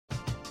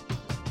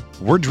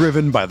We're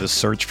driven by the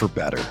search for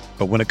better.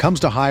 But when it comes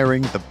to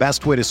hiring, the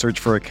best way to search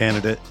for a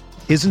candidate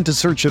isn't to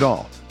search at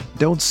all.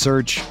 Don't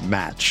search,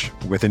 match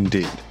with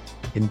Indeed.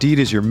 Indeed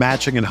is your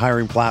matching and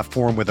hiring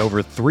platform with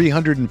over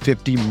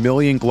 350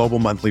 million global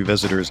monthly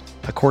visitors,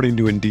 according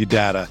to Indeed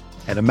data,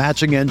 and a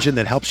matching engine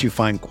that helps you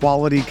find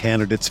quality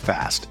candidates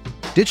fast.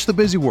 Ditch the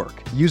busy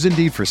work. Use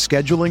Indeed for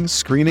scheduling,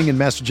 screening, and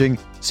messaging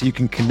so you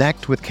can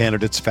connect with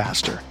candidates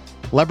faster.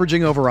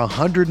 Leveraging over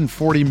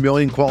 140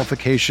 million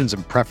qualifications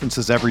and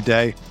preferences every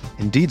day,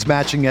 Indeed's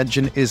matching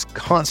engine is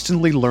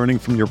constantly learning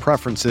from your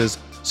preferences,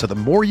 so the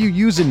more you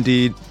use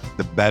Indeed,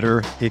 the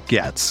better it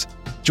gets.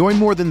 Join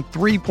more than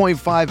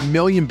 3.5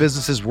 million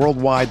businesses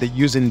worldwide that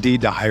use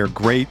Indeed to hire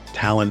great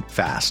talent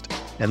fast.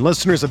 And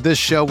listeners of this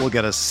show will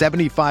get a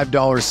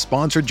 $75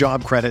 sponsored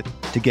job credit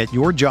to get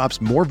your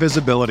jobs more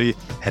visibility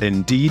at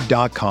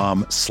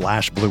Indeed.com/Blue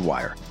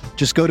Wire.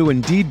 Just go to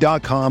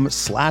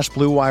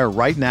Indeed.com/Blue Wire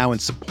right now and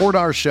support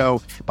our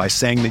show by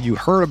saying that you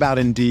heard about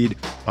Indeed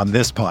on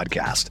this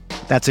podcast.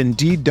 That's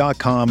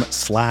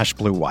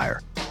Indeed.com/Blue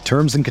Wire.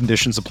 Terms and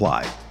conditions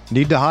apply.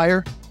 Need to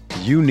hire?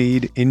 You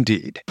need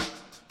Indeed.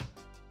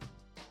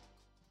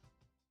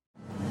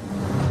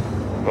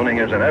 Winning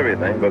isn't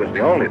everything, but it's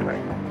the only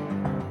thing.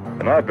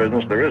 In our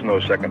business, there is no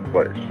second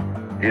place.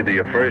 Either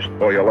you're first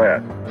or you're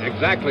last.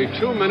 Exactly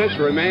 2 minutes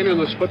remain in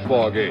this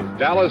football game.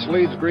 Dallas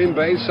leads Green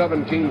Bay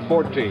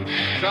 17-14.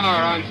 Starr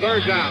on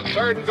third down.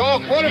 Third and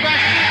goal. Quarterback.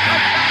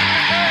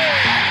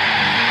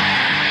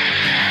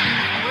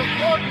 With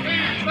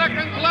 14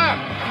 seconds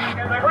left.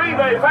 And the Green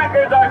Bay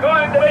Packers are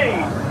going to be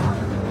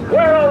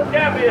world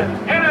champions,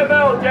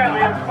 NFL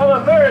champions for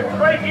the third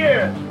straight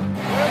year.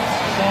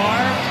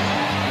 Starr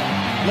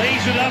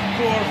lays it up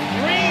for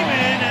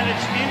Freeman, and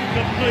it's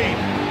incomplete.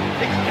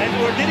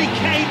 Or did he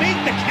make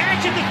the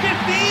catch at the 15?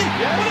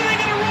 Yes. What are they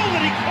going to rule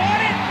it? He caught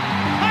it?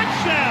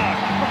 Touchdown!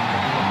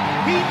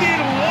 He did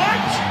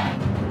what?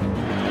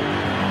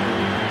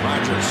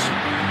 Rodgers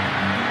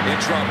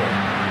in trouble.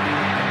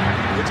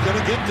 It's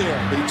going to get there.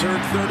 He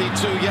turned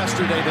 32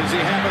 yesterday. Does he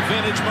have a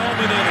vintage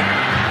moment in it?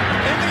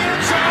 In the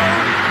end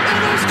zone,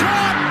 it is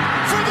caught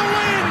for the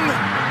win!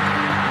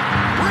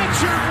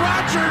 Richard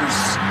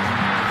Rodgers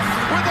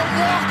with a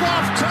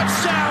walk-off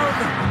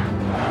touchdown.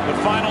 The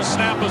final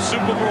snap of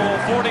Super Bowl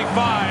 45.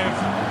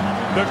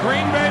 The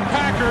Green Bay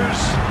Packers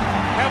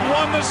have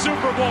won the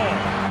Super Bowl.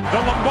 The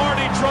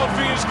Lombardi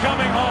Trophy is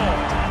coming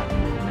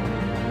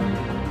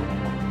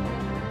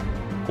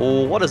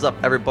home. What is up,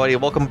 everybody?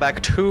 Welcome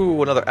back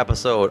to another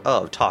episode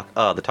of Talk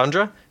of the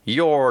Tundra,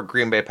 your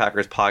Green Bay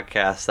Packers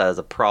podcast that is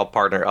a proud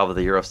partner of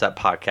the Eurostep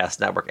Podcast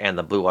Network and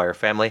the Blue Wire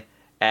family.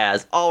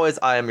 As always,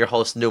 I am your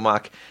host,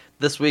 Numak.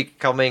 This week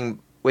coming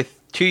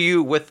to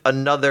you with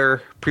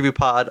another preview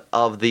pod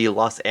of the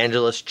Los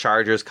Angeles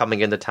Chargers coming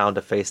into town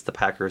to face the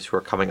Packers, who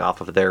are coming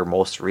off of their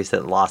most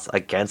recent loss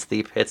against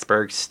the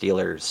Pittsburgh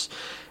Steelers.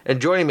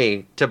 And joining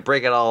me to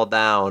break it all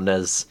down,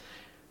 as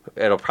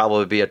it'll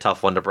probably be a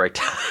tough one to break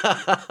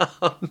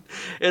down,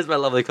 is my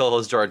lovely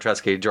co-host Jordan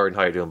Tresky. Jordan,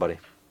 how you doing, buddy?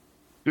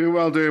 Doing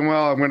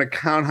well. I'm going to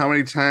count how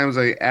many times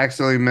I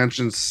accidentally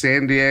mentioned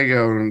San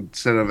Diego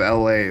instead of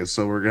LA.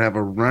 So we're going to have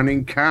a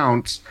running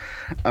count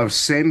of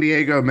San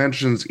Diego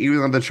mentions, even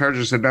though the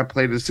Chargers have not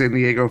played in San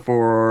Diego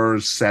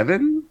for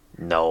 7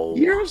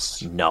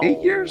 years? No. 8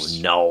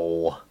 years?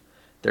 No.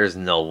 There's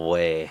no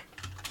way.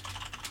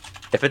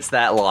 If it's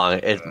that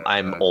long,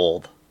 I'm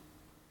old.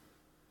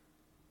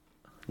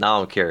 Now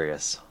I'm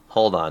curious.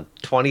 Hold on.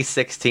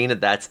 2016,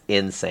 that's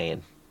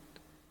insane.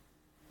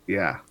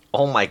 Yeah.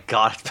 Oh my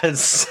God, it's been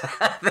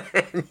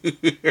 7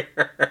 years.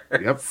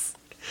 Yep.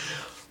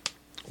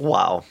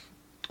 Wow.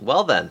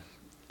 Well then,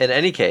 in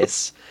any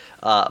case,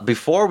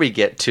 before we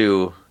get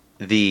to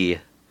the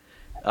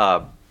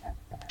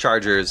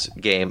Chargers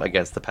game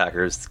against the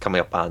Packers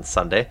coming up on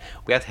Sunday,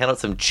 we have to hand out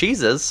some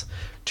cheeses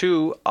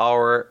to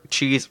our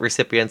cheese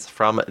recipients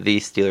from the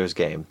Steelers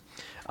game.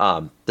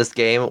 This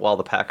game, while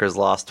the Packers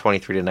lost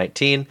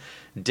 23-19,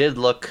 did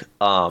look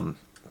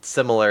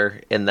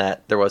similar in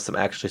that there was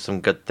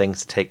some good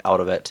things to take out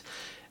of it,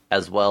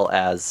 as well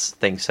as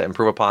things to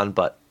improve upon.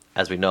 But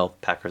as we know,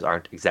 Packers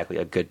aren't exactly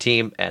a good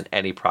team, and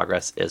any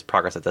progress is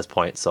progress at this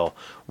point. So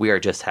we are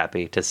just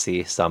happy to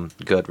see some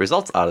good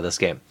results out of this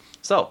game.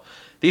 So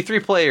the 3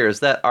 players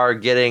that are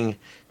getting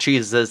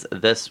cheeses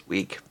this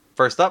week.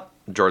 First up,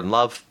 Jordan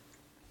Love.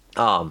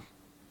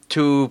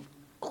 2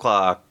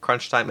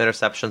 crunch time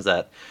interceptions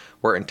that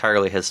were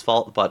entirely his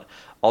fault, but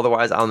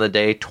otherwise on the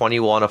day,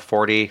 21 of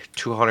 40,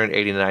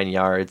 289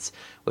 yards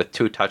with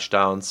 2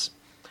 touchdowns.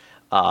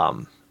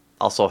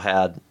 Also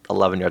had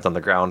 11 yards on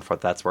the ground for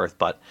what that's worth,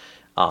 but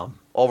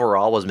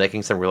overall was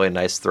making some really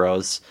nice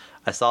throws.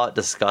 I saw it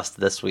discussed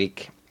this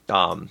week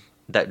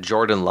that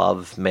Jordan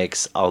Love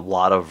makes a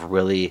lot of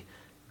really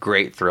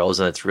great throws,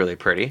 and it's really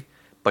pretty,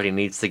 but he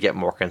needs to get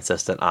more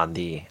consistent on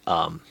the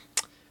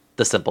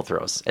simple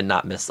throws and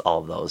not miss all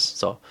of those.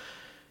 So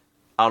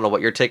I don't know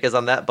what your take is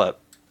on that, but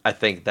I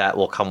think that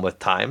will come with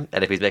time.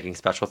 And if he's making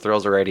special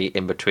throws already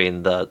in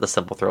between the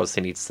simple throws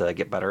he needs to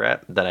get better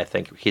at, then I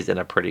think he's in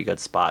a pretty good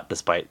spot,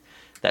 despite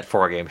that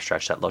 4-game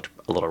stretch that looked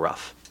a little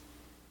rough.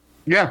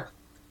 Yeah,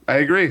 I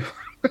agree.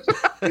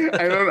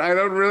 I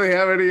don't really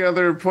have any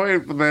other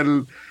point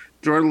than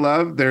Jordan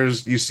Love.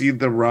 You see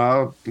the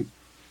raw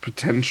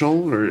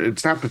potential, or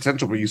it's not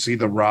potential, but you see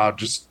the raw.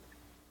 Just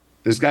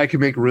this guy can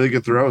make really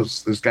good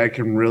throws. This guy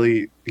can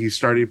really. He's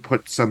starting to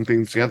put some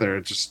things together.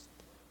 It's just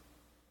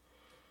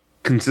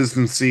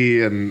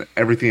consistency and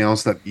everything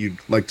else that you'd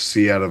like to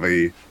see out of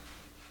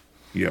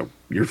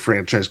your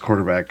franchise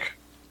quarterback.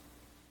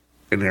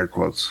 In air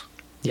quotes.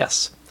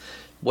 Yes.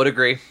 Would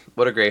agree.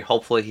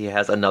 Hopefully he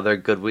has another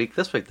good week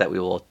this week that we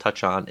will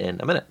touch on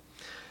in a minute.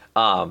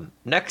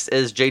 Next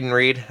is Jayden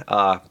Reed.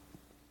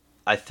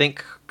 I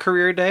think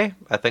career day.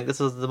 I think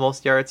this is the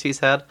most yards he's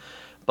had.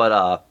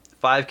 But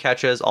 5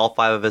 catches,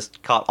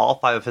 caught all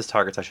 5 of his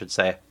targets, I should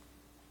say.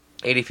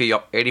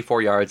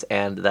 84 yards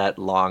and that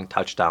long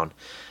touchdown.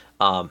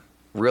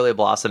 Really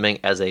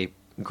blossoming as a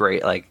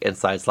great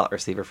inside slot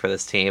receiver for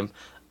this team.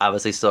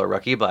 Obviously still a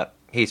rookie, but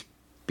he's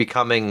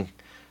becoming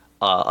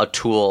a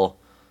tool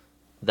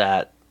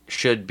that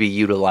should be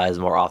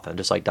utilized more often,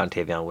 just like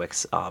Dontavion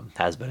Wicks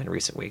has been in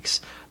recent weeks.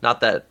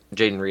 Not that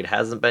Jayden Reed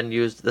hasn't been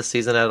used this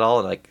season at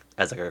all, and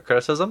as a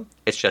criticism.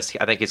 It's just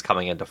I think he's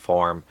coming into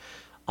form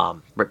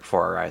right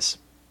before our eyes.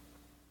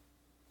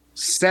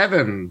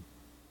 7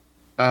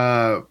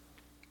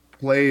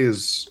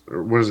 plays,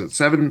 or what is it?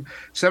 7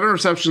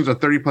 receptions of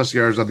 30+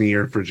 yards on the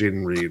year for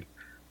Jayden Reed.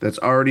 That's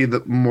already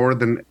more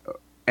than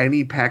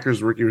any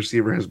Packers rookie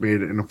receiver has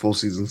made in a full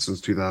season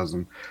since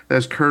 2000.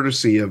 That's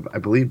courtesy of, I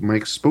believe,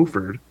 Mike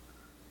Spoford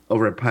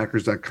over at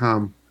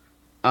Packers.com.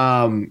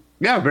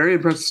 Yeah, very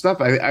impressive stuff.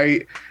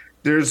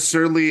 There's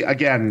certainly,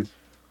 again,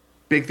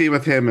 big thing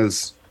with him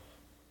is,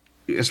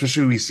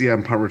 especially we see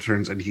on punt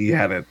returns, and he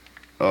had it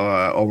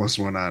almost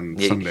one on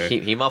Sunday.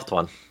 He muffed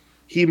one.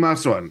 He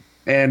muffed one,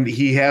 and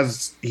he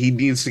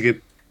needs to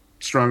get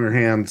stronger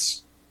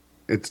hands.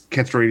 It's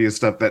catch radius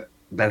stuff that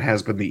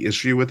has been the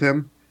issue with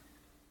him.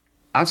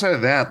 Outside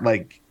of that,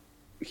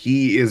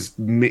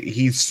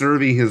 he's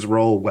serving his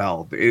role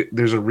well.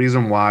 There's a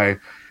reason why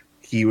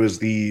he was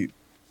the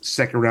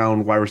second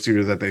round wide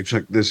receiver that they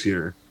took this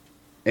year.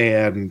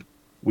 And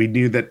we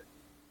knew that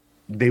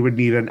they would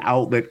need an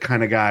outlet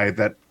kind of guy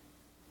that,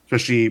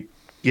 especially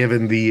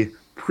given the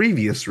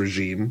previous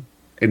regime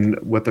and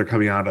what they're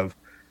coming out of.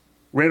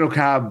 Randall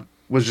Cobb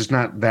was just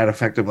not that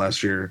effective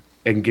last year,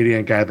 and getting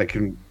a guy that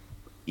can,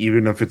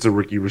 even if it's a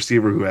rookie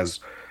receiver who has,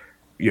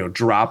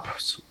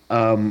 drops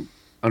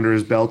under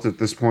his belt at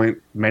this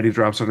point, many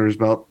drops under his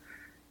belt,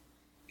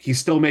 he's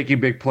still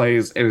making big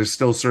plays and is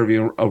still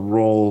serving a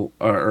role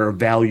or a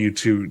value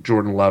to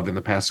Jordan Love in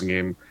the passing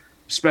game,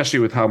 especially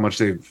with how much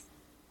they've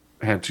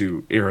had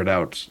to air it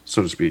out,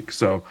 so to speak.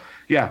 So,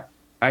 yeah,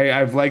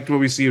 I've liked what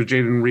we see of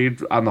Jayden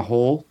Reed on the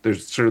whole.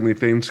 There's certainly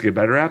things to get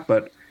better at,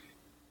 but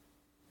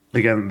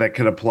again, that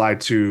could apply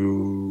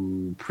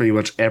to pretty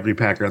much every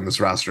Packer on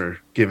this roster,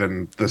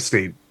 given the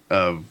state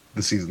of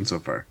the season so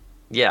far.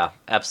 Yeah,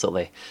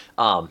 absolutely.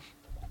 On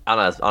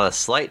a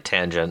slight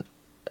tangent,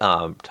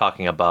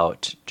 talking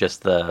about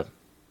just the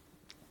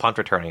punt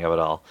returning of it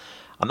all,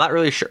 I'm not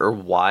really sure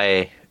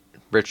why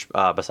Rich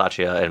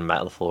Bisaccia and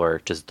Matt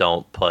LaFleur just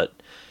don't put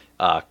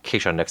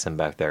Keyshawn Nixon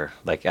back there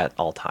at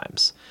all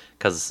times.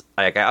 Because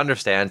I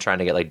understand trying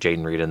to get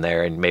Jayden Reed in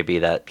there, and maybe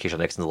that Keyshawn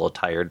Nixon's a little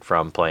tired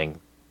from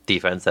playing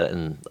defense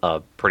in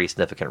a pretty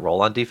significant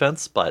role on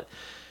defense, but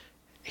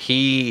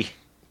he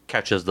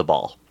catches the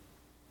ball.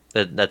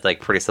 That's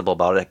pretty simple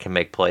about it. It can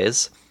make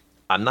plays.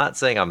 I'm not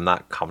saying I'm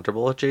not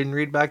comfortable with Jayden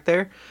Reed back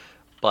there,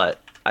 but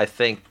I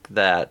think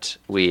that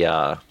we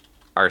are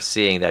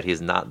seeing that he's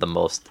not the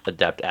most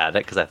adept at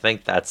it, because I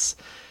think that's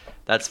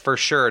for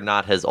sure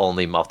not his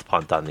only muffed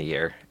punt on the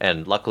year.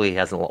 And luckily he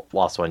hasn't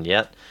lost one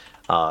yet.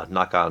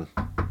 Knock on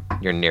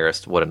your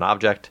nearest wooden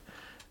object.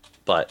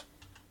 But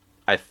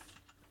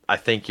I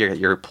think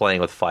you're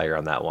playing with fire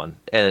on that one.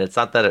 And it's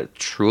not that it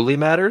truly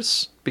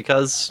matters,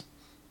 because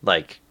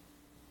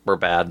we're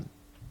bad.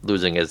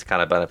 Losing is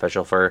kind of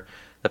beneficial for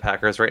the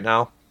Packers right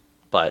now,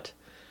 but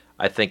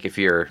I think if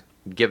you're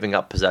giving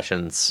up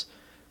possessions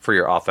for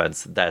your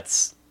offense,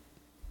 that's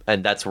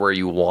where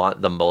you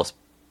want the most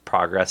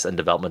progress and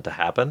development to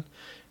happen.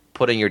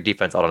 Putting your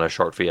defense out on a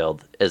short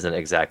field isn't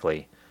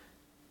exactly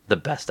the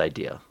best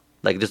idea.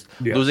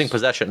 Losing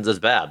possessions is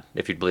bad,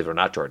 if you believe it or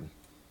not, Jordan.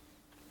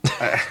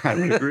 I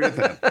would agree with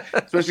that,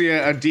 especially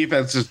a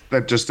defense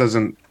that just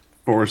doesn't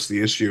force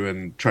the issue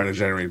and try to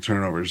generate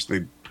turnovers.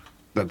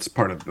 That's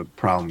part of the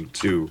problem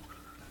too.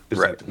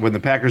 Right. That when the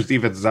Packers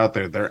defense is out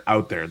there, they're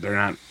out there. They're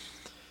not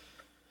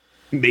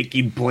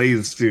making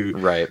plays to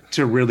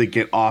really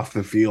get off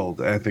the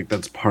field. I think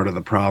that's part of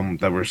the problem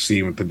that we're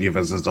seeing with the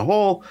defense as a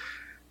whole,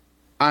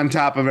 on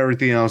top of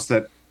everything else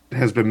that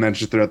has been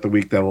mentioned throughout the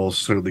week that we'll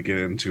certainly get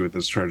into with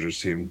this Chargers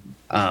team.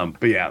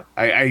 But yeah,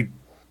 I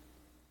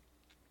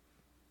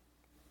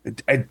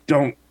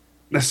don't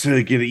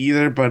necessarily get it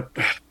either, but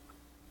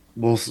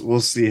we'll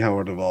see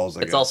how it evolves.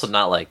 It's also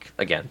not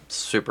again,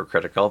 super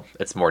critical.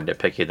 It's more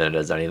nitpicky than it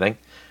is anything.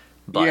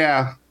 But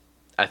yeah,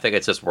 I think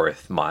it's just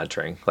worth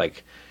monitoring.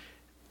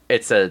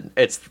 It's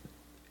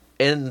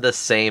in the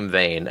same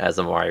vein as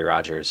Amari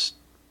Rodgers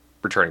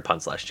returning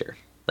punts last year.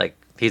 Like,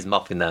 he's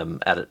muffing them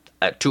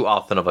at too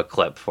often of a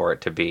clip for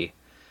it to be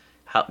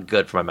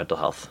good for my mental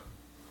health.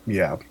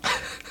 Yeah.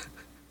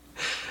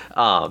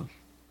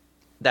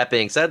 That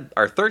being said,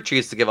 our third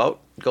cheese to give out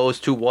goes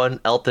to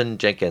one Elton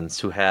Jenkins,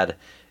 who had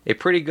a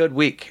pretty good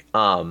week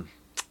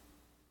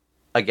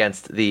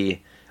against the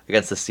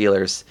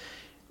Steelers.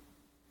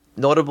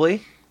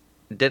 Notably,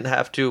 didn't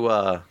have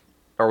to,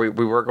 or we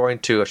were going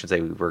to, I should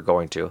say we were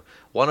going to.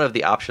 One of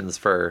the options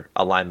for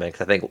a lineman,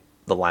 because I think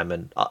a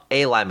lineman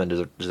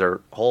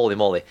deserved, holy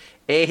moly,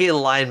 a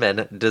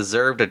lineman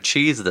deserved a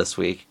cheese this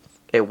week.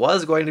 It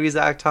was going to be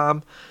Zach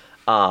Tom,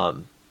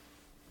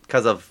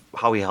 because of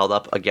how he held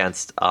up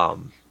against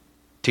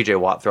TJ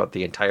Watt throughout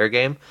the entire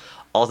game.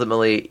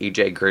 Ultimately,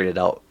 EJ graded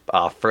out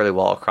fairly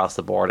well across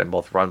the board in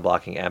both run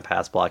blocking and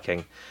pass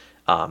blocking.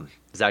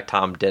 Zach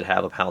Tom did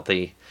have a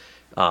penalty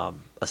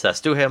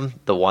assessed to him,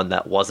 the one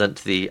that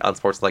wasn't the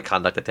unsportsmanlike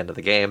conduct at the end of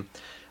the game.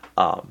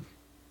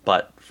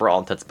 But for all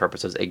intents and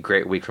purposes, a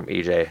great week from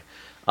EJ,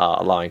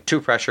 allowing 2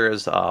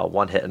 pressures,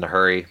 1 hit in a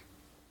hurry.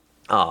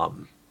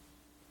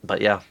 But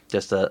yeah,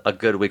 just a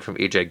good week from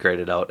EJ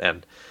graded out,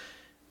 and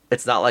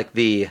it's not like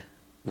the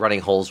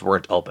running holes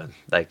weren't open.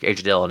 Like,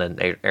 AJ Dillon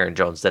and Aaron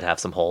Jones did have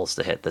some holes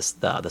to hit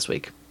this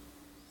week.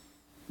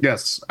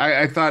 Yes,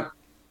 I thought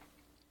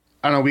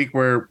on a week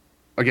where,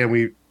 again,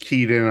 we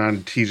keyed in on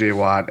TJ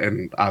Watt,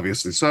 and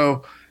obviously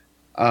so,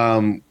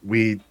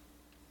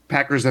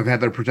 Packers have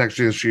had their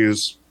protection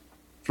issues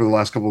for the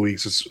last couple of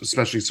weeks,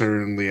 especially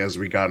certainly as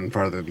we gotten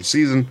farther in the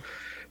season.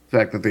 The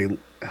fact that they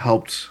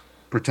helped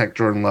protect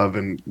Jordan Love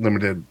and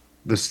limited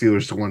the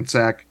Steelers to 1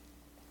 sack,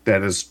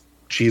 that is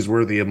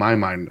cheeseworthy in my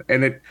mind.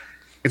 And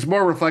it's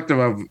more reflective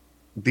of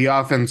the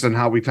offense and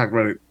how we talked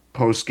about it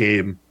post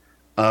game.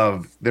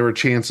 Of there were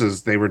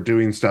chances, they were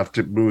doing stuff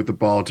to move the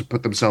ball to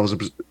put themselves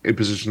in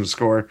position to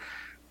score.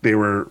 There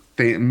were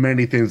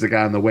many things that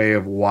got in the way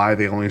of why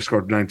they only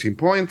scored 19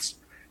 points.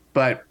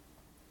 But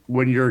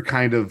when you're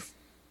kind of,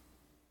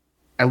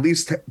 at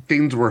least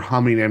things were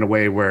humming in a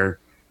way where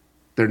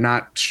they're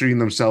not shooting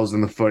themselves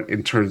in the foot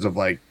in terms of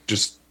like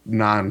just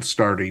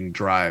non-starting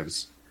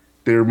drives.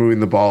 They're moving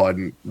the ball,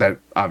 and that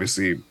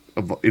obviously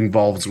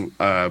involves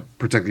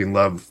protecting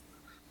Love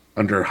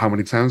under how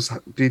many times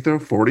did he throw?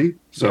 40?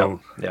 So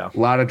yeah. A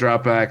lot of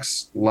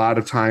dropbacks, a lot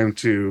of time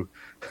to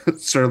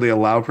certainly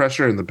allow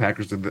pressure, and the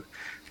Packers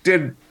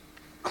did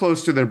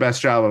close to their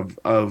best job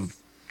of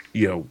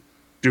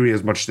doing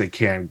as much as they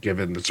can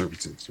given the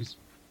circumstances.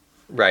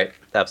 Right,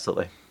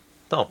 absolutely.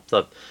 No,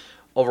 so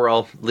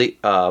overall,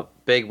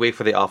 big week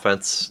for the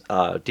offense.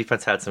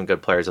 Defense had some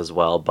good players as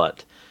well,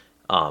 but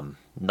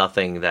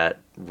nothing that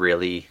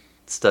really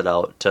stood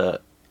out to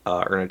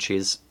earn a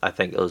cheese. I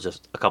think it was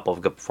just a couple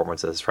of good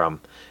performances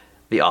from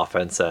the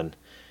offense and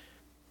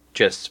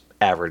just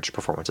average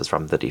performances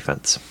from the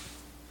defense.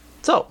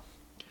 So,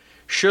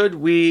 should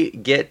we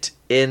get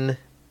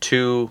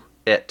into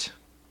it?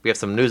 We have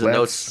some news and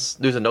notes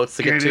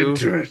to get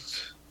to.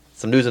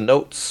 Some news and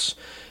notes,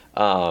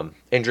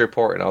 injury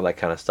report, and all that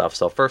kind of stuff.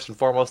 So first and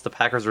foremost, the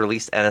Packers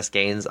released Ennis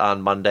Gaines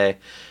on Monday,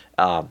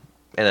 and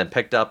then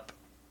picked up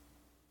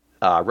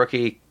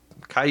rookie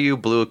Kyu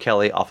Blu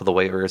Kelly off of the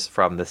waivers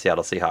from the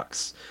Seattle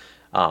Seahawks.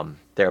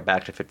 They're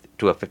back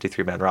to a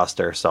 53-man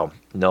roster, so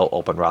no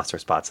open roster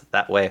spots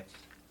that way.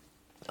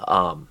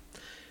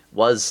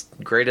 Was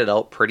graded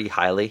out pretty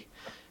highly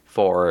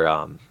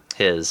for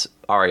his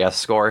RAS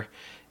score,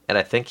 and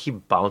I think he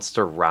bounced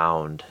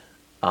around.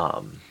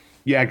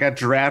 Yeah, got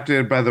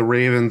drafted by the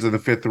Ravens in the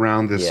 5th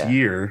round this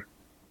year.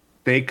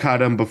 They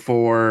cut him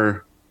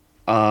before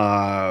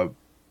roster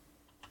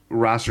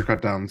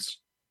cutdowns.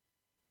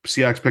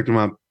 Seahawks picked him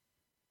up,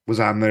 was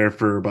on there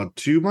for about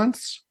 2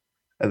 months,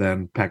 and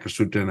then Packers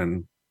swooped in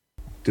and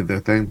did their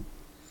thing.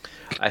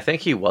 I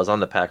think he was on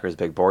the Packers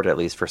big board, at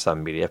least for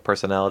some media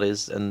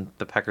personalities in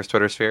the Packers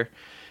Twitter sphere.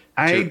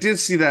 I did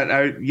see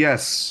that.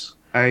 Yes,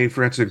 I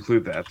forgot to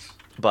include that.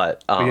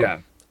 But yeah,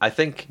 I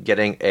think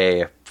getting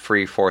a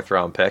free 4th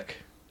round pick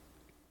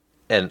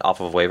and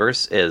off of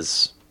waivers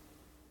is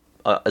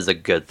a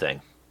good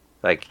thing.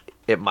 Like,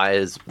 you might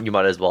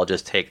as well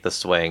just take the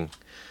swing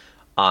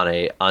on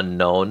an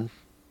unknown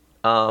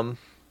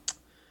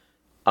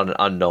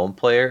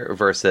player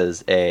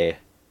versus a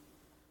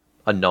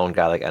known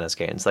guy like Ennis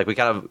Gaines. Like, we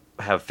kind of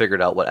have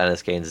figured out what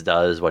Ennis Gaines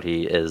does, what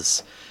he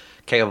is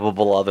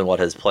capable of, and what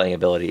his playing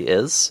ability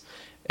is.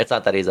 It's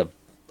not that he's a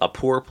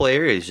poor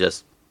player. He's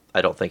just,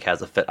 I don't think,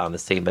 has a fit on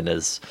this team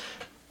and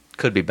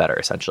could be better,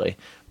 essentially.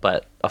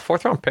 But a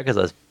 4th round pick is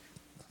a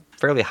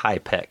fairly high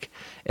pick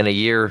in a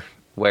year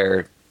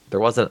where there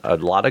wasn't a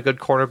lot of good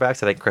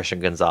cornerbacks. I think Christian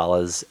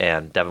Gonzalez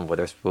and Devin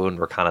Witherspoon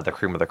were kind of the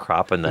cream of the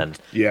crop, and then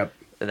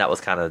and that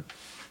was kind of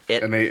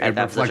it. And it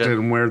reflected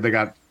in where they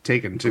got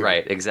taken too.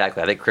 Right,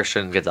 exactly. I think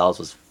Christian Gonzalez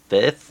was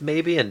 5th,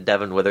 maybe, and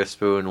Devin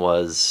Witherspoon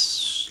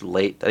was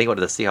late. I think he went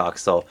to the Seahawks,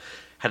 so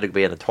had to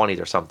be in the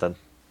 20s or something.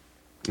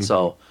 Mm-hmm.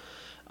 So,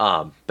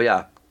 but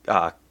yeah,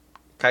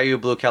 Kyu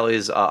Blu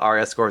Kelly's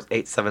RS score is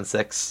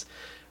 8.76.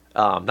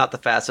 Not the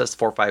fastest,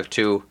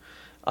 4.52.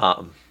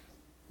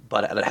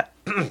 But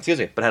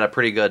had a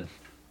pretty good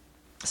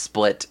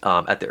split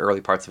at the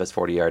early parts of his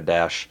 40-yard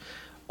dash.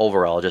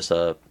 Overall, just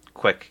a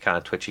quick, kind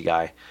of twitchy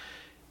guy.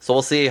 So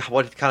we'll see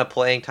what kind of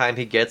playing time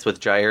he gets with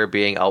Jair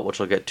being out, which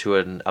we'll get to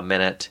in a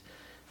minute,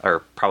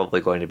 or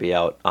probably going to be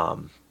out.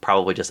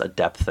 Probably just a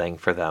depth thing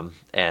for them,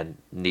 and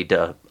need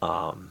to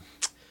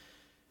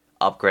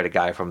upgrade a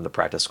guy from the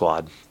practice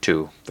squad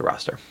to the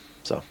roster.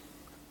 So,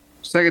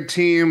 second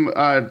team,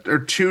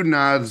 or 2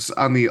 nods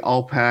on the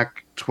All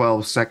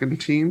Pac-12 second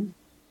team.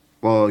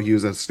 Well, he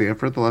was at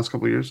Stanford the last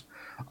couple of years.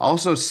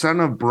 Also, son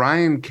of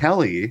Brian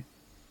Kelly,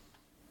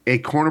 a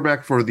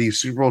cornerback for the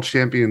Super Bowl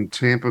champion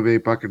Tampa Bay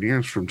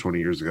Buccaneers from 20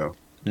 years ago.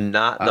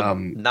 Not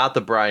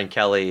the Brian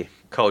Kelly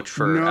coach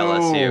for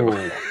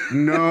LSU.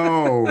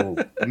 No.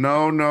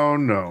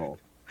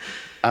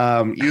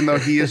 Even though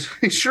he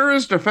sure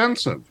is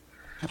defensive.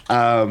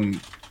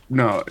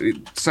 No,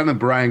 son of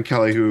Brian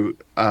Kelly, who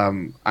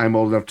I'm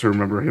old enough to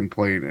remember him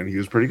playing, and he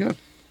was pretty good.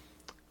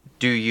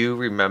 Do you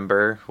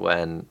remember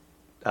when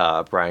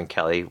Brian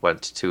Kelly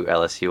went to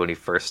LSU when he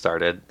first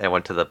started and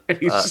went to the...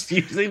 He's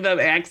using that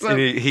accent?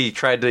 He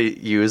tried to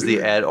use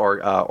the Ed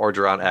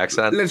Orgeron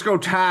accent. Let's go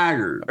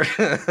Tigers!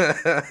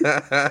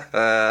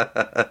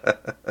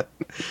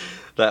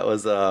 That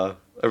was... I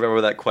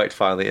remember that quite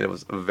fondly, and it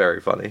was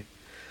very funny.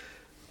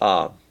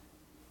 So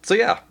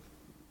yeah,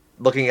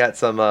 looking at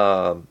some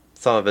of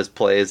his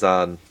plays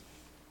on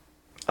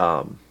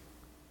the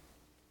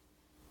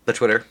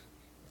Twitter,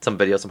 some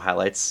videos, some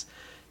highlights,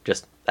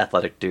 just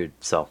athletic dude.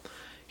 So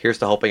here's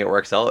to hoping it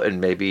works out,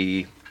 and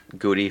maybe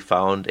Goody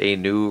found a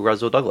new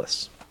Rasul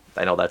Douglas.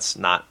 I know that's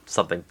not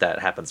something that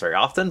happens very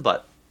often,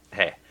 but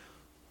hey,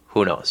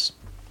 who knows?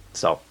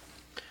 So,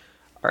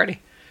 alrighty.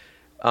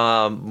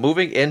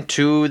 Moving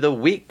into the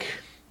week.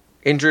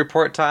 Injury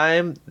report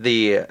time.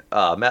 The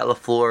Matt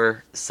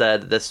LaFleur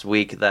said this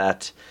week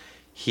that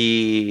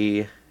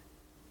the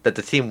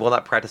team will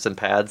not practice in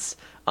pads,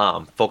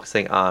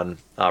 focusing on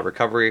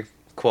recovery.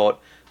 Quote,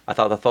 I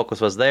thought the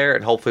focus was there,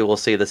 and hopefully we'll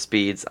see the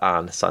speeds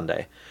on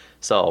Sunday.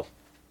 So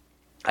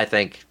I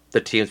think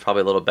the team's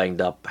probably a little banged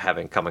up,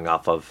 coming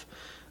off of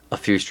a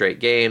few straight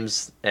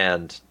games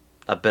and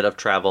a bit of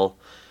travel,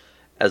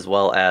 as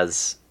well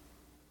as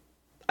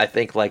I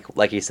think,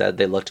 like he said,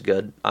 they looked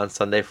good on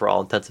Sunday for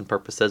all intents and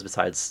purposes,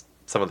 besides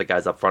some of the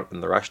guys up front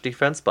in the rush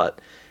defense. But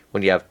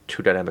when you have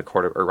 2 dynamic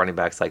running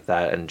backs like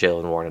that, and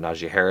Jaylen Warren and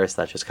Najee Harris,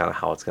 that's just kind of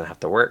how it's going to have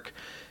to work.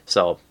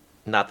 So,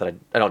 not that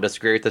I don't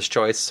disagree with this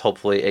choice.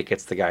 Hopefully, it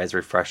gets the guys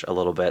refreshed a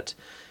little bit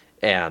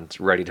and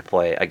ready to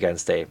play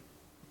against a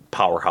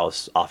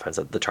powerhouse offense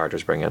that the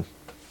Chargers bring in.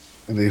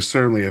 And they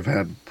certainly have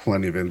had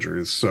plenty of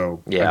injuries,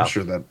 so yeah. I'm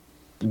sure that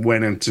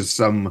went into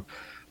some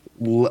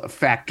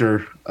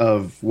factor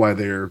of why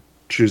they're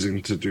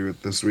choosing to do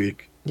it this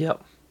week.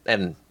 Yep,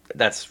 and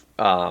that's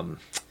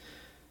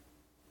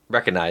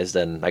recognized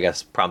and I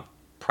guess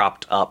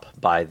propped up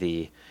by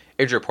the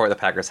injury report the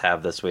Packers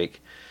have this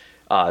week.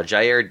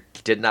 Jair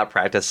did not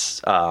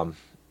practice.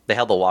 They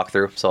held the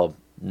walkthrough, so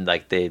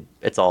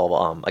it's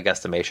all a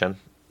guesstimation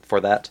for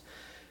that.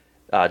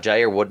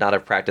 Jair would not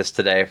have practiced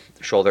today,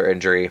 shoulder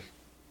injury,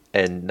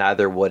 and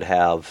neither would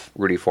have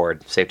Rudy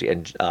Ford,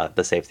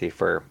 the safety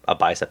for a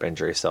bicep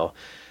injury. So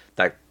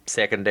that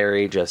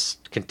secondary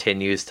just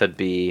continues to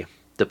be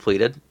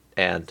depleted,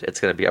 and it's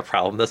going to be a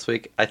problem this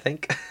week, I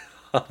think.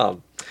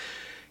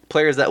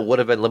 Players that would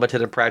have been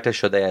limited in practice,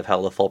 should they have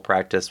held a full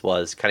practice,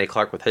 was Kenny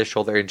Clark with his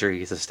shoulder injury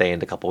he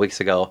sustained a couple weeks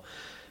ago.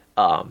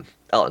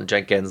 Elton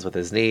Jenkins with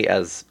his knee,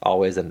 as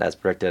always and as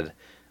predicted.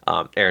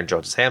 Aaron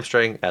Jones'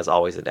 hamstring, as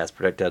always and as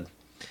predicted.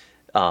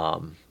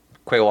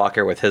 Quay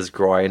Walker with his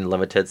groin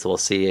limited, so we'll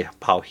see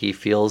how he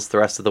feels the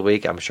rest of the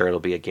week. I'm sure it'll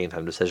be a game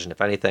time decision,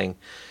 if anything.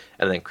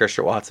 And then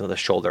Christian Watson with a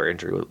shoulder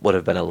injury would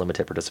have been a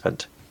limited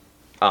participant.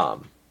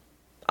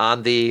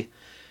 On the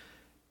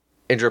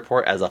injury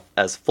report,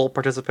 as full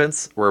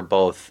participants were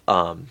both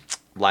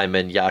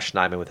lineman Yash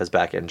Nyman with his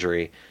back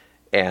injury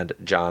and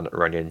John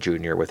Runyon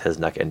Jr. with his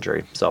neck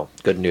injury. So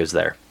good news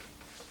there.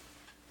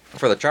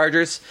 For the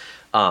Chargers,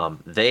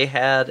 they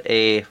had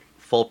a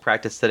full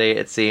practice today,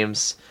 it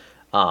seems.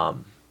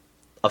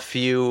 A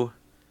few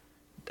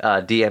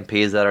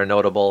DMPs that are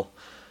notable.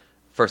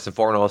 First and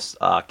foremost,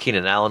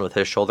 Keenan Allen with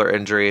his shoulder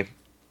injury.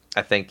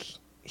 I think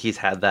he's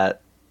had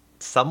that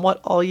somewhat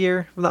all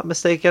year, if I'm not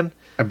mistaken.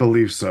 I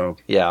believe so.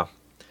 Yeah.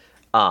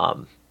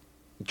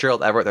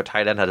 Gerald Everett, their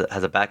tight end,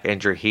 has a back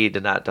injury. He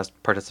did not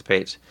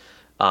participate.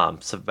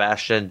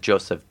 Sebastian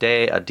Joseph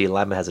Day, a D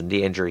lineman, has a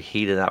knee injury.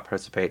 He did not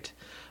participate.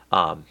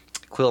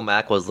 Khalil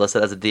Mack was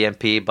listed as a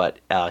DMP, but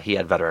he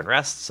had veteran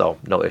rest, so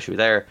no issue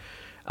there.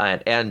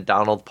 And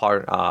Donald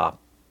Parham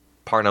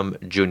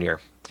Jr.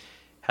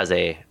 has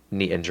a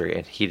knee injury,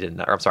 and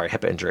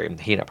hip injury, and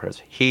he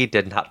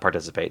did not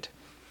participate.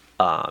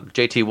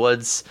 JT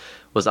Woods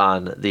was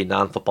on the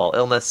non-football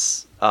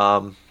illness,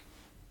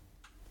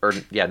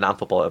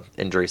 non-football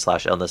injury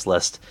 / illness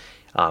list.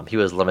 He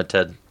was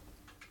limited,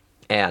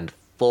 and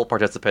full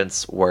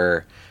participants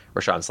were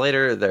Rashawn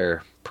Slater,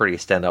 their pretty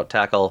standout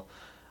tackle,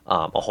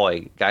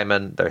 Ahoy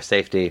Guyman, their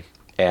safety,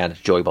 and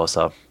Joey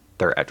Bosa,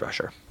 their edge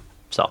rusher.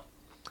 So,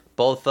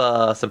 both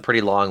some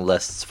pretty long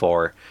lists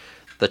for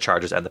the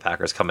Chargers and the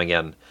Packers coming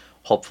in.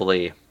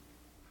 Hopefully,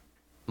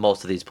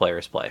 most of these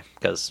players play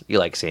because you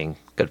like seeing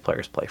good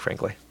players play,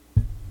 frankly.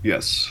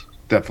 Yes,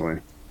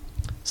 definitely.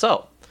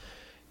 So,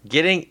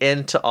 getting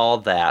into all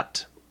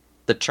that,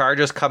 the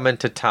Chargers come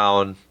into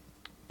town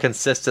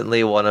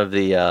consistently one of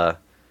the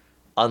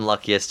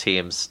unluckiest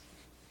teams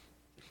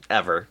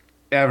ever.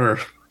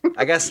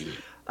 I guess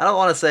I don't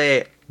want to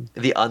say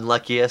the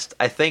unluckiest.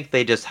 I think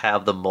they just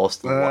have the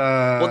most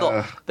luck. Well,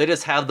 no, they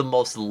just have the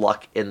most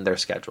luck in their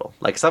schedule.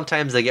 Like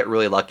sometimes they get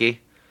really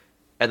lucky,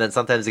 and then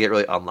sometimes they get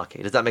really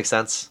unlucky. Does that make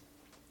sense?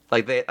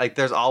 Like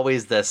there's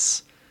always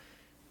this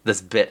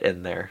bit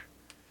in there.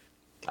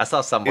 I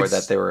saw somewhere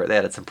that they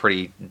had some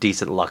pretty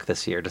decent luck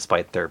this year,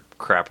 despite their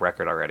crap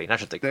record already. Not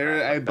just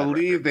I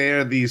believe they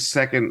are the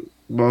second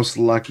most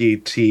lucky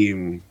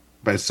team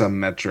by some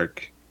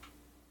metric.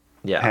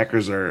 Yeah,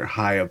 Packers are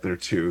high up there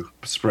too,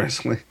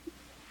 surprisingly.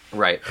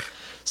 Right.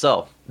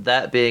 So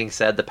that being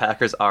said, the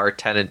Packers are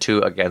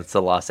 10-2 against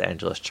the Los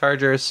Angeles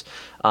Chargers.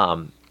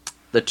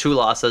 The 2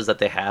 losses that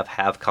they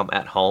have come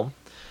at home,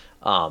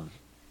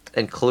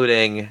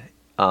 including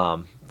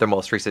their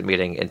most recent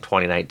meeting in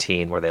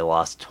 2019 where they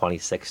lost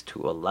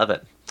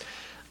 26-11.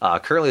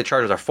 Currently, the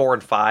Chargers are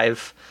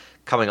 4-5,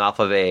 coming off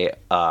of a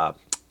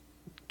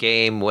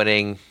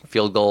game-winning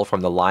field goal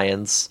from the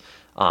Lions.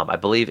 I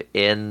believe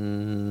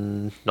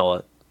in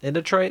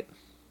Detroit.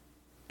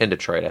 In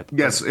Detroit.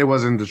 Yes, it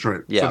was in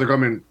Detroit. Yeah. So they're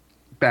coming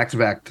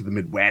back-to-back to the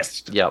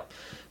Midwest. Yep.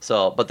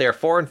 So, but they're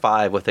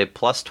 4-5 with a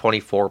plus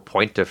 24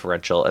 point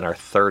differential and are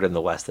third in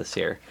the West this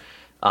year.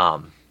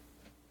 They're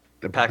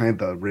behind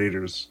the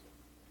Raiders.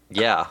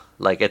 Yeah,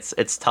 like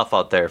it's tough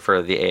out there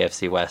for the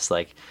AFC West.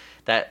 Like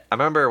that, I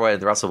remember when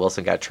Russell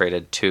Wilson got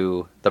traded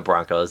to the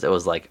Broncos. It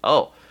was like,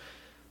 oh,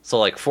 so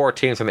like 4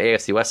 teams from the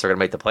AFC West are going to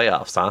make the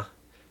playoffs, huh?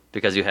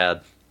 Because you had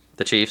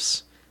the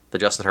Chiefs, the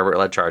Justin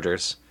Herbert-led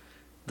Chargers,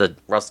 the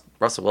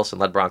Russell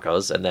Wilson-led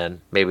Broncos, and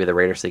then maybe the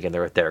Raiders again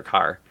there with Derek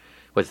Carr,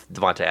 with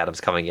Devontae Adams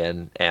coming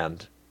in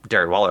and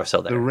Darren Waller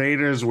still there. The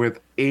Raiders with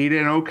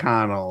Aiden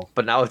O'Connell.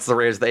 But now it's the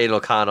Raiders, the Aiden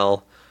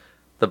O'Connell.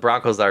 The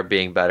Broncos are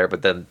being better,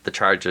 but then the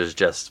Chargers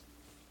just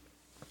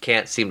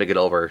can't seem to get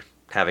over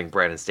having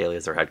Brandon Staley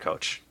as their head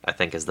coach, I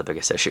think is the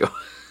biggest issue.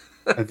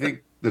 I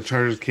think the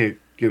Chargers can't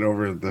get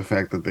over the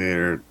fact that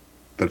they're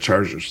the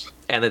Chargers.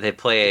 And that they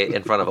play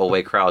in front of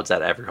away crowds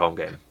at every home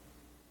game.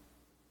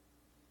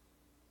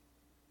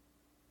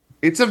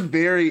 It's a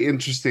very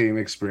interesting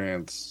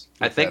experience.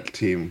 I think that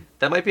team.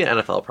 That might be an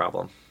NFL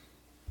problem.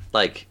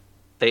 Like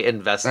they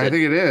invested. I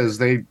think it is.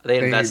 They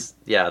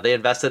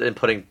invested in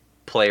putting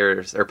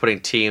players or putting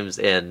teams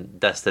in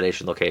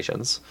destination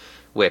locations,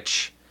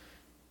 which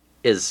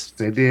is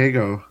San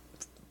Diego.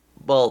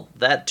 Well,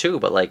 that too,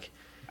 but like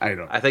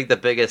I think the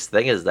biggest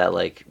thing is that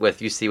like with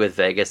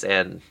Vegas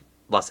and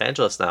Los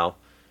Angeles now,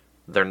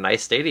 they're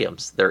nice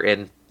stadiums. They're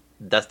in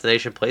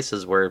destination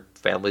places where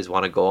families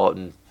want to go out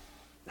and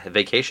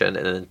vacation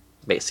and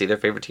then see their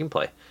favorite team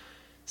play.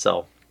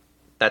 So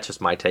that's just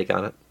my take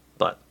on it.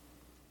 But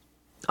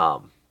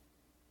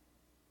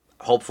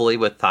hopefully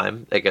with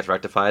time it gets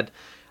rectified.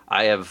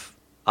 I have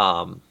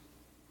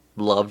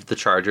loved the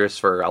Chargers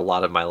for a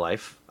lot of my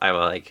life. I'm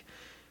a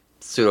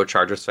pseudo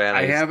Chargers fan.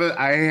 I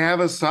have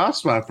a soft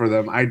spot for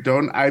them.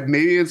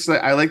 Maybe it's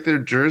I like their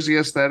jersey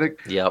aesthetic.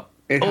 Yep.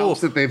 It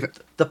helps that they've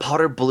the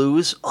powder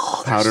blues.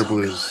 Oh, powder so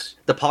blues.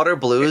 Good. The powder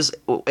blues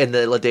in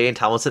the LaDainian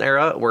Tomlinson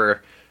era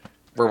were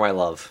my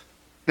love.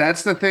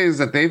 That's the thing is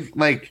that they've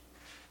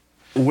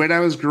when I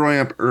was growing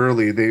up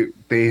early,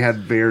 they had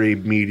very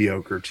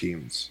mediocre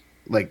teams.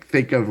 Like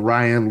think of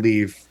Ryan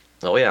Leaf.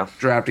 Oh yeah,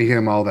 drafting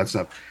him, all that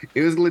stuff.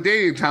 It was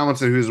LaDainian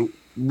Tomlinson, who's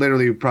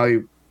literally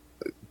probably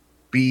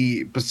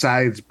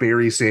besides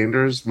Barry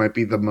Sanders, might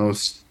be the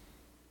most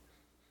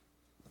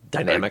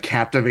dynamic,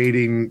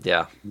 captivating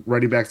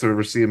running backs I've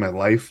ever seen in my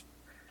life.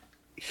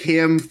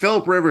 Him,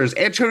 Phillip Rivers,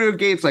 Antonio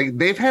Gates,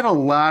 they've had a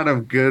lot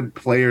of good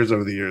players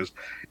over the years,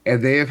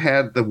 and they have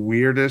had the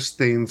weirdest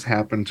things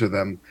happen to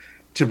them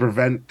to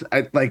prevent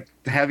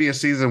having a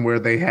season where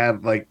they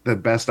had the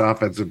best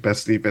offense and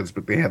best defense,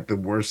 but they had the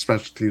worst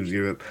special teams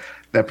unit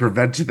that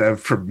prevented them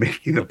from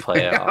making the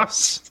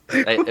playoffs.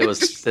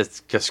 It's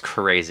just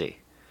crazy.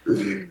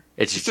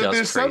 It's so just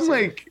there's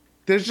crazy.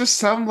 There's just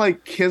some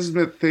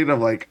kismet thing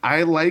of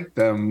I like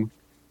them,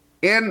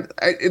 and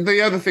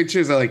the other thing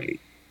too is that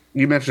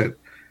you mentioned,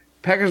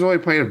 Packers only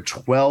played him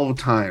 12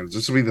 times.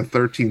 This will be the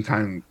 13th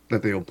time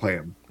that they will play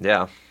him.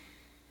 Yeah.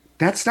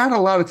 That's not a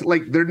lot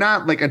of they're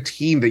not a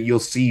team that you'll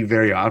see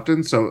very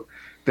often. So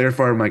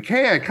therefore, I'm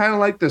hey, I kind of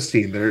like this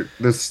team. They're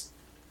this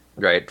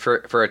right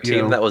for a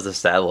team that was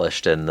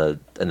established in the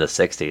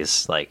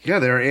 60s.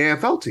 They're an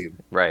AFL team.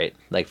 Right,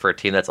 for a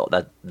team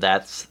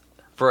that's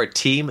for a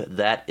team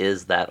that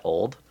is that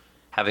old,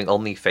 having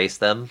only faced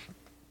them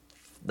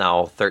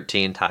now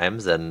 13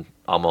 times in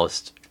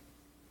almost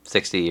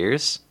 60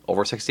 years,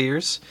 over 60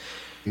 years,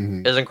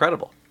 is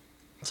incredible.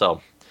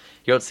 So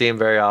you don't see them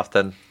very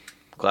often.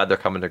 Glad they're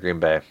coming to Green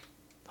Bay.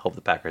 Hope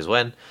the Packers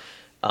win.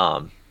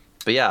 But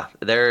yeah,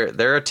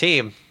 they're a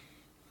team.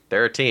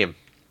 They're a team,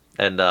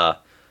 And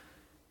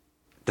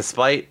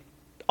despite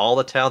all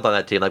the talent on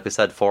that team, like we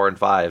said,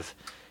 4-5,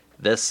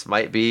 this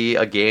might be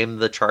a game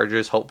the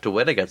Chargers hope to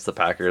win against the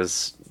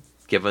Packers,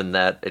 given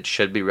that it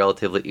should be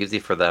relatively easy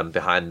for them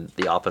behind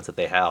the offense that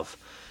they have.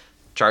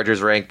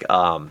 Chargers rank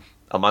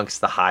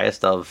amongst the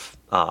highest of,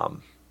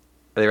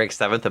 they rank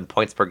 7th in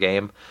points per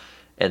game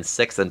and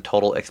 6th in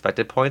total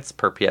expected points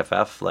per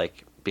PFF,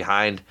 like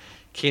behind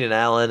Keenan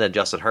Allen and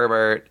Justin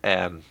Herbert.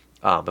 And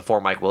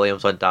before Mike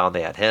Williams went down,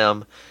 they had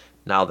him.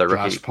 Now the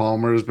rookie Josh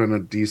Palmer has been a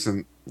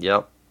decent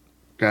guy,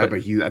 but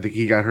I think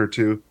he got hurt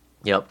too.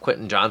 Yep,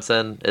 Quentin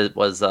Johnson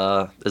is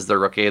the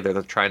rookie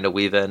they're trying to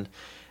weave in,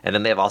 and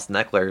then they have Austin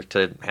Eckler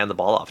to hand the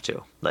ball off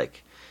to.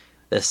 Like,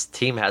 this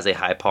team has a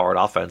high-powered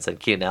offense, and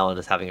Keenan Allen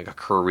is having a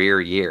career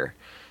year.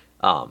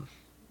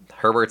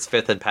 Herbert's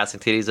 5th in passing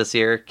TDs this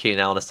year.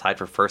 Keenan Allen is tied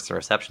for 1st in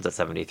receptions at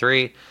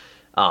 73,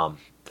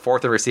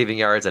 4th in receiving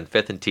yards, and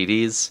 5th in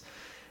TDs.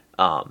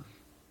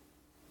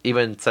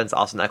 Even since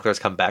Austin Eckler has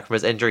come back from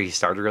his injury, he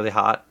started really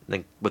hot. I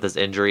think with his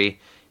injury,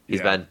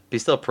 he's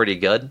still pretty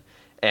good.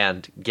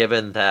 And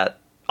given that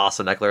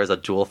Austin Eckler is a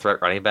dual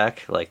threat running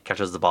back, like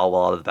catches the ball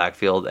well out of the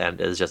backfield and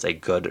is just a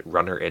good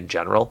runner in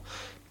general,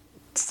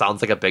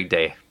 sounds like a big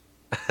day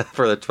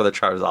for the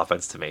Chargers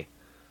offense to me.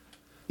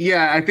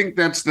 Yeah, I think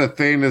that's the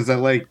thing, is that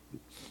like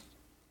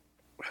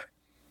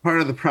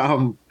part of the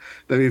problem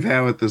that we've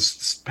had with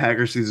this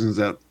Packer season is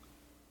that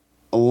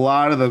a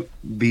lot of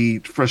the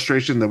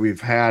frustration that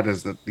we've had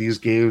is that these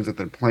games that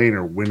they're playing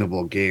are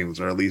winnable games,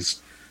 or at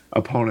least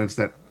opponents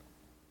that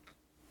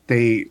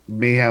they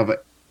may have.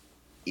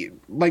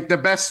 Like the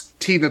best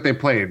team that they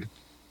played,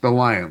 the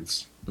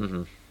Lions.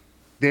 Mm-hmm.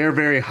 They're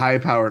very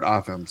high-powered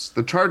offense.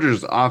 The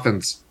Chargers'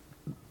 offense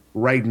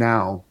right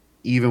now,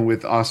 even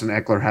with Austin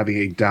Eckler having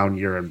a down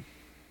year and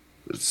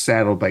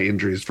saddled by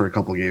injuries for a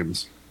couple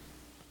games,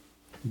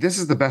 this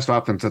is the best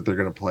offense that they're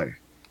going to play.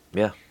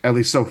 Yeah. At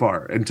least so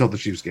far, until the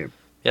Chiefs game.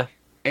 Yeah.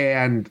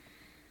 And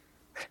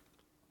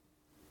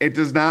it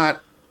does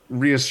not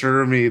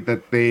reassure me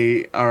that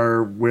they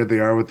are where they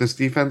are with this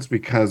defense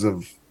because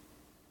of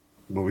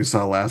what we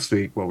saw last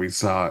week, what we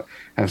have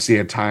seen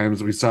at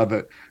times. We saw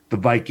that the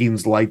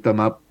Vikings light them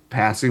up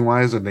passing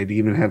wise, and they'd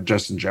even have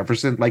Justin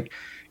Jefferson. Like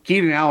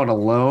Keenan Allen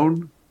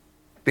alone,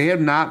 they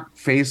have not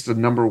faced a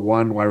number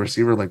 1 wide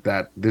receiver like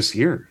that this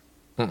year.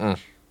 Mm-mm.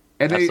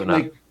 And they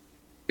like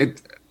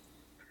it.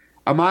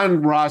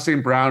 Amon-Ra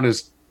St. Brown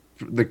is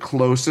the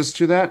closest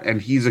to that,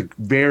 and he's a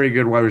very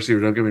good wide receiver.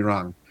 Don't get me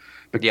wrong.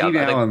 But yeah,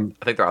 Keenan Allen,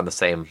 I think they're on the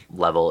same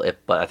level,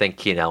 but I think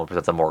Keenan Allen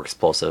presents a more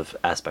explosive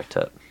aspect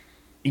to it.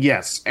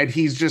 Yes, and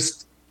he's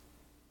just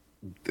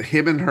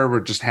him and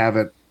Herbert just have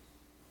it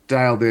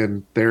dialed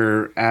in.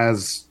 They're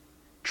as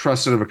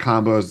trusted of a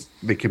combo as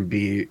they can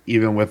be,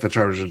 even with the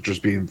Chargers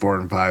just being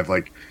 4-5.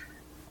 Like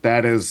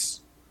that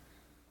is,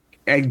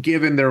 and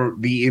given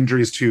the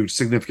injuries to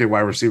significant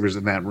wide receivers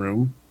in that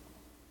room,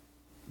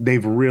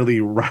 they've really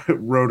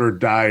rode or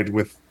died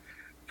with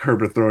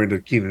Herbert throwing to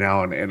Keenan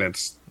Allen, and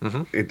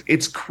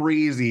it's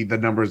crazy the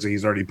numbers that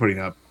he's already putting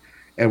up,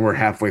 and we're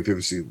halfway through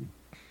the season.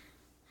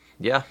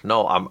 Yeah,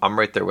 no, I'm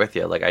right there with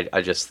you. Like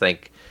I just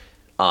think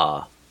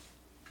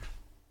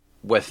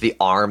with the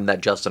arm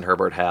that Justin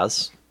Herbert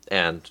has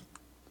and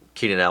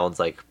Keenan Allen's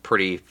like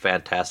pretty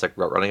fantastic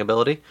route running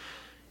ability,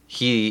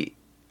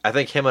 I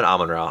think him and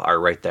Amon-Ra are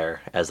right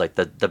there as like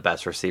the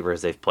best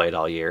receivers they've played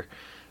all year,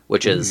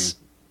 which has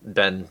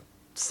been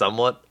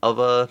somewhat of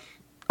a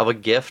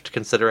gift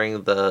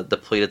considering the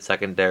depleted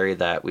secondary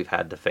that we've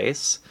had to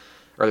face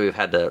or that we've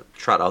had to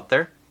trot out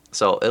there.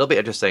 So it'll be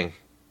interesting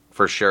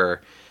for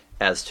sure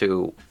as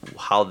to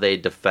how they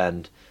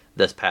defend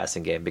this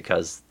passing game,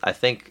 because I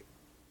think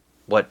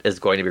what is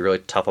going to be really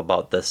tough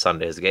about this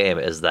Sunday's game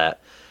is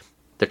that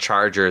the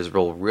Chargers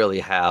will really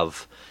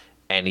have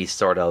any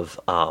sort of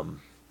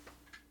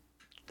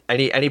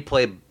any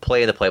play in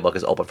the playbook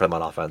is open for them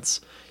on offense.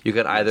 You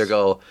can either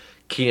go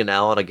Keenan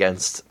Allen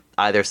against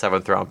either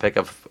 7th round pick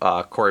of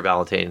Corey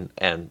Ballentine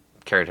and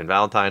Carrington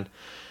Valentine,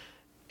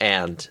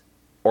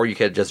 or you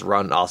could just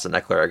run Austin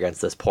Eckler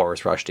against this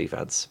porous rush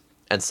defense.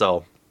 And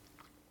so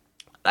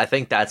I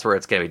think that's where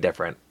it's going to be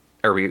different,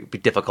 or be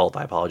difficult,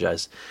 I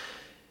apologize,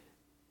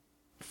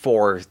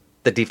 for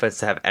the defense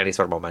to have any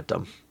sort of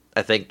momentum.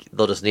 I think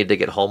they'll just need to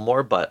get home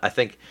more, but I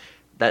think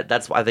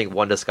that's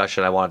one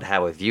discussion I wanted to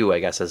have with you, I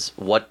guess, is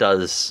what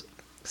does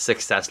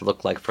success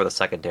look like for the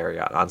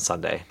secondary on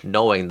Sunday,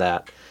 knowing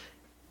that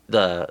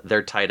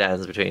their tight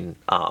ends between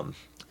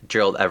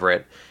Gerald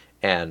Everett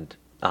and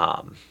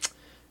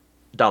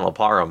Donald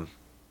Parham,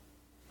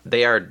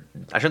 they are,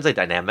 I shouldn't say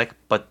dynamic,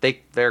 but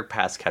they're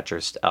pass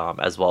catchers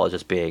as well as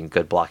just being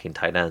good blocking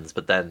tight ends.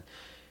 But then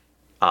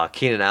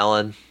Keenan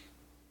Allen,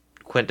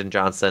 Quentin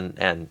Johnson,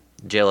 and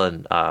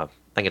Jalen, I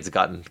think it's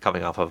Gutton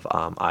coming off of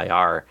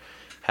IR,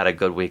 had a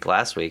good week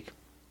last week.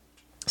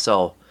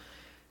 So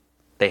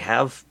they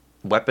have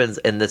weapons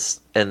in this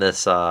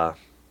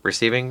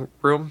receiving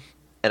room,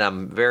 and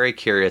I'm very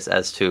curious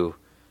as to,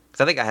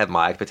 because I think I have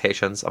my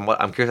expectations.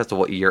 I'm curious as to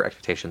what your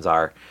expectations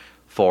are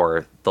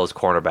for those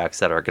cornerbacks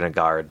that are going to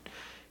guard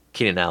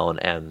Keenan Allen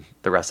and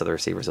the rest of the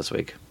receivers this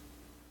week.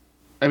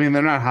 I mean,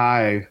 they're not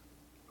high,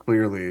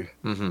 clearly.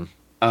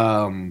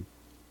 Mm-hmm.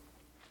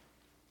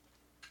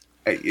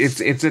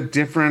 It's a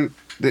different.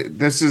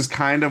 This is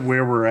kind of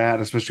where we're at,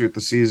 especially with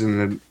the season,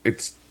 and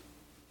it's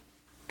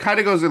kind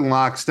of goes in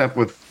lockstep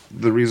with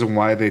the reason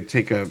why they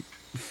take a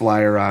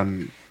flyer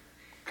on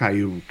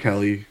Caillou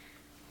Kelly.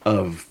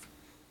 Of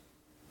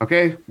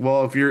okay,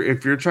 well, if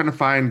you're trying to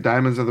find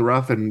diamonds in the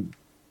rough and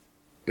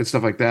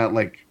stuff like that,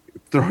 like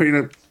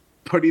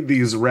putting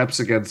these reps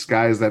against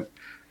guys that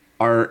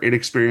are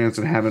inexperienced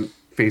and haven't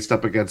faced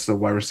up against a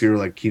wide receiver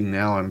like Keenan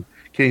Allen.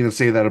 Can't even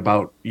say that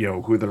about,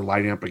 who they're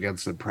lining up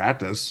against in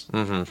practice.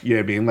 Mm-hmm. You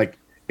know what I mean? Like,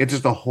 it's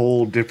just a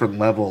whole different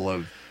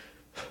level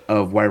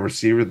of wide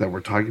receiver that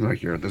we're talking about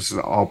here. This is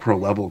an all pro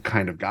level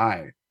kind of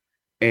guy.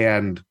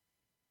 And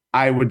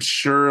I would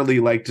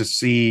surely like to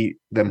see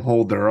them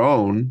hold their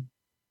own.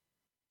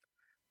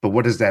 But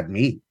what does that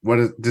mean?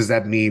 Does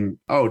that mean,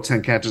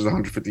 10 catches,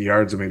 150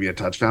 yards, and maybe a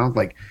touchdown?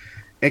 Like,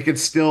 it could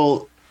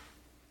still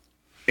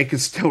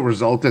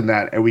result in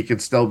that, and we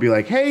could still be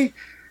like, hey,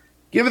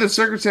 given the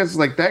circumstances,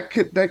 like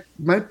that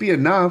might be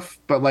enough.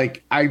 But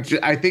like, I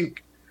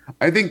think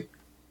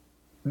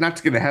not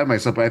to get ahead of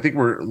myself, but I think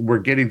we're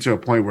getting to a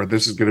point where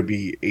this is going to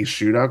be a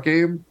shootout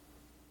game,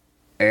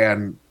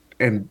 and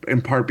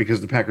in part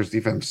because the Packers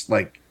defense,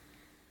 like,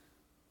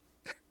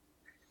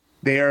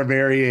 they are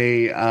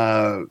very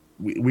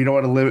we don't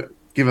want to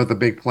give up the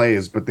big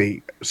plays, but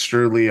they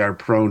surely are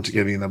prone to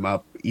giving them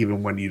up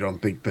even when you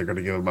don't think they're going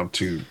to give them up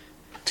to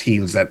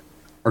teams that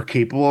are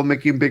capable of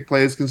making big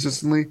plays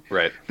consistently.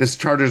 Right. This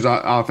Chargers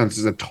offense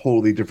is a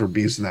totally different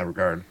beast in that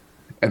regard.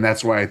 And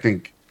that's why I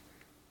think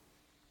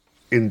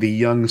in the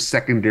young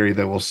secondary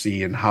that we'll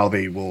see and how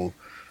they will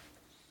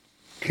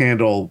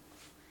handle,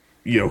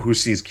 who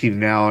sees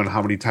Keenan Allen,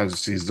 how many times it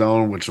sees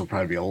zone, which will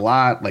probably be a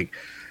lot. Like,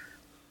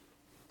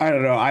 I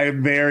don't know. I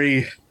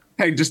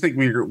just think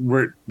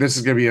this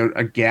is going to be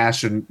a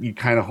gash, and you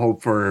kind of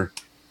hope for,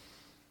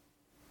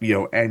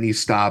 any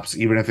stops,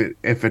 even if it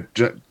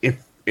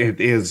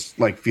is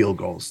like field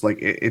goals. Like,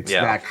 it's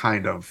that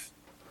kind of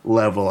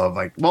level of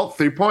like, well,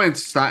 3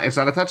 points, it's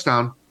not a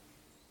touchdown.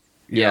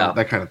 You know,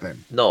 that kind of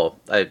thing. No,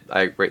 I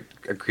agree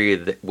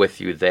with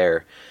you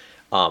there.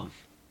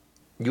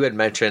 You had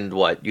mentioned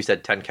you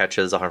said 10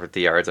 catches,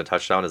 150 yards, and a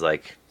touchdown is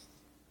like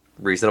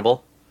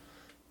reasonable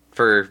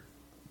for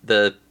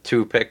the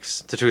two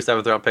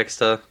 7th round picks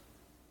to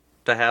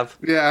have.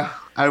 Yeah,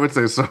 I would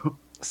say so.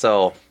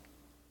 So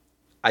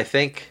I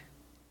think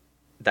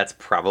that's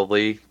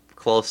probably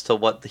close to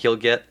what he'll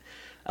get.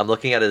 I'm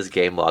looking at his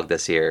game log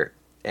this year,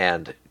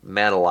 and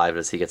man alive,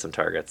 does he get some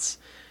targets.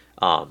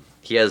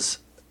 He has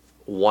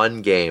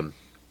one game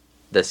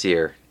this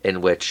year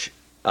in which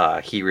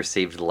he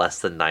received less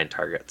than 9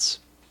 targets.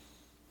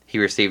 He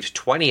received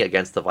 20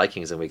 against the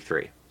Vikings in week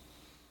 3.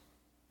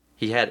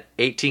 He had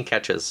 18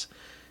 catches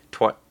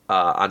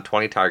on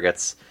 20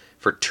 targets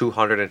for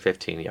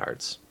 215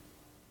 yards,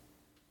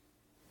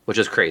 which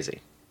is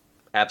crazy.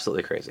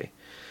 Absolutely crazy.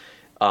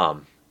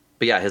 But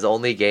yeah, his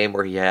only game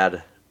where he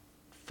had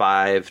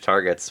 5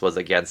 targets was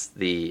against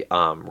the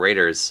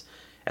Raiders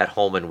at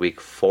home in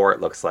week 4,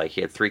 it looks like. He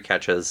had 3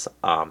 catches,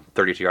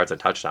 32 yards, and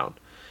a touchdown.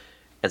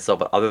 And so,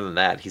 but other than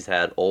that, he's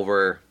had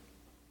over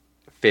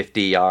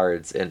 50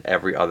 yards in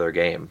every other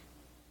game.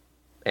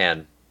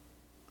 And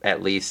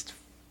at least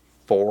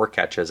 4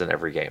 catches in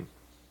every game.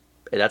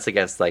 And that's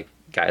against, like,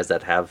 guys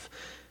that have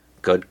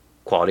good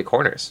quality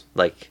corners.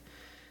 Like,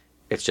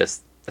 that's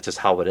just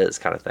how it is,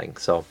 kind of thing.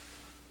 So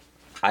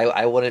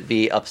I wouldn't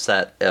be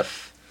upset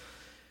if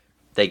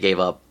they gave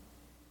up,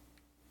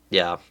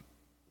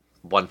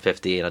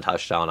 150 and a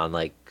touchdown on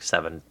like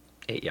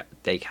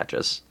 8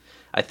 catches.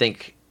 I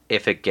think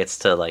if it gets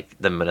to like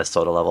the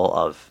Minnesota level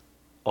of,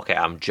 okay,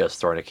 I'm just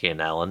throwing to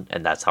Keenan Allen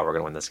and that's how we're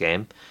going to win this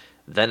game,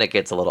 then it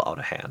gets a little out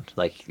of hand.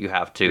 Like, you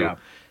have to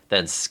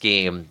then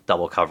scheme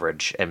double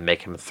coverage and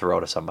make him throw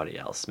to somebody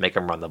else, make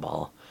him run the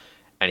ball,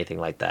 anything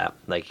like that.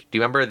 Like, do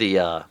you remember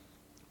the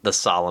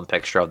solemn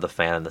picture of the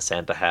fan in the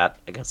Santa hat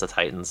against the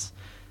Titans?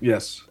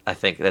 Yes. I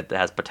think that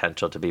has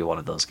potential to be one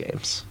of those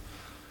games.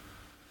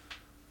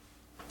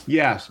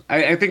 Yes.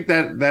 I think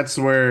that's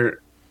where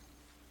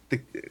the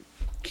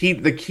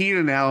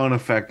Keenan Allen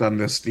effect on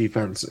this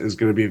defense is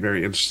going to be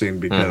very interesting,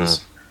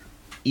 because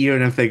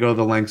even if they go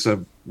the lengths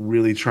of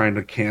really trying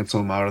to cancel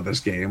him out of this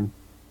game,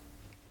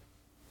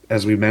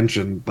 as we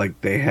mentioned,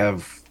 like, they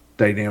have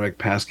dynamic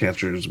pass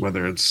catchers,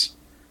 whether it's,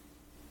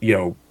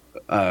 Guyton,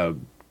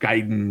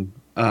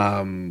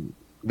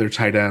 their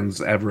tight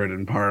ends, Everett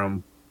and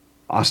Parham,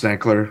 Austin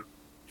Eckler.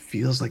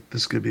 Feels like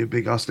this could be a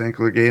big Austin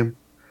Eckler game.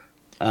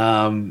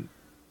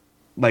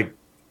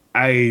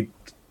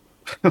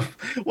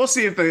 We'll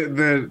see if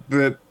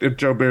if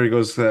Joe Barry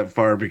goes that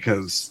far,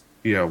 because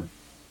a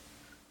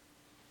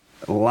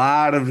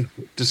lot of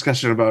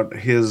discussion about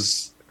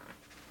his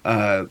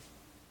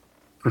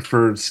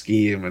preferred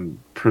scheme and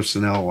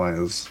personnel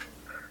wise.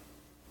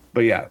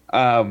 But yeah,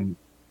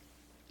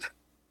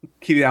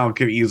 Keenan Allen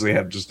could easily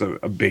have just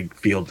a big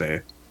field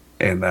day,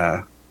 and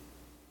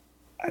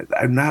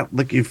I'm not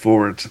looking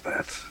forward to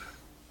that.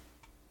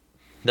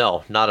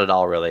 No, not at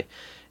all, really.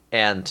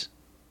 And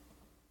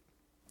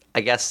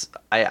I guess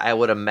I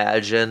would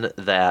imagine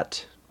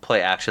that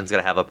play action is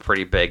going to have a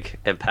pretty big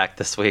impact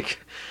this week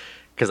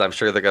because I'm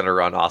sure they're going to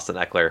run Austin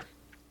Eckler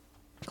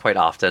quite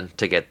often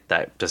to get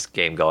that just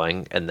game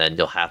going, and then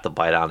you'll have to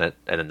bite on it,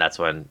 and then that's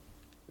when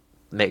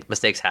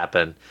mistakes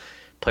happen.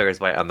 Players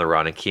bite on the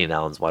run, and Keenan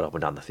Allen's wide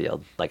open down the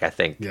field. Like, I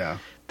think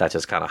that's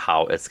just kind of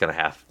how it's going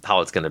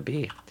to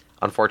be,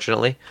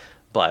 unfortunately.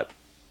 But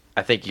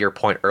I think your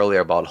point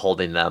earlier about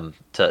holding them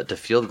to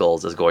field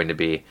goals is going to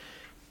be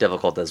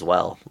difficult as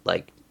well.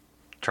 Like,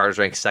 Chargers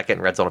ranked second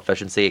in red zone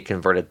efficiency,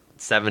 converted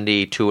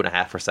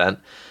 72.5%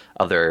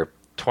 of their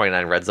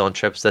 29 red zone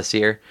trips this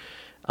year.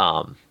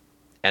 And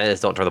they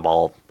just don't turn the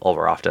ball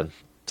over often.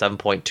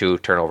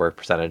 7.2 turnover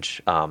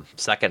percentage,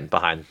 second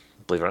behind,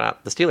 believe it or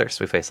not, the Steelers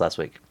we faced last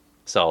week.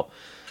 So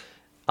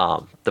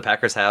the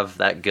Packers have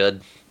that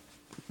good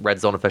red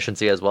zone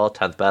efficiency as well,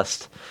 10th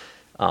best.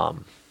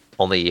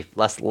 Only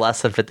less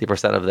than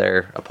 50% of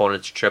their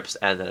opponents' trips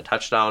end in a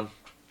touchdown.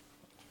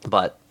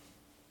 But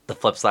the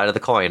flip side of the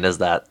coin is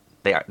that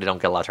they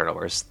don't get a lot of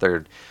turnovers.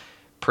 They're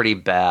pretty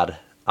bad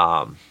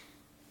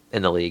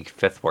in the league,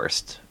 fifth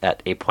worst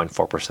at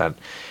 8.4%.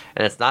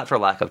 And it's not for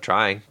lack of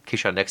trying.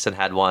 Keyshawn Nixon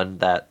had one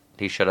that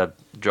he should have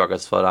dragged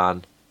his foot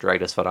on,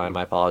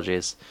 my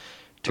apologies,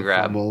 to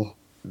grab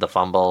the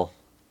fumble,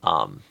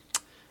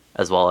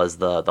 as well as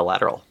the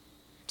lateral.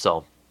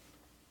 So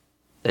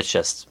it's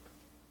just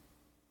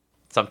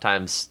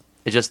sometimes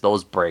it's just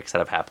those breaks that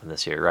have happened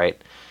this year,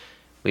 right?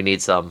 We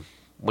need some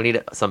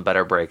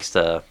better breaks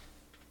to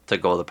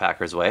go the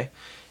Packers' way,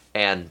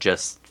 and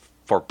just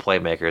for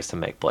playmakers to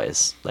make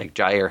plays. Like,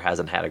 Jair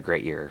hasn't had a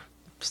great year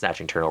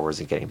snatching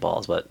turnovers and getting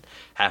balls, but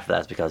half of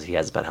that's because he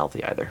hasn't been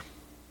healthy either.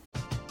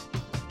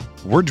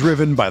 We're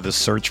driven by the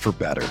search for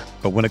better.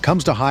 But when it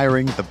comes to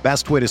hiring, the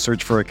best way to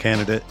search for a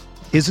candidate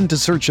isn't to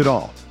search at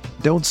all.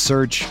 Don't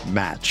search,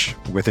 match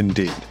with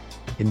Indeed.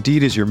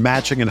 Indeed is your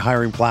matching and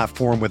hiring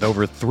platform with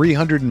over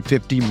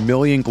 350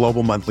 million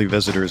global monthly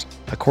visitors,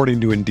 according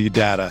to Indeed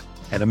data,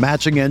 and a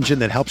matching engine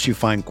that helps you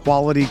find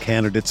quality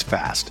candidates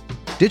fast.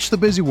 Ditch the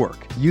busy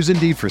work. Use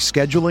Indeed for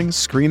scheduling,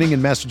 screening,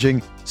 and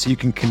messaging so you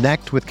can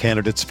connect with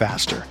candidates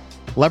faster.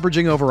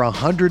 Leveraging over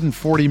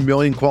 140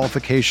 million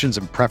qualifications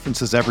and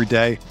preferences every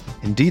day,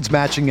 Indeed's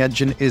matching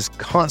engine is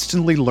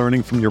constantly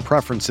learning from your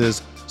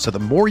preferences, so the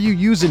more you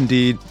use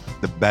Indeed,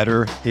 the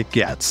better it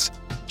gets.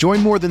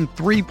 Join more than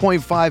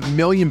 3.5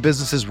 million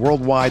businesses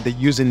worldwide that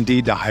use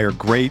Indeed to hire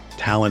great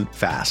talent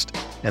fast.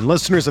 And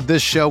listeners of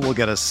this show will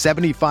get a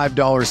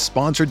 $75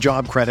 sponsored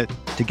job credit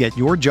to get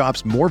your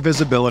jobs more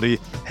visibility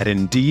at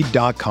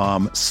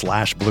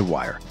Indeed.com/Blue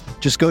Wire.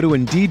 Just go to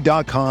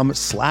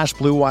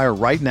Indeed.com/Blue Wire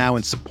right now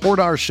and support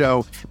our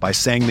show by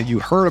saying that you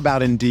heard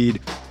about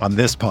Indeed on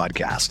this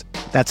podcast.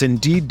 That's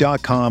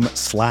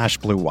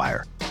Indeed.com/Blue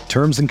Wire.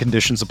 Terms and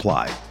conditions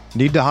apply.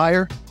 Need to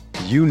hire?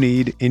 You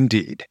need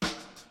Indeed.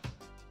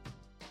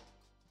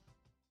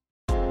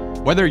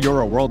 Whether you're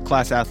a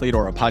world-class athlete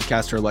or a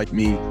podcaster like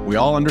me, we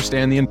all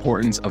understand the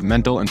importance of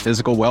mental and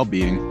physical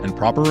well-being and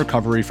proper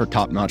recovery for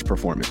top-notch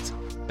performance.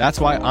 That's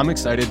why I'm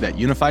excited that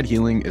Unified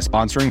Healing is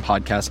sponsoring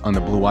podcasts on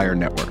the Blue Wire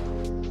Network.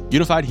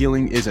 Unified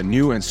Healing is a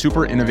new and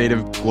super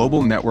innovative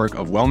global network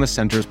of wellness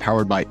centers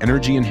powered by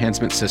Energy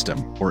Enhancement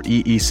System, or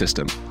EE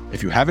System.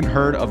 If you haven't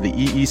heard of the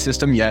EE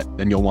System yet,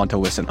 then you'll want to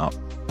listen up.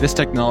 This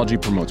technology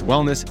promotes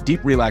wellness,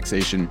 deep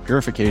relaxation,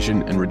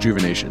 purification, and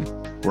rejuvenation.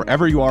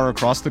 Wherever you are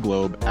across the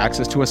globe,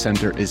 access to a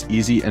center is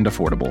easy and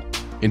affordable.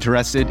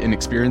 Interested in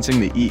experiencing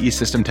the EE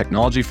System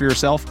technology for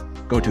yourself?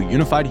 Go to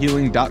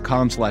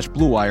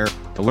unifiedhealing.com/Blue Wire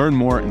to learn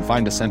more and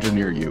find a center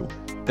near you.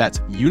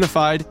 That's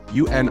unified,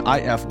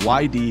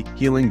 UNIFYD,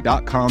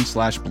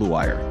 healing.com/Blue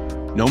Wire.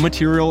 No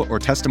material or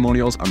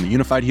testimonials on the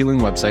Unified Healing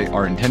website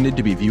are intended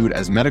to be viewed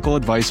as medical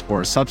advice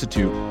or a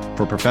substitute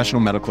for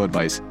professional medical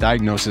advice,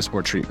 diagnosis,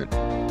 or treatment.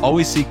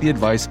 Always seek the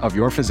advice of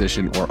your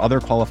physician or other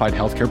qualified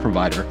healthcare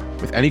provider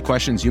with any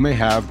questions you may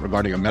have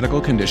regarding a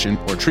medical condition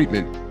or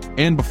treatment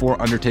and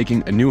before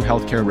undertaking a new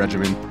healthcare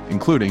regimen,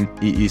 including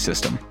EE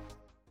System.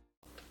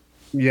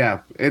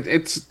 Yeah,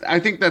 it's. I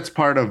think that's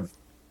part of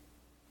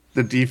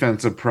the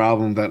defensive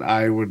problem that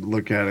I would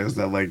look at is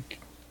that, like,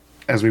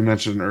 as we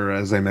mentioned, or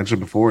as I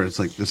mentioned before, it's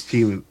like this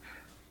team,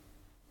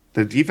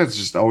 the defense is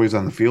just always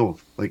on the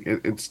field. Like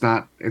it's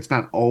not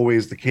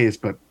always the case,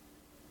 but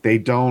they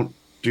don't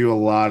do a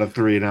lot of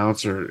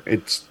 3-and-outs, or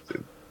it's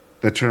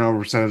the turnover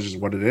percentage is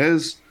what it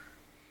is.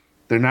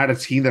 They're not a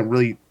team that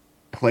really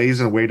plays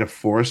in a way to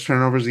force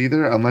turnovers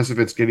either, unless if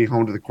it's getting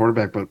home to the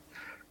quarterback. But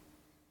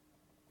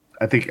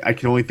I think I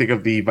can only think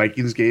of the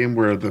Vikings game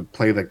where the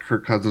play that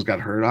Kirk Cousins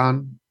got hurt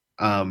on,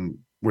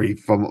 where he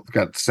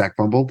got sack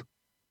fumbled.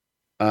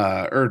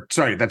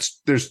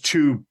 There's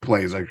two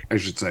plays, I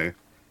should say.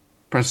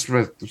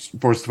 Preston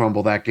Smith forced to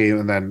fumble that game,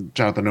 and then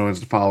Jonathan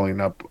Owens following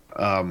up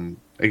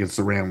against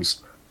the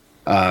Rams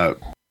to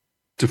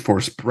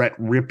force Brett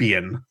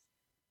Ripien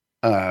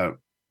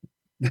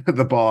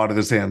the ball out of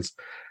his hands.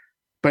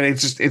 But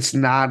it's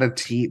not a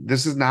team.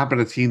 This has not been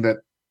a team that,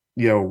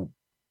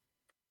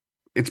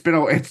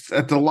 it's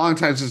a long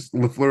time since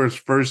LaFleur's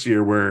first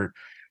year where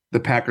the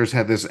Packers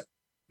had this,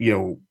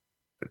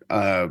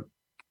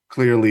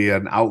 clearly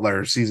an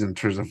outlier season in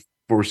terms of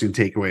forcing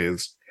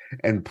takeaways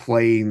and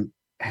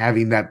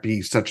having that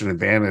be such an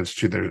advantage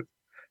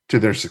to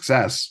their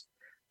success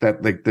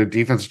that like their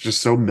defense is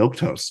just so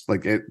milquetoast.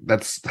 Like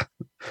that's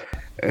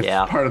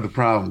part of the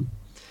problem.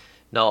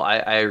 No,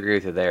 I agree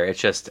with you there.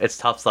 It's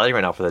tough sledding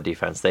right now for the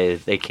defense.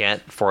 They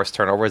can't force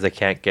turnovers. They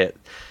can't get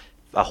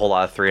a whole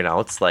lot of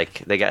 3-and-outs.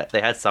 Like they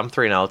had some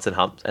 3-and-outs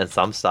and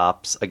some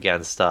stops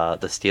against the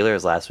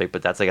Steelers last week,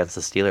 but that's against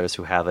the Steelers,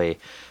 who have a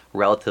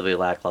relatively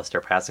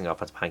lackluster passing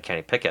offense behind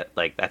Kenny Pickett.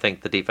 Like I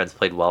think the defense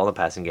played well in the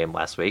passing game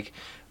last week,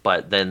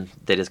 but then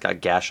they just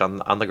got gashed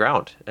on the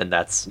ground, and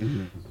that's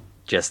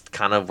just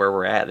kind of where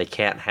we're at. They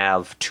can't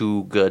have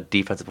two good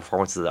defensive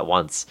performances at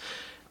once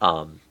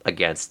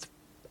against,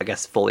 I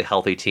guess, fully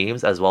healthy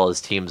teams as well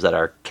as teams that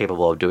are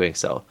capable of doing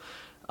so.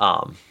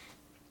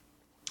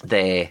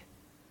 They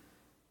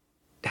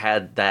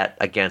had that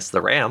against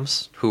the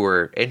Rams, who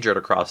were injured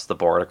across the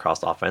board,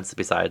 across offense.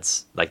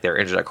 Besides, like, they're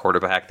injured at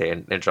quarterback, they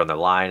injured on their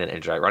line, and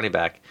injured at running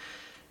back.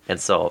 And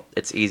so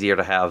it's easier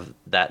to have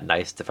that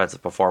nice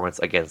defensive performance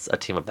against a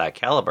team of that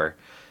caliber.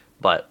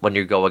 But when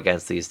you go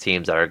against these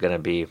teams that are going to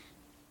be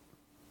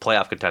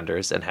playoff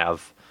contenders and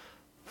have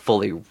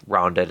fully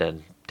rounded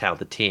and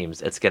talented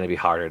teams, it's going to be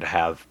harder to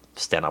have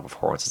standout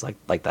performances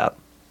like that.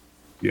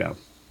 Yeah.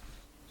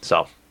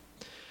 So,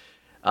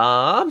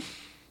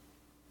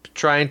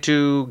 getting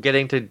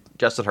to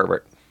Justin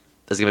Herbert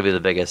is going to be the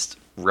biggest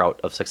route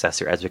of success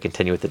here as we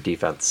continue with the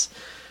defense.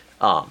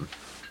 Rashawn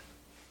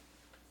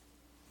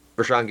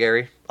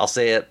Gary, I'll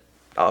say it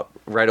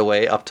right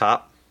away up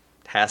top,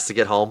 has to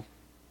get home.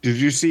 Did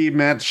you see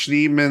Matt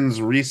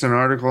Schneeman's recent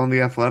article in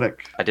The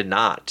Athletic? I did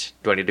not.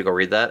 Do I need to go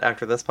read that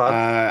after this pod?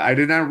 I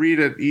did not read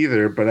it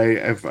either, but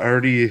I've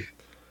already...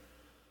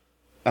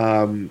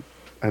 I'm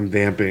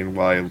vamping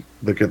while I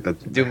look at the...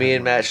 Do me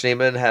and Matt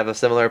Schneeman have a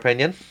similar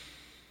opinion?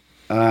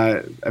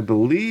 I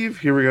believe...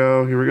 Here we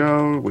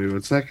go. Wait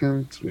 1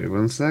 second.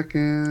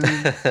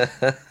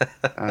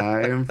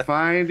 I am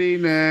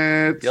finding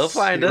it. You'll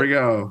find it. Here we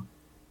go.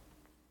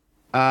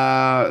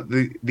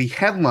 The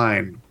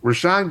headline,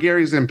 Rashawn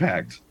Gary's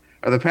impact.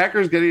 Are the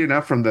Packers getting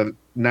enough from the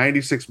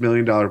 $96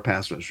 million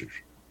pass rushers?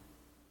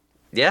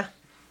 Yeah.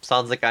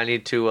 Sounds like I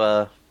need to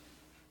go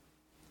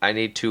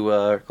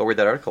read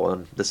that article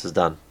when this is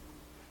done.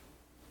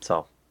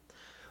 So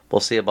we'll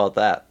see about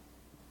that.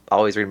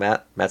 Always read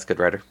Matt. Matt's a good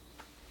writer.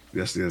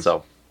 Yes, he is.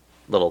 So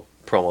little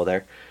promo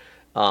there.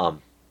 But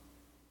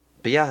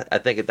yeah, I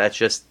think that's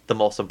just the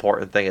most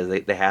important thing is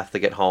they have to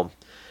get home.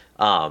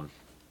 I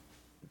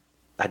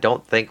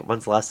don't think,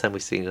 when's the last time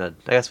we've seen I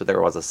guess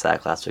there was a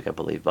sack last week, I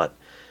believe, but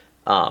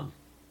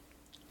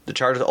the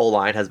Chargers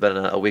O-line has been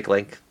a weak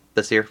link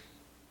this year.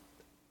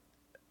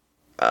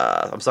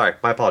 I'm sorry,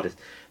 my apologies.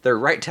 Their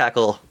right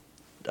tackle,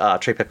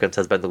 Trey Pipkins,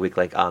 has been the weak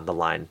link on the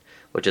line,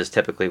 which is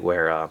typically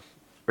where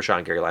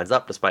Rashawn Gary lines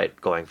up,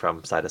 despite going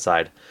from side to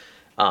side.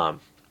 Per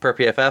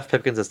PFF,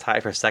 Pipkins is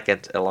tied for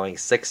second, allowing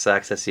 6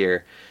 sacks this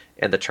year,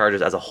 and the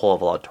Chargers as a whole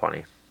have allowed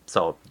 20.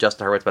 So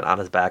Justin Herbert's been on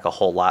his back a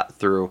whole lot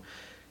through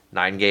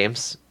 9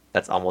 games.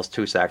 That's almost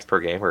 2 sacks per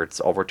game, or it's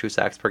over 2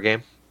 sacks per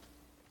game.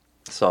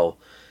 So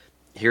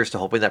here's to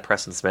hoping that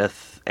Preston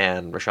Smith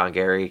and Rashawn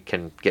Gary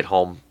can get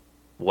home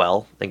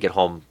well and get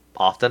home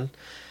often.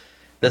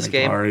 This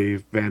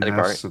game, Van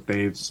Ness, that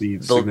they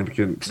see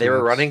significant. They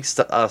were running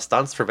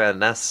stunts for Van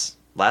Ness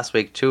last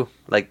week too.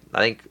 Like I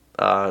think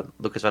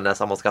Lucas Van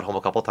Ness almost got home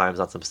a couple times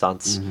on some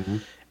stunts,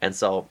 and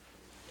so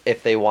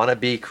if they want to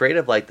be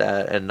creative like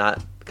that and not,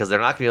 because they're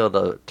not going to be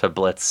able to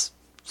blitz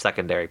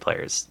secondary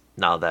players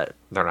now that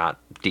they're not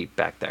deep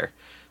back there.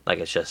 Like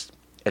it's just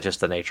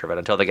the nature of it.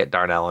 Until they get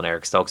Darnell and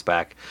Eric Stokes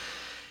back,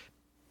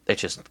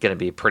 it's just going to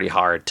be pretty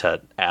hard to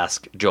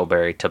ask Joe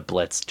Barry to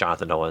blitz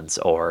Jonathan Owens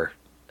or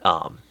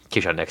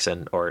Keyshawn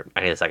Nixon or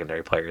any of the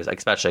secondary players,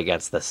 especially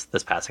against this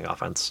passing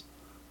offense.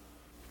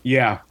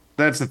 Yeah,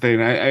 that's the thing.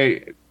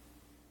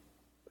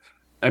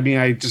 I mean,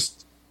 I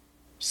just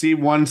see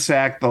 1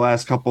 sack the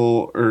last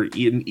couple, or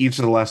in each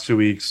of the last 2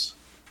 weeks.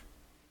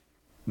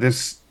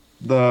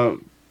 The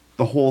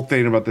whole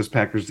thing about this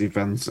Packers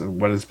defense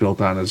and what it's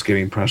built on is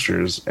getting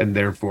pressures, and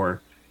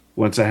therefore,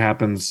 once it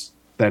happens,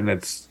 then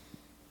it's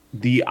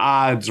the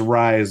odds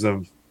rise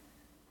of,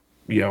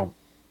 getting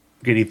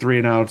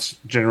 3-and-outs,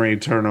 generating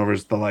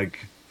turnovers.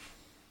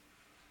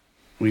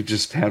 We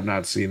just have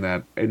not seen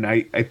that, and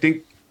I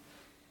think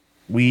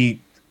we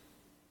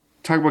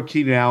talk about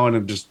Keenan Allen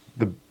and just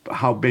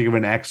how big of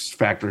an X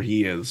factor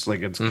he is.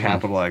 Like it's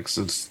capital X.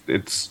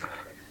 It's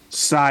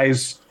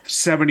size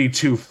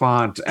 72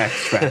 font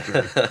X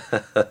factor.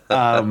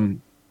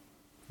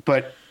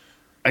 But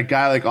a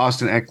guy like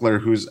Austin Eckler,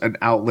 who's an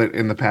outlet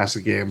in the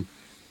passing game,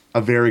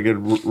 a very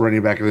good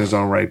running back in his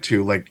own right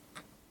too. Like,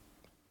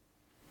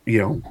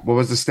 what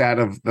was the stat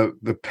of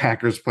the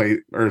Packers play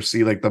or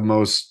see like the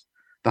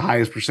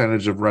highest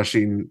percentage of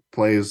rushing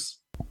plays?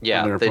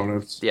 Yeah, their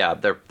opponents. Yeah,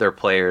 their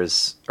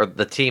players or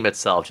the team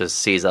itself just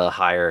sees a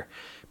higher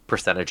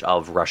percentage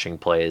of rushing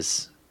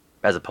plays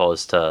as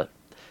opposed to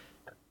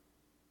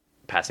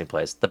passing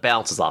plays. The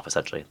balance is off,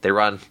 essentially. They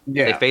run,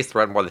 they face the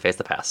run more than they face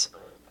the pass.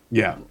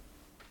 Yeah.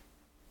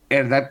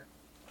 And that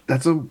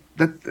in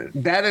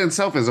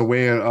itself is a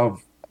way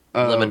of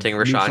limiting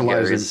Rashawn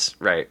Gary's,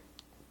 right.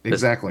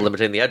 Exactly.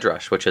 Limiting the edge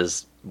rush, which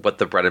is what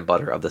the bread and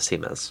butter of this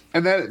team is.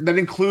 And that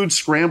includes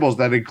scrambles,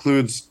 that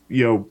includes,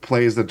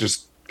 plays that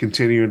just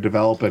continue and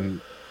develop,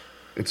 and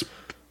its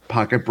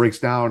pocket breaks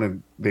down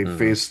and they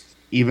face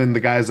even the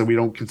guys that we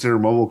don't consider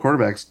mobile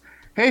quarterbacks.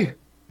 Hey,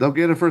 they'll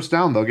get a first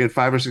down. They'll get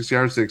 5 or 6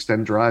 yards to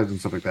extend drives and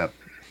stuff like that.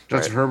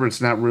 Justin Herbert's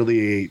not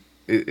really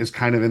is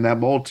kind of in that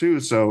mold too.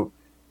 So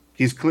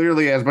he's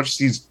clearly, as much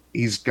as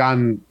he's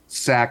gotten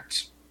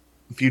sacked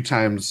a few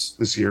times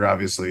this year,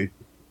 obviously,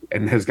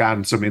 and has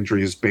gotten some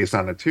injuries based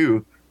on it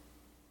too,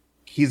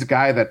 he's a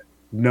guy that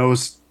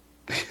knows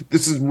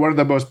this is one of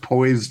the most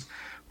poised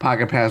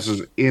pocket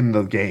passers in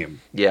the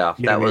game. Yeah,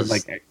 that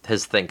was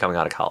his thing coming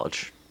out of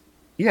college.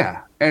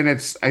 Yeah, and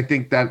I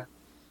think that,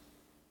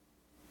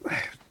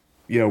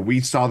 we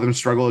saw them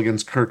struggle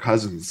against Kirk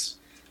Cousins,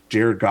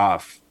 Jared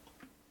Goff.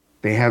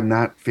 They have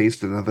not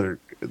faced another,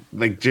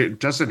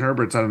 Justin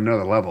Herbert's on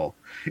another level.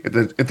 If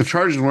the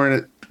Chargers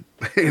weren't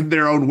in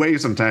their own way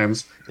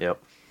sometimes,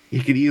 he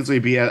could easily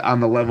be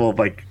on the level of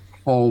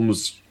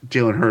Holmes,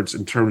 Jalen Hurts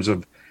in terms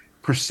of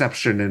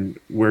perception and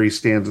where he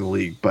stands in the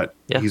league. But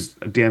he's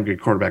a damn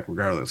good quarterback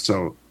regardless.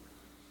 So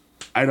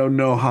I don't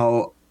know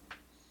how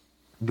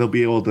they'll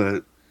be able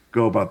to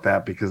go about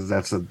that, because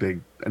that's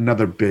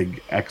another big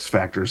X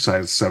factor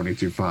size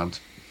 72 font.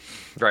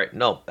 Right.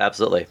 No,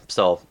 absolutely.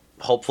 So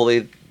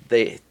hopefully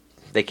they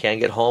can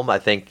get home. I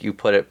think you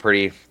put it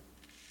pretty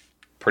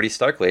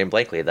starkly and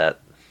blankly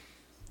that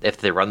if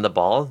they run the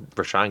ball,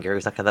 Rashawn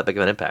Gary's not going to have that big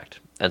of an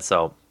impact. And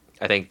so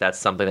I think that's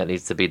something that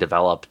needs to be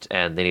developed,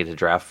 and they need to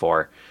draft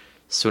for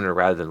sooner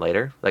rather than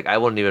later. I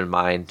wouldn't even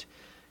mind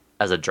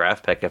as a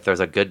draft pick if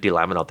there's a good D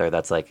lineman out there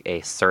that's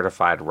a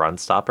certified run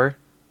stopper.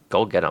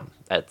 Go get him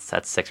at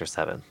 6 or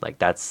 7.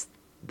 That's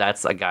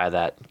a guy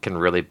that can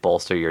really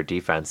bolster your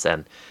defense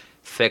and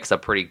fix a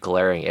pretty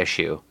glaring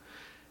issue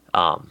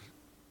for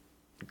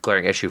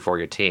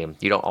your team.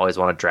 You don't always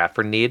want to draft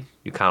for need.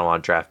 You kind of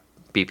want to draft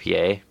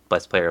BPA,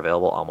 best player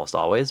available, almost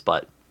always.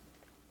 But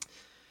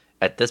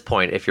at this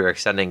point, if you're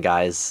extending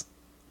guys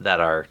that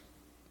are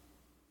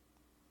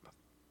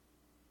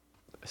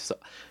if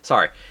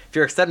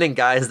you're extending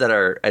guys that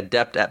are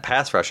adept at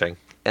pass rushing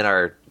and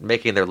are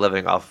making their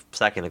living off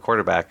sacking the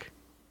quarterback,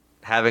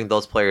 having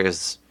those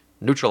players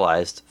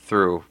neutralized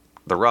through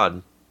the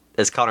run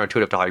is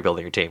counterintuitive to how you're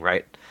building your team,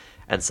 right?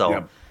 And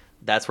so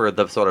that's where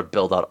the sort of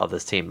build out of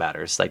this team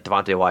matters.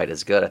 Devontae Wyatt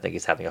is good. I think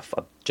he's having a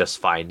just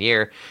fine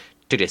year.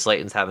 TJ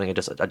Slayton's having a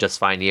just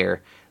fine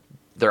year.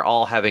 They're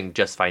all having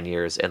just fine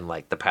years in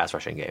the pass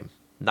rushing game.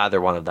 Neither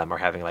one of them are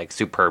having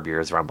superb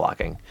years run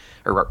blocking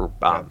or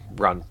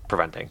run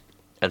preventing.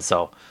 And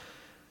so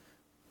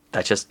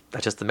that's just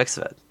the mix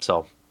of it.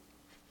 So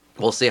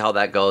we'll see how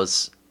that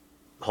goes.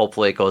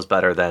 Hopefully it goes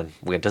better than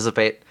we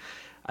anticipate.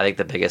 I think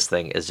the biggest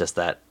thing is just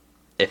that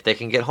if they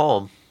can get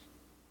home,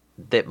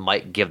 that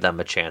might give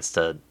them a chance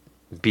to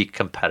be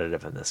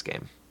competitive in this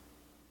game.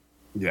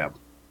 Yeah.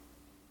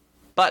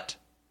 But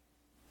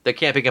they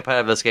can't be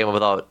competitive in this game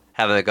without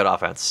having a good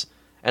offense.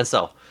 And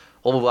so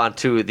we'll move on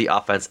to the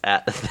offense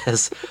at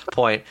this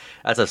point.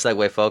 That's a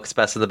segue, folks.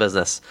 Best in the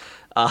business.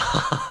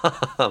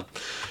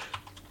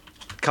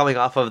 Coming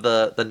off of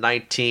the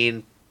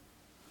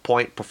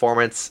 19-point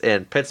performance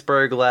in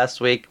Pittsburgh last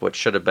week, which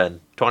should have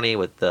been 20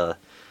 with the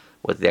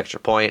extra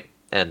point,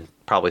 and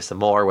probably some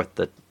more with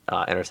the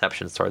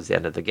interceptions towards the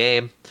end of the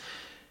game.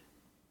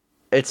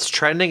 It's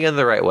trending in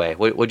the right way.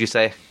 Would you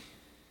say?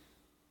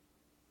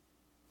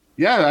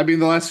 Yeah, I mean,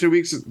 the last 2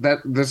 weeks,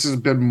 this has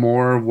been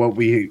more what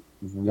we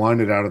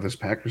wanted out of this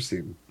Packers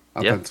team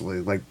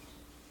offensively.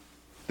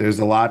 There's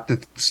a lot to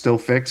still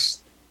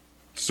fix,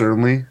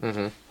 certainly,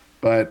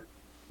 but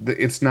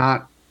it's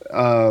not.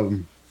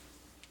 They're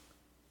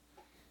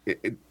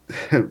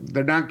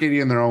not getting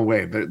in their own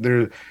way.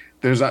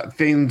 There's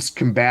things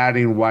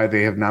combating why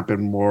they have not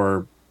been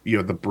more,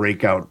 the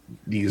breakout,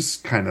 these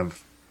kind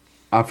of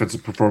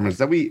offensive performance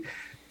that we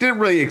didn't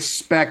really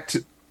expect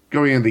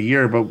going into the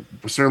year, but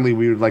certainly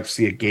we would like to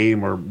see a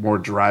game or more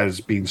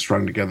drives being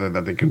strung together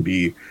that they can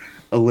be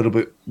a little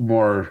bit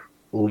more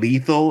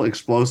lethal,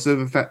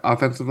 explosive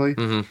offensively.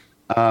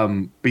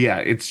 But yeah,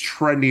 it's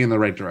trending in the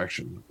right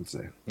direction, I'd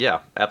say. Yeah,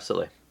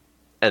 absolutely.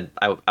 And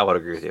I would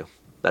agree with you.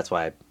 That's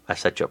why I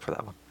set you up for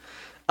that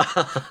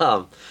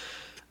one.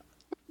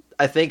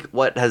 I think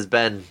what has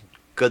been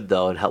good,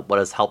 though, and what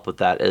has helped with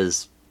that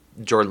is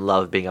Jordan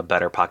Love being a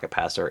better pocket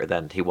passer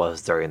than he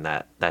was during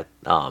that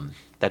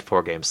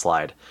 4-game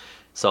slide.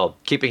 So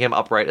keeping him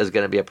upright is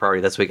going to be a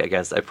priority this week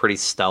against a pretty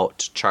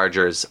stout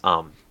Chargers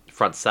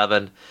front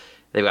seven.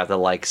 They've got the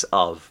likes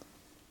of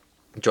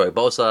Joey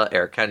Bosa,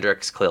 Eric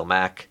Kendricks, Khalil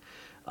Mack,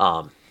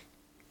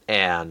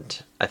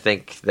 and I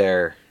think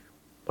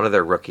one of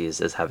their rookies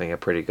is having a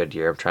pretty good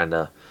year. I'm trying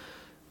to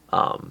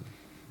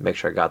make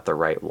sure I got the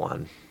right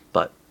one,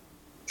 but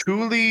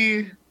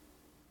Tuli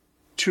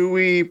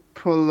Tui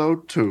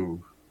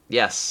Pelotu.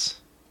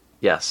 Yes.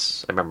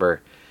 Yes. I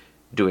remember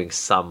doing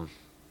some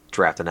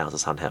draft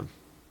analysis on him.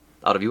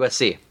 Out of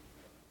USC.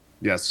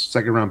 Yes,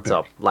 second round pick.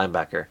 So,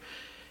 linebacker.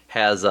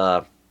 Has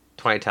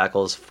 20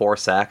 tackles, 4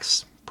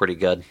 sacks. Pretty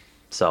good.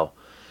 So,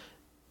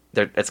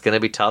 it's going to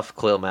be tough.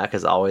 Khalil Mack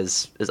is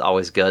always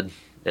good.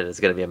 It is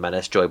going to be a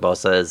menace. Joey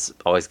Bosa is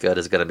always good.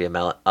 Is going to be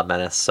a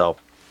menace. So,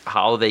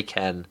 how they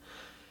can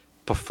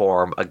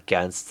perform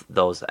against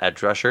those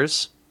edge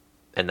rushers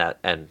and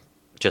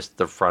just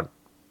the front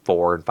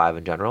 4 and 5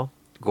 in general,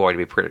 going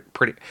to be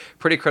pretty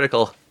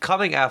critical.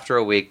 Coming after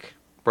a week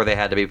where they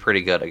had to be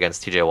pretty good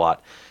against T.J.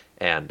 Watt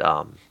and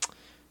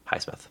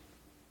Highsmith.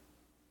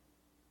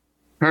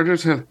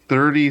 Chargers have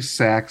 30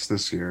 sacks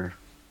this year.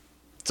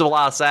 It's a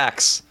lot of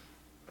sacks.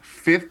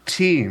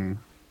 15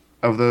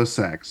 of those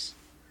sacks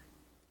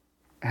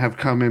have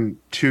come in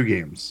 2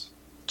 games.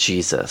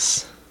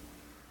 Jesus.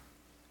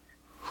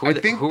 Who are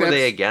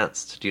they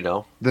against? Do you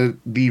know?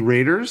 The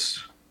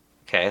Raiders.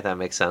 Okay, that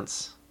makes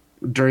sense.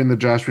 During the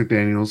Josh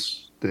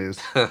McDaniels days.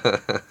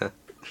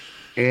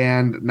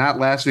 And not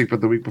last week,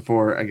 but the week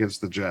before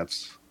against the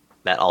Jets.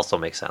 That also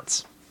makes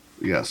sense.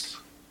 Yes.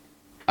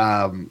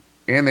 And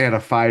they had a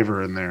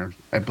 5er in there,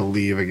 I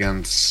believe,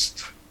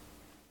 against...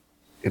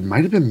 It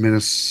might have been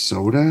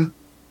Minnesota.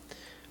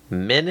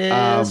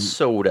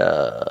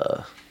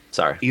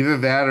 Sorry. Either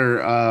that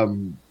or...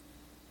 I'm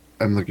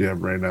looking it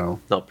up right now.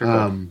 Nope,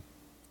 you're good.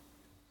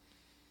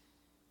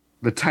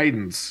 The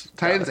Titans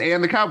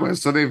and the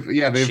Cowboys. So they've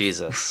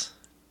Jesus.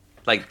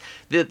 Like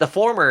the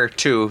former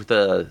two,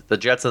 the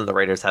Jets and the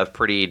Raiders have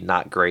pretty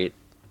not great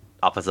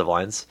offensive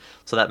lines,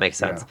 so that makes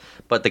sense. Yeah.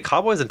 But the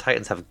Cowboys and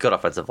Titans have good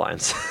offensive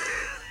lines,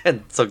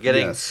 and so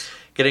getting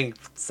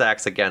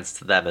sacks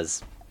against them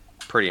is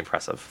pretty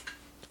impressive.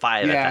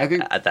 5 I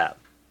think at that.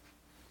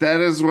 That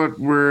is what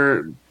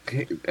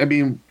I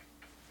mean,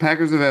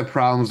 Packers have had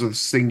problems with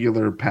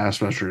singular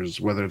pass rushers,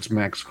 whether it's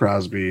Max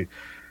Crosby.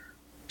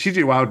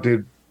 T.J. Watt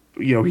did.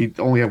 He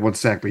only had 1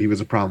 sack, but he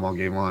was a problem all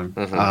game long.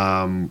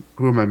 Mm-hmm.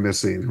 Who am I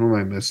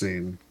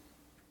missing?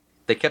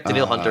 They kept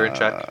Daniil Hunter in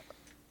check.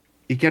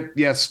 He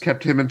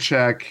kept him in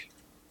check.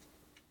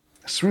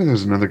 I swear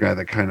there's another guy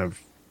that kind of...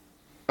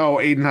 Oh,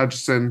 Aiden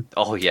Hutchinson.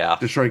 Oh, yeah.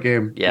 Detroit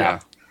game. Yeah.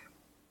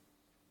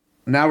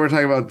 Now we're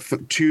talking about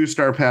 2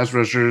 star pass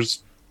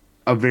rushers,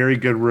 a very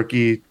good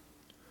rookie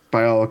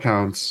by all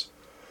accounts.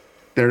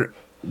 They're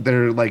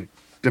like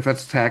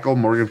defensive tackle.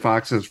 Morgan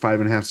Fox has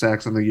 5.5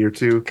 sacks on the year,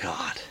 too.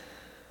 God.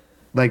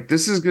 Like,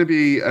 this is going to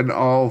be an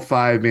all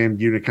 5-man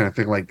unit kind of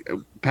thing. Like,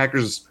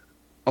 Packers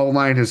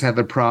O-line has had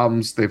their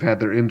problems. They've had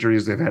their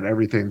injuries. They've had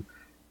everything.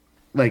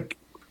 Like,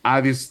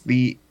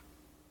 obviously,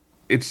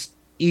 it's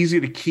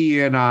easy to key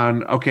in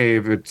on, okay,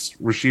 if it's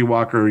Rasheed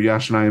Walker or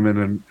Yosh Nijman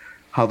and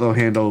how they'll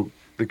handle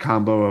the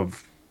combo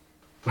of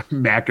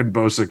Mack and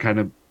Bosa kind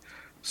of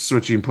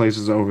switching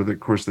places over the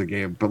course of the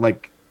game. But,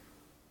 like,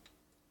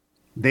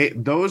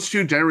 those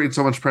two generate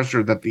so much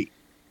pressure that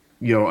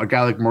a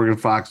guy like Morgan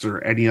Fox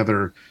or any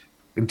other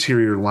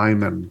interior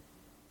lineman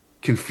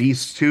can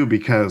feast too,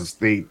 because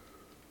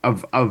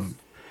of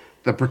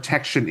the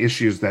protection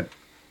issues that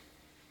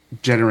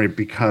generate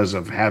because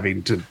of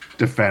having to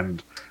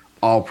defend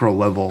all pro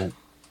level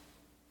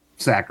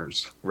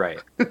sackers.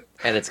 Right.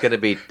 And it's gonna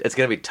be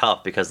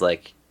tough because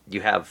like you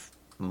have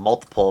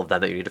multiple of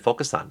them that you need to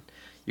focus on.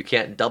 You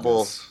can't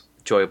double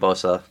Joey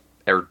Bosa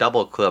or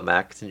double Khalil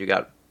Mack since you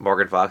got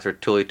Morgan Fox or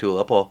Tuli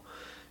Tuilapo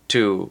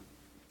to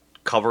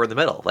cover in the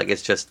middle. Like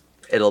it's just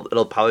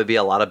it'll probably be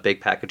a lot of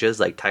big packages,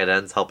 like tight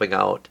ends helping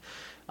out,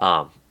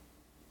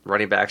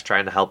 running backs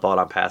trying to help out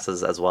on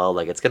passes as well.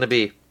 Like it's going to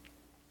be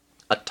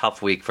a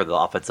tough week for the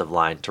offensive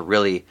line to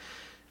really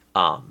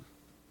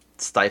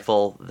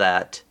stifle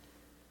that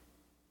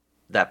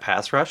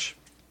pass rush.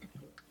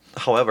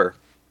 However,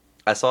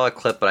 I saw a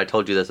clip, but I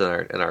told you this in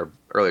our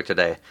earlier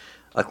today,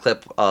 a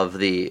clip of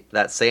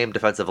that same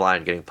defensive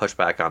line getting pushed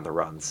back on the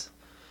runs.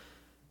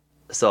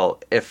 So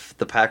if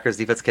the Packers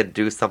defense can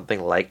do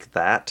something like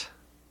that,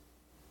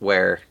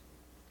 where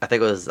I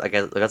think it was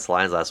against the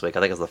Lions last week,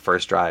 I think it was the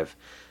first drive,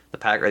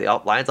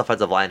 the Lions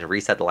offensive line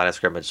reset the line of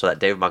scrimmage so that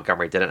David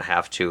Montgomery didn't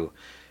have to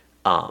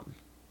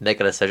make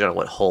a decision on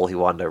what hole he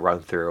wanted to run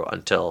through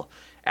until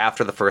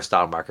after the first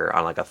down marker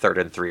on like a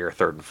 3rd and 3 or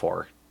 3rd and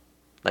 4.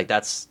 Like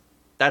that's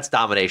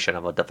domination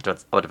of a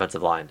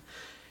defensive line.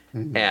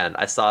 Mm-hmm. And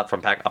I saw it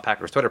from a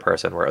Packers Twitter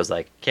person where it was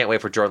like, can't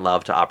wait for Jordan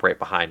Love to operate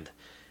behind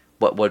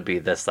what would be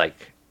this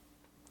like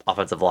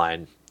offensive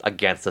line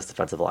against this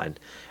defensive line.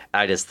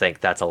 I just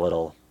think that's a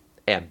little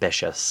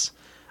ambitious.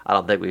 I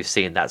don't think we've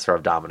seen that sort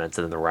of dominance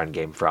in the run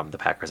game from the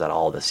Packers at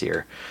all this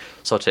year.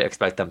 So to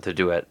expect them to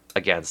do it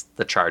against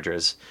the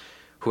Chargers,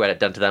 who had it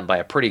done to them by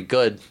a pretty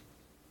good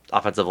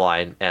offensive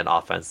line and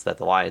offense that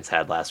the Lions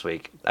had last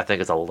week, I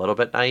think is a little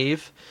bit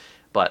naive.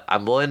 But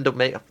I'm willing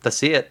to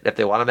see it. If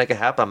they want to make it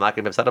happen, I'm not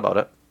going to be upset about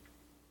it.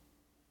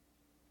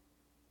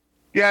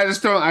 Yeah,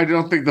 I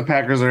don't think the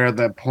Packers are at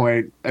that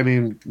point. I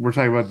mean, we're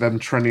talking about them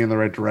trending in the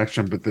right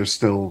direction, but there's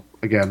still,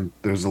 again,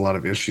 there's a lot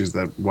of issues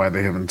that why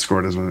they haven't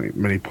scored as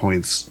many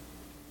points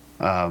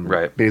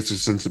Right. Basically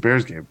since the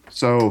Bears game.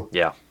 So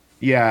Yeah.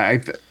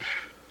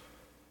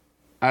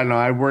 I don't know.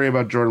 I worry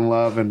about Jordan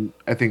Love, and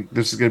I think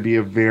this is going to be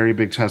a very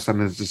big test on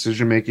his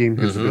decision making,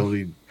 his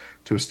ability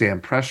to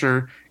withstand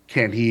pressure.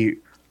 Can he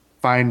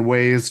find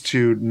ways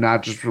to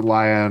not just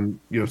rely on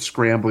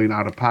scrambling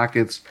out of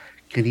pockets?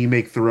 Can he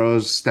make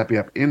throws stepping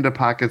up into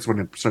pockets when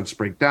it starts to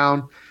break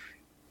down?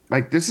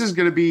 Like, this is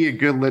going to be a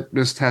good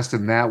litmus test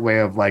in that way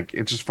of like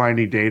it's just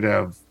finding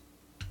data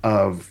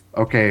of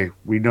okay,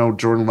 we know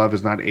Jordan Love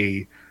is not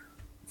a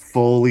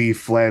fully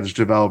fledged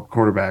developed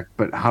quarterback,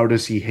 but how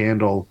does he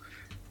handle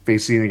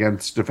facing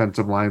against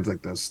defensive lines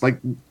like this? Like,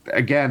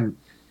 again,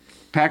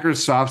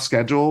 Packers' soft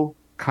schedule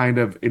kind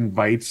of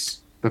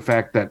invites the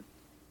fact that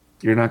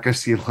you're not going to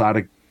see a lot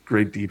of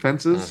great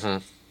defenses.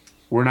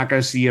 We're not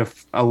going to see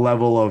a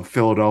level of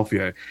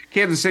Philadelphia.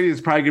 Kansas City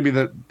is probably going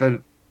to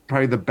be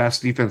probably the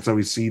best defense that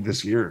we see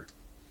this year,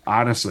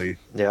 honestly.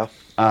 Yeah.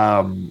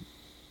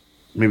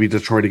 Maybe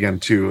Detroit again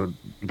too,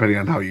 depending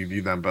on how you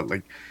view them. But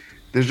like,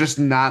 there's just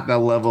not that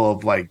level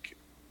of like,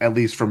 at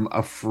least from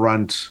a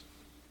front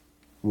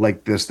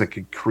like this that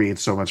could create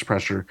so much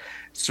pressure.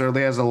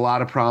 Certainly has a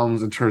lot of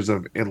problems in terms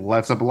of it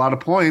lets up a lot of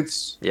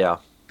points. Yeah.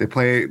 They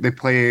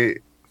play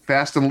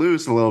fast and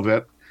loose a little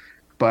bit,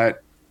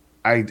 but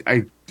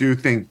I do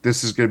think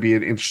this is going to be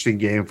an interesting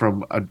game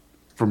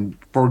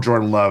for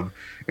Jordan Love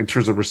in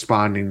terms of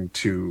responding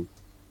to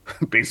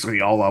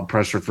basically all out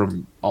pressure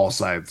from all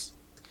sides.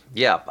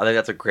 Yeah, I think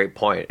that's a great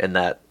point. In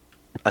that,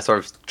 I sort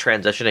of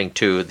transitioning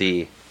to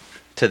the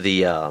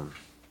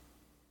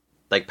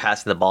like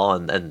passing the ball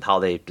and how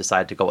they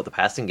decide to go with the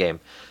passing game.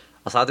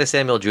 Asante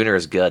Samuel Jr.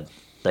 is good.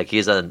 Like,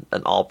 he's an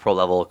all-pro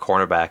level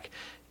cornerback,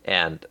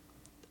 and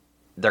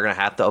they're going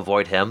to have to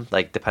avoid him,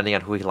 like, depending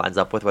on who he lines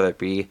up with, whether it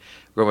be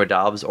Romeo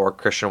Doubs or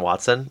Christian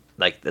Watson.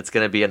 Like, it's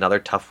going to be another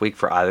tough week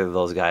for either of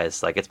those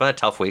guys. Like, it's been a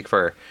tough week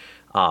for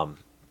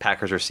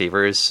Packers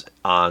receivers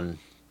in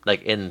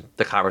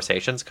the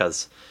conversations,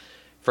 because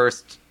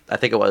first, I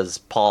think it was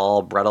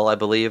Paul Brettel, I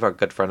believe, our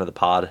good friend of the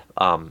pod,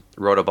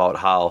 wrote about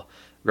how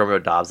Romeo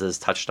Doubs'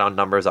 touchdown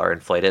numbers are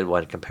inflated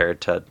when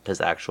compared to his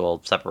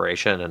actual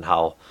separation and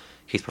how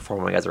he's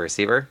performing as a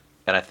receiver.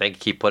 And I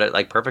think he put it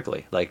like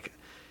perfectly. Like,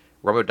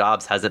 Romeo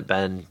Doubs hasn't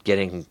been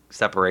getting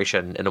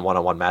separation in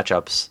one-on-one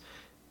matchups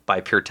by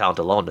pure talent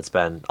alone. It's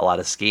been a lot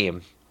of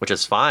scheme, which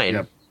is fine.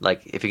 Yep.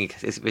 Like, if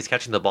he's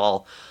catching the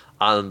ball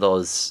on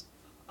those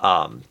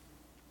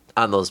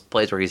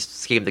plays where he's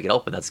schemed to get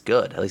open, that's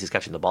good. At least he's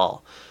catching the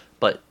ball.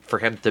 But for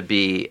him to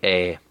be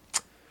a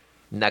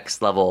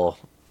next level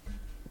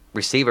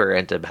receiver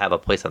and to have a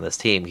place on this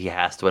team, he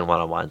has to win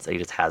one-on-ones. He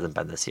just hasn't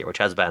been this year, which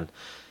has been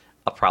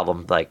a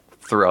problem like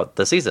throughout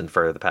the season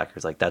for the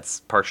Packers. Like, that's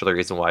partially the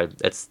reason why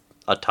it's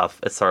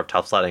sort of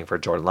tough sledding for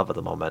Jordan Love at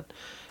the moment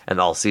and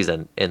all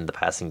season in the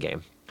passing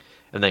game.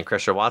 And then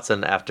Christian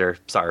Watson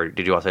sorry,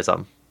 did you want to say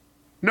something?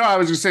 No, I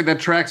was going to say that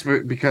tracks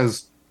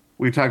because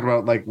we talked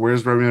about, like,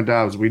 where's Romeo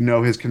Doubs? We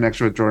know his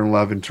connection with Jordan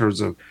Love in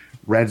terms of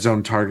red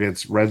zone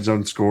targets, red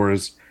zone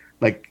scores.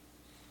 Like,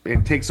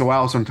 it takes a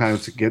while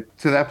sometimes to get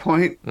to that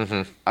point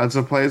on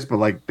some plays, but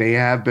like, they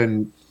have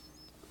been.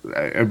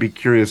 I'd be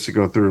curious to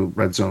go through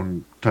red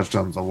zone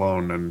touchdowns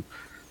alone and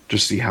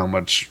just see how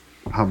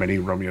many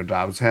Romeo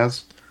Doubs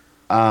has.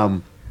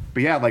 But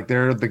yeah, like,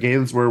 there are the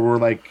games where we're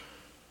like,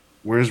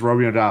 where's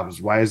Romeo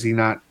Doubs? Why is he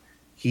not?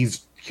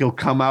 He'll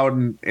come out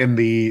in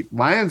the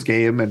Lions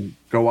game and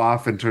go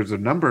off in terms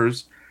of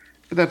numbers,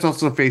 but that's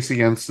also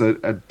facing against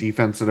a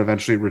defense that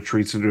eventually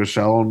retreats into a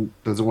shell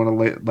and doesn't want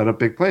to let up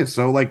big plays.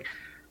 So, like,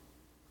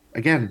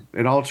 again,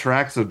 it all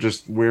tracks of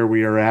just where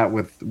we are at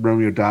with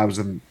Romeo Doubs,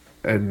 and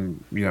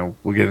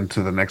we'll get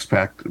into the next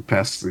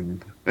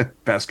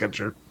pass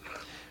catcher.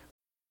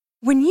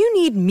 When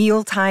you need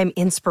mealtime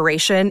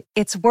inspiration,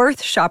 it's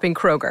worth shopping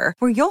Kroger,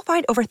 where you'll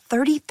find over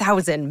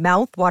 30,000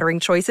 mouth-watering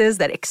choices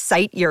that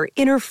excite your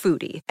inner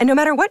foodie. And no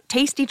matter what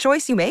tasty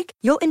choice you make,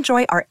 you'll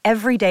enjoy our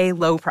everyday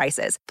low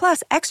prices,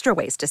 plus extra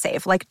ways to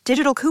save, like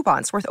digital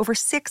coupons worth over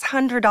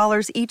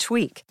 $600 each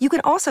week. You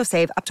can also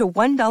save up to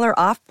 $1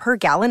 off per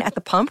gallon at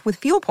the pump with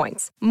fuel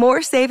points.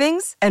 More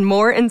savings and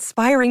more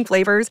inspiring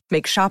flavors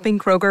make shopping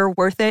Kroger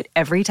worth it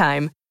every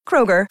time.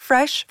 Kroger,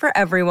 fresh for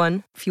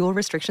everyone. Fuel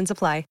restrictions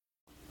apply.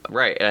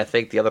 Right, and I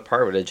think the other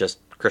part of it is just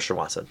Christian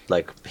Watson.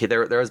 Like,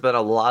 there has been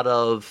a lot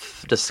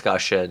of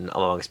discussion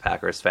amongst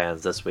Packers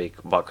fans this week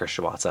about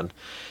Christian Watson.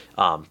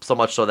 So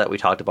much so that we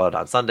talked about it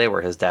on Sunday,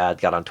 where his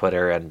dad got on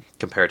Twitter and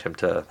compared him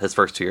to his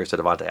first 2 years to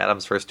Devontae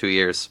Adams' first 2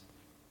 years.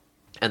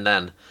 And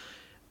then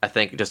I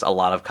think just a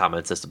lot of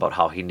comments just about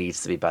how he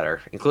needs to be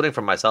better, including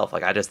from myself.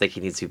 Like, I just think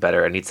he needs to be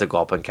better and needs to go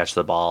up and catch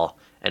the ball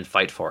and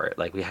fight for it.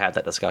 Like, we had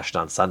that discussion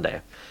on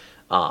Sunday.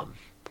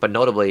 But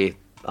notably,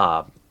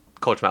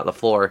 Coach Matt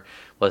LaFleur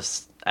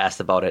was asked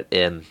about it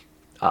in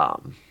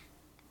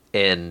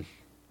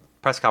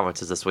press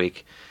conferences this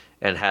week,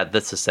 and had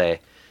this to say.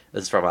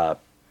 This is from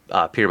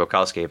Peter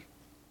Bukowski.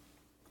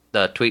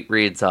 The tweet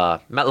reads, Matt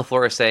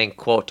LaFleur is saying,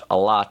 quote, a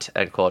lot,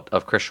 end quote,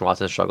 of Christian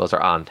Watson's struggles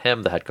are on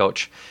him, the head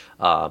coach,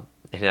 and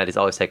that he's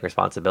always taking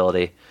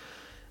responsibility.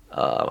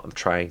 I'm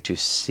trying to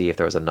see if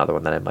there was another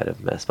one that I might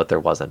have missed, but there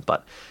wasn't.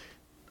 But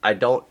I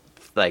don't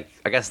I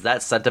guess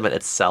that sentiment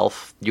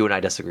itself, you and I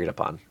disagreed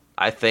upon.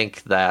 I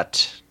think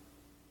that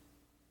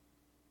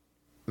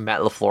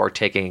Matt LaFleur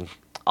taking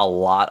a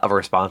lot of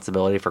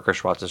responsibility for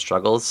Christian Watson's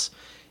struggles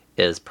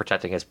is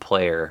protecting his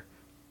player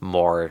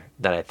more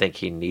than I think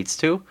he needs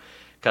to.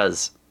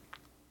 Because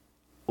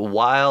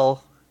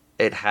while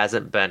it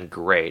hasn't been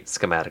great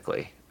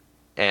schematically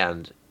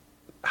and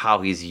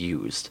how he's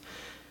used,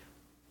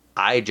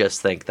 I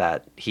just think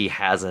that he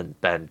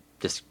hasn't been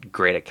just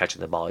great at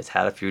catching the ball. He's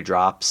had a few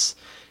drops,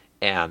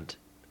 and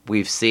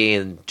we've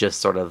seen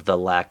just sort of the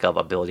lack of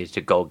ability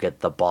to go get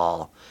the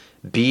ball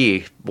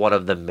be one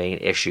of the main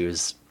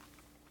issues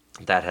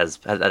that has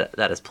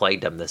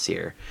plagued him this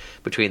year.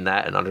 Between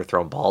that and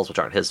underthrown balls, which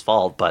aren't his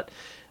fault, but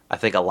I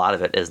think a lot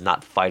of it is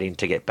not fighting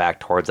to get back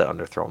towards that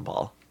underthrown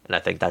ball. And I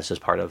think that's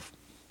just part of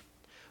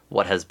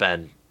what has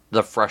been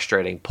the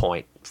frustrating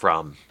point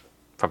from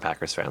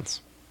Packers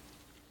fans.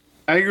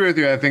 I agree with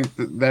you. I think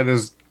that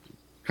is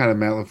kind of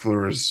Matt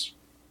LaFleur's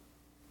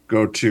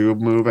go-to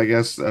move, I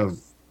guess, of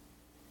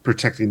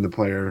protecting the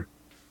player,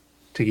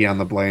 taking on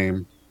the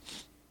blame.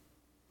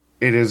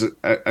 It is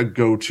a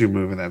go-to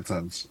move in that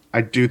sense.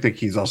 I do think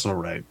he's also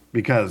right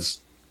because,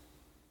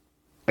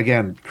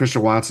 again,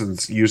 Christian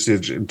Watson's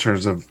usage in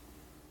terms of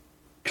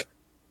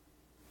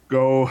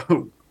go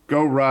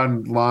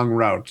run long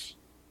routes.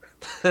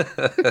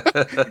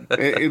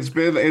 it's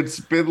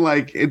been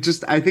like it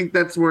just. I think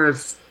that's where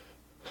it's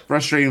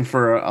frustrating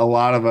for a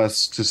lot of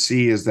us to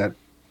see is that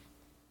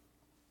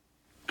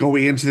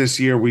going into this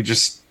year, we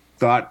just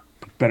thought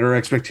better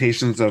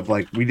expectations of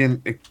we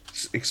didn't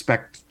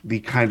expect the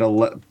kind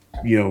of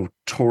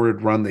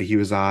torrid run that he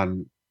was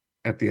on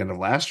at the end of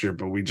last year,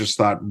 but we just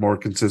thought more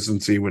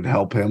consistency would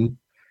help him.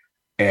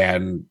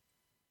 And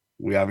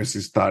we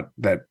obviously thought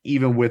that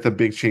even with a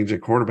big change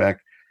at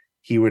quarterback,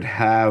 he would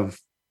have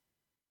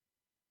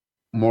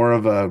more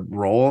of a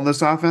role in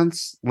this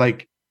offense.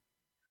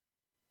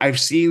 I've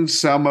seen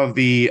some of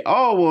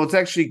it's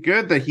actually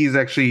good that he's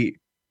actually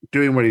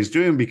doing what he's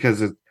doing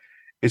because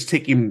it's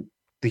taking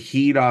the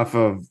heat off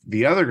of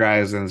the other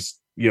guys. And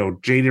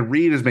Jaden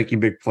Reed is making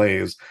big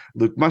plays.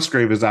 Luke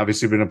Musgrave has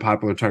obviously been a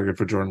popular target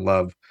for Jordan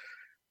Love.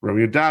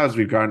 Romeo Doubs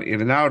we've gone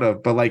in and out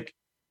of, but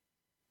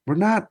we're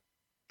not.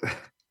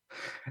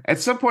 At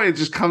some point, it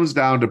just comes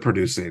down to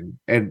producing,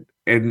 and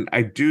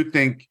I do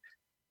think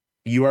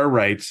you are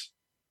right.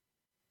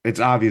 It's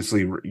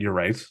obviously you're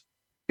right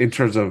in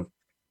terms of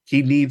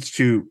he needs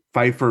to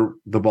fight for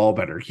the ball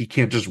better. He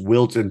can't just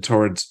wilt in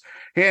towards,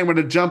 hey, I'm going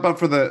to jump up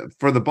for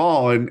the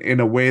ball in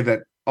a way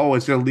that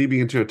it's going to lead me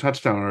into a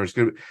touchdown, or it's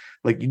going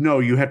to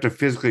you have to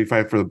physically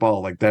fight for the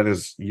ball. That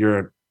is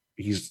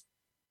he's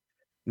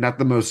not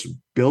the most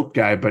built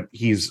guy, but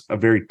he's a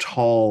very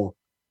tall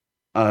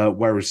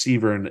wide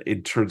receiver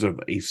in terms of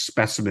a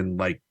specimen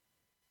like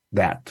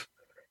that.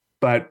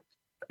 But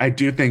I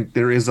do think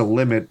there is a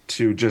limit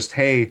to just,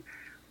 hey,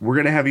 we're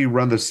going to have you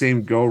run the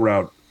same go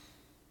route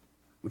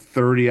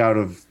 30 out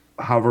of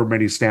however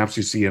many snaps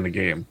you see in a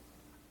game.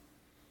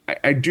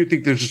 I do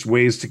think there's just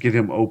ways to get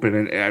him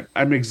open, and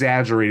I'm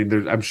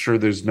exaggerating. I'm sure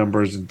there's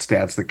numbers and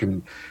stats that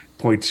can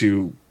point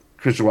to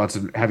Christian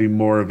Watson having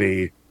more of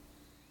a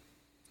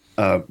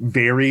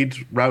varied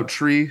route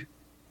tree,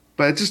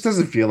 but it just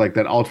doesn't feel like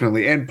that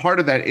ultimately. And part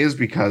of that is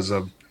because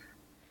of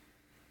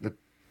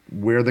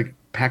where the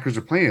Packers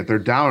are playing it. They're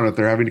down if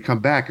they're having to come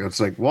back. And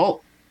it's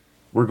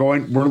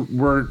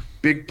we're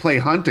big play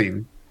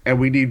hunting, and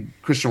we need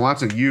Christian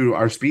Watson,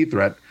 our speed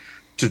threat,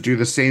 to do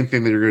the same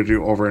thing that you're going to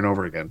do over and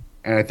over again.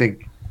 And I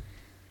think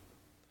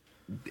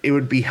it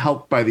would be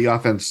helped by the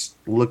offense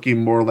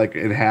looking more like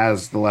it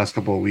has the last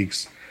couple of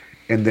weeks,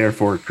 and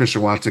therefore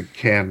Christian Watson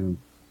can,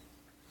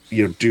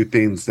 do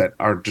things that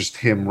are just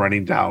him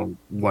running down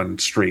one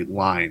straight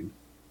line.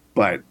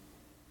 But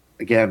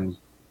again,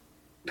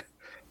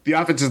 the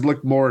offense has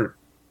looked more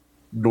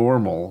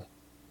normal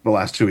the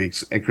last 2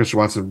 weeks, and Christian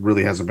Watson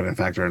really hasn't been a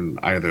factor in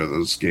either of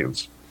those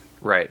games.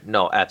 Right.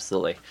 No,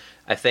 absolutely.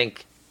 I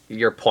think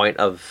your point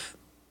of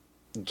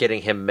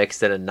getting him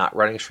mixed in and not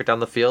running straight down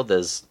the field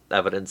is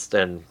evidenced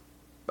in,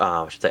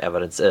 I should say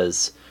evidence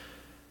is,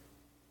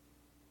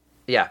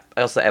 I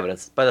also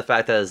evidenced by the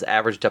fact that his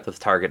average depth of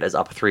target is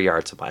up 3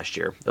 yards from last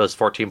year. It was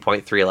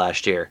 14.3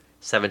 last year,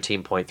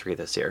 17.3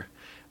 this year.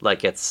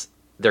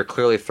 They're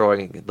clearly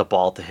throwing the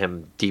ball to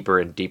him deeper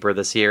and deeper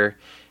this year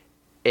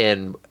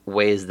in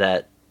ways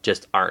that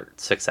just aren't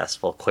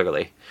successful,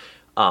 clearly.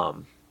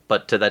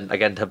 But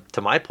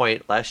to my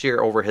point, last year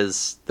over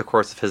the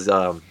course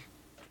of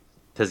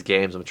his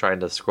games, I'm trying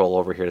to scroll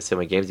over here to see how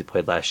many games he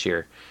played last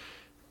year.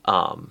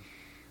 I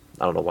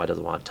don't know why it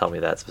doesn't want to tell me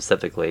that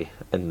specifically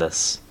in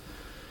this,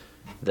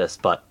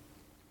 but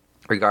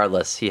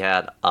regardless, he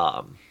had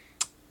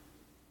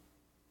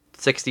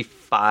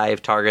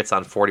 65 targets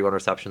on 41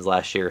 receptions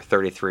last year,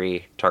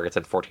 33 targets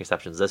and 14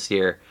 receptions this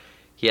year.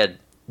 He had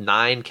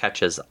 9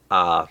 catches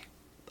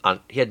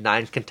he had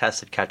 9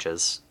 contested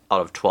catches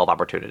out of 12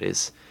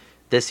 opportunities.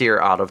 This year,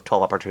 out of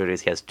 12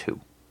 opportunities, he has 2.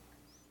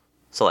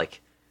 So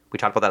We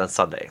talked about that on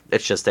Sunday.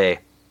 It's just a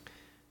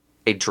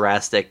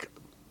drastic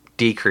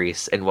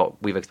decrease in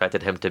what we've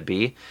expected him to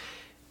be.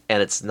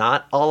 And it's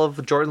not all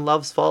of Jordan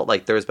Love's fault.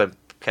 Like, there's been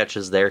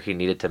catches there he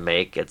needed to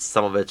make.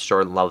 Some of it's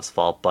Jordan Love's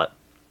fault, but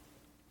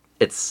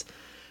it's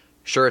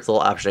a little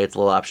option A, it's a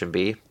little option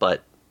B,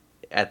 but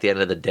at the end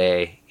of the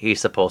day, he's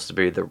supposed to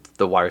be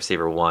the wide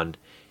receiver one.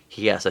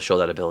 He has to show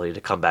that ability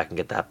to come back and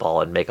get that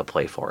ball and make a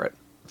play for it,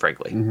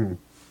 frankly. Mm-hmm.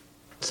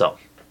 So,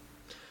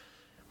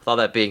 with all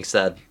that being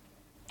said,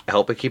 I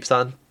hope it keeps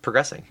on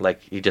progressing.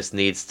 Like, he just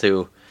needs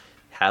to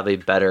have a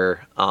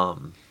better, a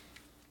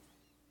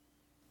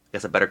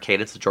better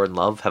cadence with Jordan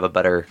Love, have a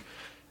better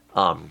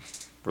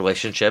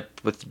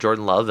relationship with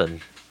Jordan Love,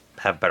 and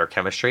have better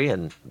chemistry,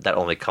 and that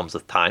only comes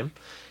with time.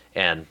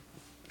 And,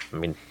 I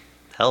mean,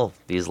 hell,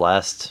 these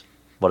last,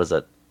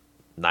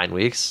 9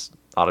 weeks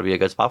ought to be a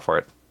good spot for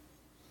it.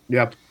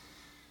 Yep.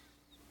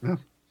 Yeah.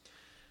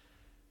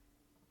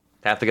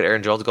 Have to get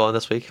Aaron Jones going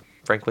this week,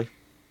 frankly.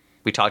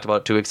 We talked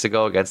about it 2 weeks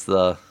ago against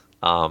the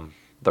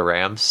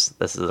Rams.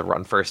 This is a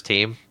run-first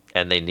team,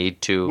 and they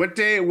need to... What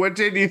day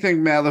do you think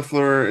Matt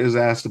LaFleur is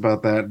asked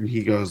about that, and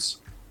he goes,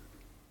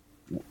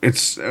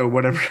 it's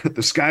whatever,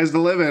 the sky's the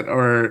limit,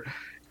 or...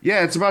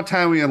 Yeah, it's about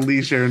time we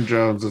unleash Aaron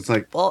Jones. It's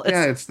like, well,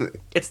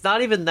 it's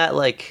not even that,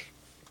 like,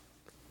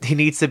 he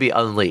needs to be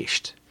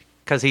unleashed,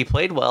 because he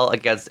played well up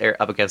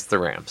against the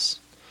Rams,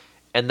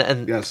 and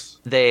then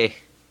they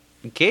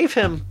gave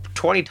him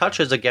 20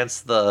 touches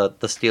against the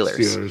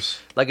Steelers.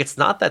 Like, it's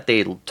not that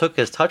they took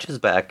his touches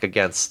back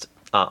against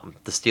the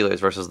Steelers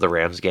versus the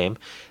Rams game.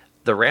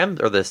 The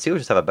Steelers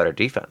just have a better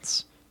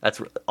defense.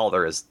 That's all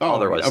there is. All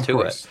there was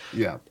to it.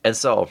 Yeah, and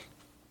so.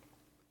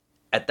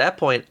 At that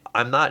point,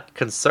 I'm not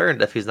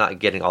concerned if he's not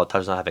getting all the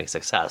touches, not having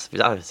success. If he's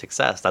not having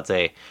success, that's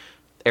a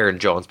Aaron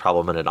Jones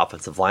problem and an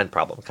offensive line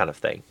problem kind of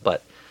thing.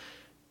 But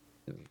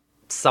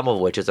some of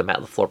which is a Matt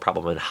LaFleur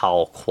problem in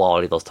how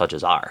quality those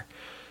touches are.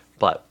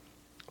 But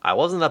I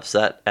wasn't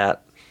upset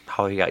at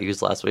how he got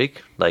used last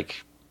week.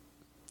 Like,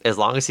 as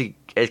long as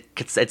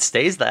it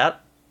stays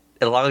that,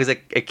 as long as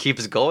it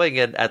keeps going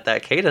and at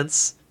that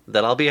cadence,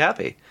 then I'll be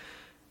happy.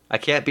 I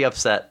can't be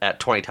upset at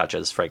 20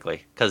 touches,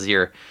 frankly, because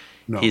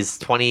he's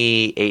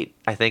 28,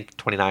 I think,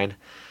 29.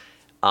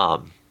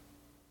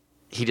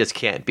 He just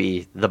can't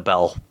be the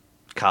bell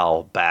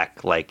cow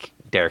back like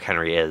Derrick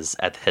Henry is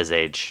at his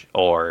age,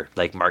 or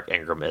like Mark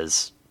Ingram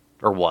is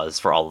or was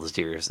for all those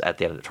years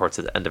towards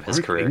the end of his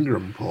career.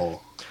 Ingram,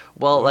 Paul.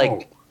 Well,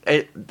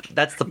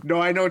 that's the.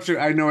 No, I know what you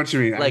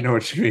mean. Like, I know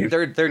what you mean.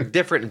 They're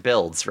different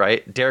builds,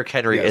 right? Derrick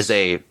Henry is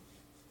a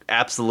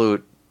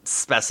absolute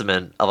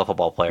specimen of a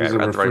football player. He's a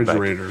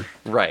refrigerator,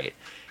 right?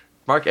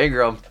 Mark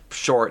Ingram,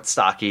 short,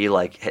 stocky,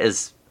 like,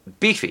 is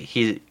beefy.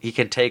 He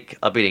can take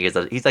a beating.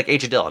 He's like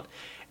A.J. Dillon.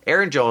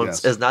 Aaron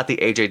Jones is not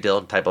the A.J.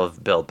 Dillon type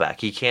of build back.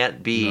 He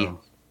can't be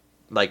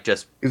like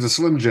just. He's a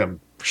Slim Jim.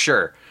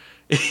 Sure,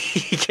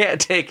 he can't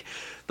take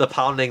the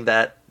pounding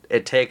that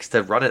it takes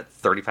to run it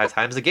 35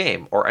 times a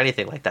game or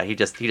anything like that. He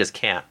just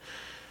can't.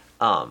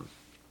 And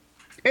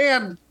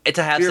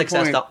to have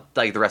success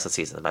like the rest of the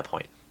season is my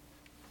point.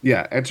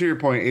 Yeah, and to your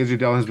point, A.J.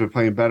 Dillon has been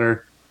playing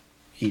better.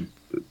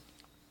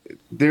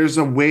 There's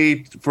a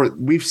way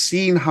we've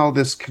seen how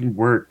this can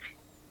work,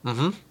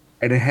 and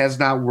it has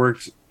not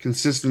worked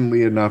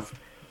consistently enough,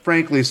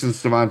 frankly,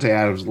 since Davante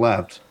Adams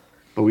left.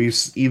 But we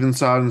even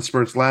saw it in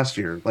spurts last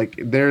year. Like,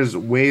 there's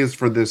ways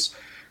for this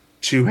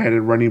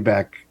two-headed running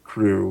back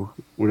crew,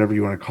 whatever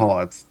you want to call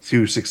it,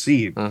 to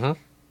succeed.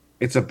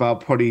 It's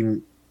about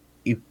putting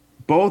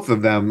both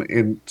of them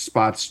in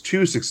spots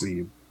to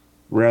succeed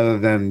rather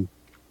than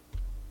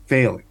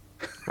failing.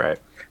 Right.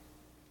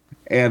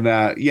 And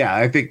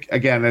I think,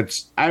 again,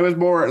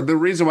 the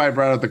reason why I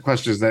brought up the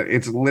question is that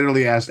it's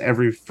literally asked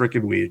every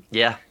freaking week.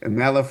 Yeah. And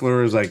Matt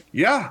LaFleur is like,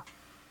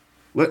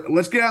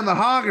 let's get on the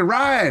hog and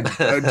ride.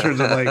 In terms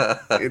of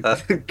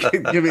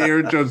like giving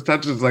Aaron Jones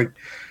touches, like,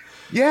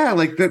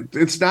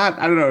 it's not,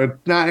 I don't know,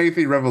 it's not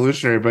anything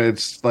revolutionary, but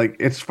it's like,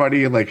 it's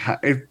funny. And like,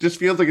 it just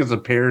feels like it's a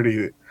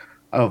parody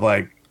of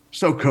like,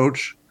 so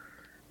coach,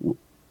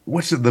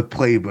 what's in the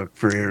playbook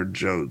for Aaron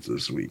Jones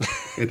this week?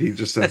 And he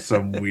just said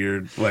some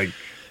weird, like,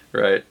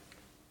 right.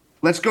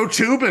 Let's go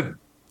tubing.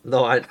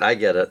 No, I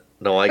get it.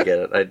 No, I get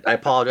it. I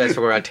apologize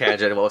for going on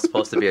tangent and what was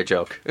supposed to be a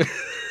joke.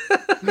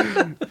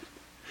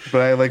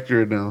 But I liked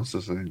your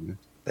analysis.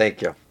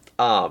 Thank you.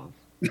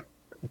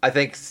 I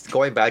think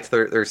going back to the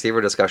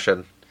receiver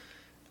discussion,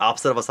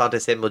 opposite of Asante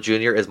Samuel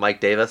Jr. is Michael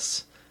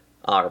Davis,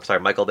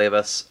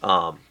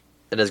 and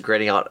is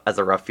grading out as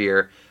a rough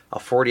year. A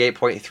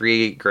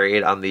 48.3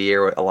 grade on the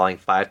year, allowing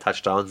 5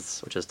 touchdowns,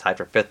 which is tied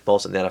for 5th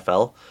most in the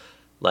NFL.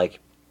 Like,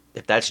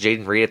 if that's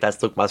Jaden Reed, if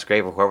that's Luke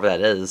Musgrave, or whoever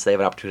that is, they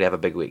have an opportunity to have a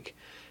big week.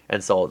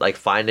 And so, like,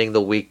 finding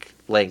the weak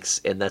links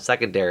in that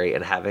secondary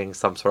and having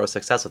some sort of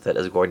success with it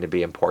is going to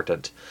be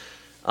important.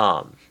 If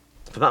I'm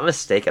not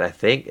mistaken, I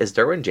think, is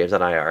Derwin James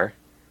on IR?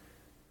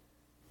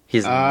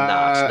 He's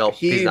not. Nope,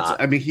 he's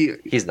not. I mean,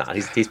 he's not.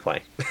 He's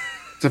playing.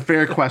 It's a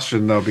fair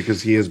question, though,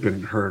 because he has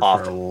been hurt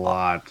for a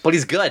lot. But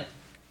he's good.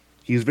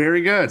 He's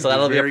very good. So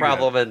that'll be a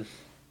problem in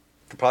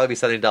probably be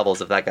sending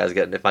doubles if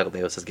Michael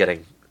Davis is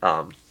getting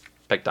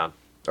picked on,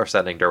 or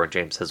sending Derwin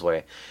James his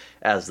way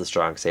as the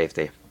strong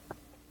safety.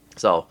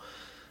 So,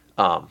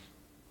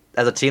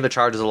 as a team, the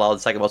Chargers allowed the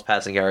second most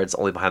passing yards,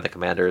 only behind the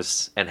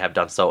Commanders, and have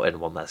done so in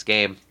one less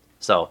game.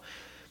 So,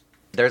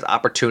 there's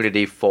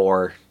opportunity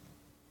for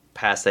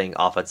passing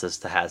offenses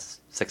to have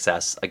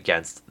success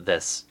against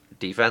this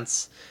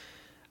defense.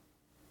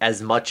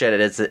 As much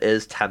as it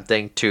is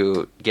tempting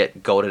to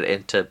get goaded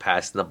into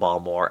passing the ball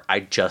more,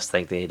 I just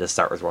think they need to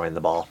start with running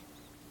the ball.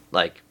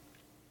 Like,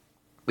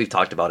 we've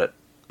talked about it.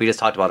 We just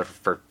talked about it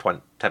for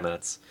 10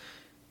 minutes.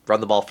 Run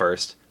the ball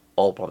first,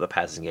 open up the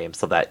passing game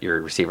so that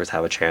your receivers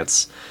have a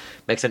chance.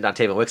 Mix in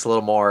Dontayvion Wicks a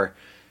little more.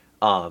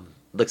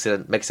 Mix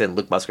in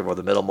Luke Musgrave over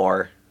the middle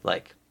more.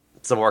 Like,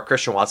 some more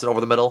Christian Watson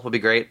over the middle would be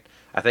great.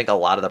 I think a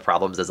lot of the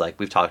problems is, like,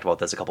 we've talked about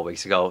this a couple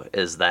weeks ago,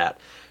 is that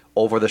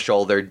over the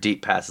shoulder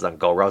deep passes on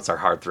go routes are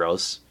hard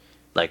throws.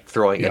 Like,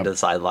 throwing into the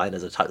sideline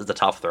is a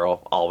tough throw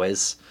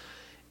always.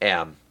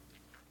 And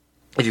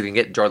if you can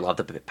get Jordan Love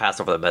to pass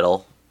over the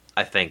middle,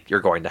 I think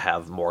you're going to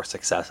have more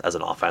success as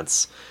an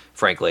offense,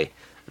 frankly,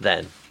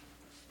 than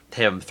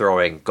him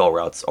throwing go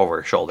routes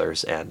over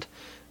shoulders and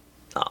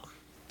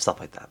stuff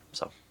like that.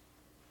 So,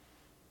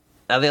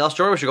 anything else,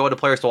 Jordan? We should go into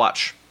players to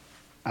watch.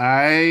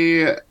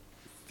 I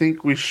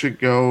think we should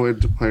go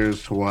into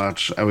players to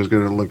watch. I was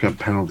going to look up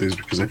penalties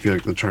because I feel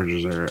like the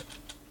Chargers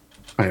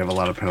I have a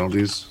lot of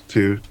penalties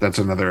too. That's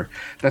another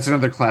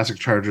classic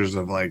Chargers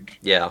of, like,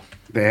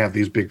 they have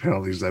these big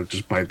penalties that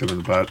just bite them in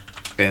the butt.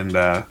 And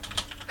yeah,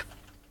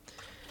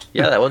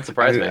 that wouldn't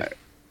surprise me.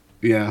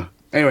 Yeah.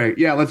 Anyway,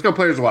 let's go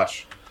players to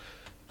watch.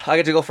 I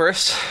get to go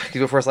first.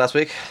 You go first last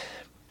week,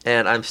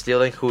 and I'm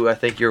stealing who I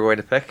think you're going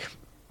to pick.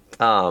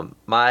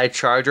 My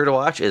Charger to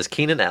watch is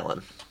Keenan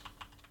Allen.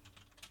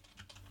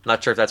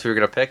 Not sure if that's who you're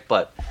going to pick,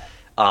 but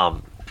I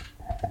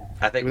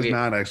think it was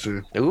not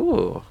actually.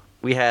 Ooh,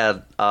 we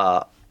had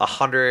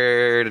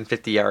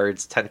 150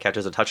 yards, 10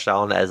 catches, a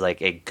touchdown as,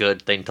 like, a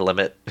good thing to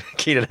limit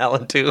Keenan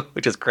Allen to,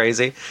 which is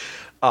crazy.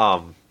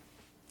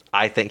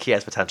 I think he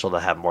has potential to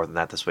have more than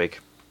that this week.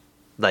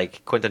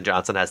 Like, Quentin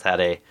Johnson has had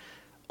a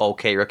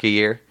okay rookie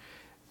year.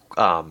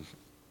 Like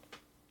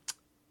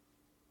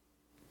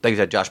you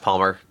said, Josh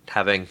Palmer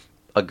having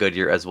a good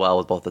year as well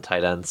with both the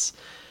tight ends.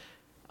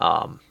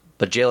 But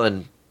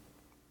Jalen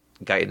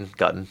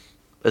Guyton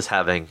is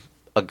having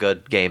a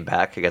good game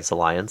back against the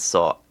Lions,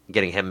 so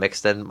getting him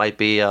mixed in might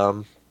be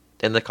in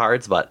the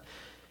cards. But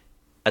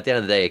at the end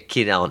of the day,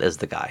 Keenan Allen is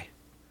the guy.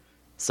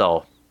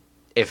 So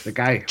if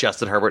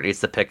Justin Herbert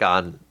needs to pick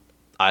on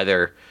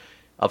either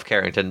of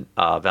Carrington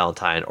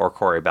Valentine or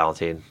Corey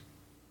Ballentine,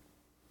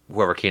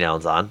 whoever Keenan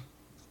Allen's on,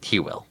 he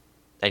will.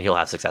 And he'll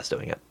have success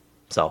doing it.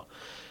 So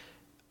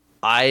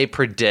I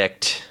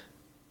predict,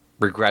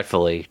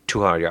 regretfully,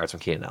 200 yards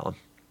from Keenan Allen.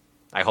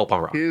 I hope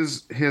I'm wrong.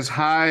 His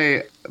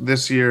high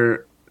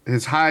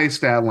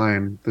stat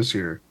line this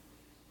year,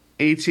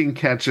 18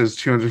 catches,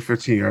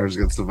 215 yards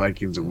against the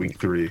Vikings in week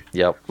 3.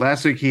 Yep.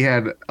 Last week he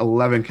had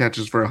 11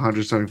 catches for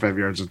 175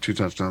 yards and 2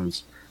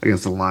 touchdowns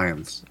against the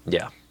Lions.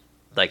 Yeah.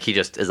 Like, he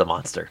just is a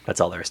monster. That's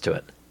all there is to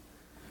it.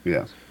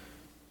 Yeah.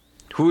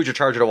 Who would your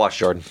Charger to watch,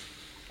 Jordan?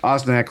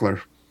 Austin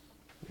Eckler.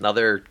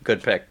 Another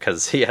good pick,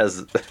 because he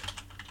has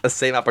the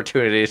same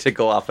opportunity to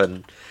go off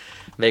and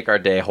make our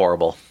day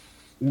horrible.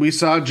 We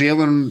saw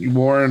Jaylen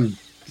Warren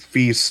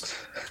feast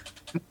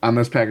on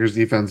this Packers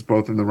defense,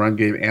 both in the run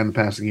game and the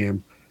passing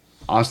game.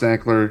 Austin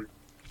Eckler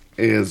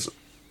is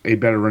a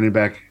better running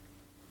back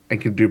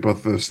and can do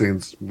both of those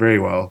things very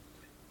well.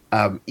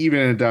 Even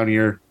in a down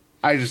year,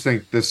 I just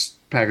think this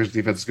Packers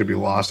defense is going to be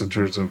lost in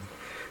terms of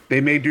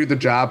they may do the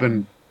job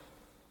and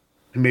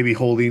maybe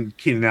holding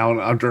Keenan Allen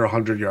under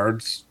 100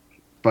 yards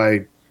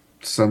by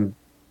some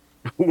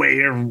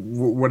way or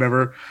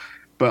whatever.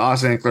 But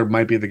Austin Eckler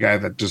might be the guy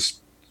that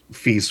just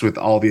feasts with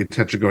all the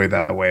attention going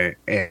that way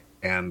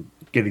and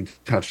getting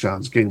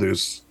touchdowns, getting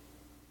loose.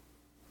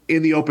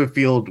 In the open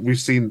field, we've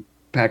seen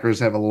Packers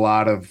have a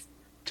lot of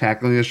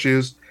tackling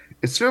issues.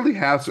 It certainly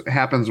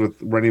happens with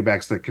running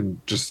backs that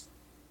can just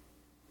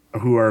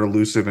who are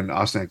elusive, and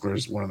Austin Eckler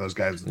is one of those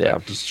guys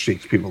that just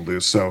shakes people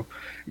loose. So,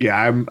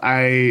 yeah,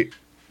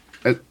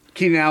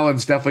 Keenan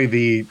Allen's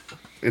definitely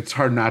it's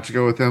hard not to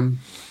go with him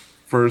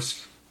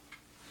first,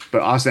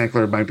 but Austin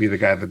Eckler might be the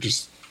guy that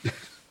just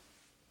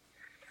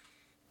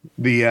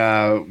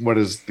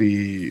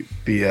the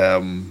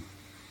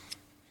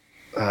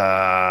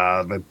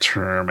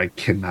term I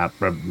cannot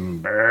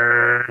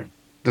remember.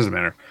 Doesn't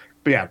matter.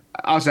 But yeah,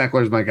 Austin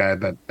Eckler is my guy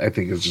that I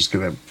think is just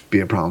going to be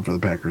a problem for the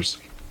Packers.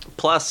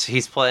 Plus,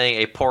 he's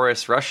playing a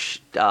porous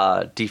rush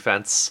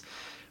defense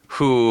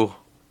who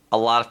a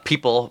lot of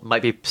people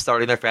might be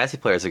starting their fantasy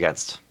players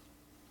against.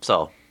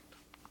 So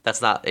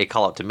that's not a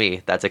call out to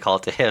me. That's a call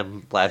out to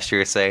him last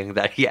year, saying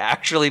that he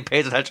actually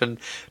pays attention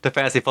to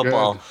fantasy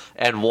football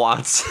and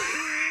wants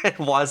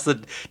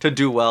to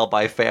do well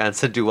by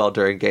fans and do well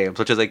during games,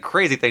 which is a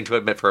crazy thing to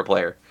admit for a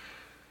player.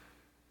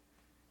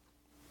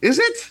 Is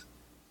it?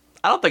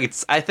 I don't think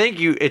it's. I think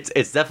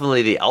it's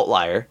definitely the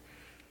outlier.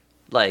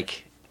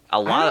 Like a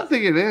lot. I don't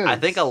think it is. I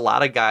think a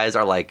lot of guys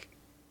are like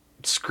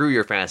screw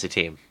your fantasy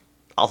team.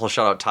 Also,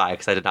 shout out Ty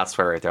because I did not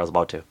swear right there. I was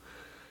about to.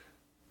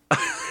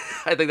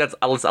 I think that's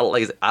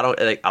like I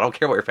don't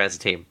care about your fantasy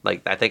team.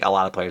 Like I think a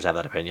lot of players have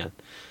that opinion.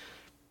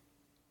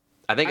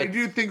 I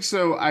do think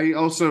so.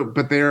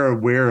 But they're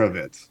aware of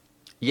it.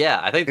 Yeah,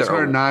 I think it's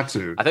hard not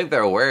to. I think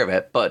they're aware of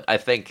it, but I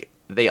think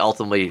they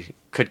ultimately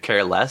could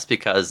care less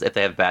because if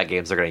they have bad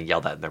games, they're going to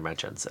yell that in their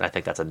mentions, and I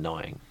think that's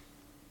annoying.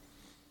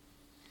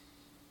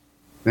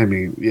 I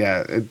mean,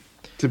 yeah,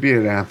 to be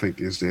an athlete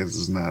these days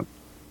is not.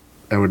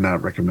 I would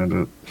not recommend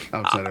it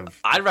outside of.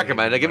 I'd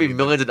recommend it. Give me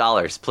millions of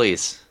dollars,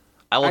 please.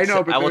 I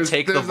will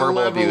take the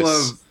verbal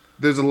abuse.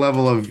 There's a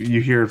level of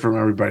you hear it from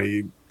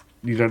everybody.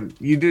 You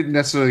didn't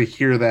necessarily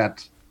hear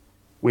that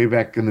way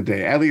back in the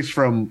day, at least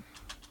from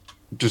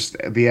just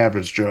the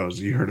average Joes.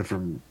 You heard it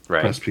from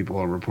press people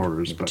or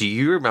reporters. But do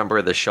you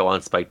remember the show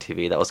on Spike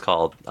TV that was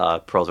called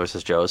Pros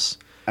vs. Joes?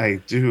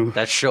 I do.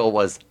 That show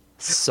was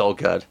so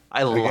good.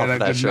 I love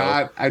that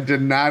show. I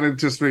did not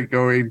anticipate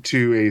going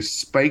to a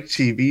Spike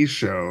TV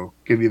show,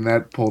 getting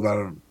that pulled out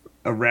of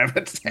a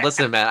rabbit's hat.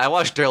 Listen, man, I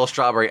watched Darryl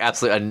Strawberry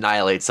absolutely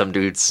annihilate some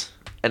dudes,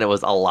 and it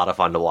was a lot of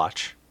fun to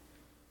watch.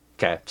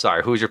 Okay,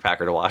 sorry. Who's your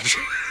Packer to watch?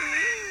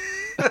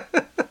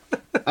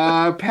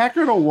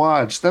 Packer to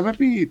watch.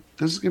 This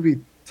is gonna be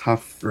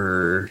tough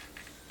for.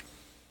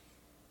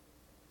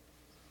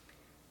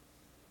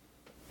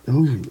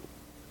 Ooh,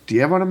 do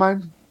you have one in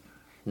mind?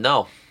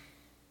 No.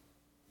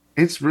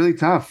 It's really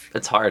tough.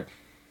 It's hard.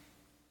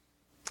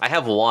 I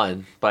have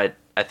one, but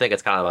I think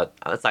it's kind of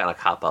it's not gonna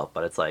cop out,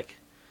 but it's like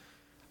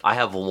I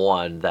have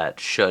one that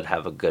should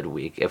have a good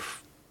week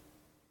if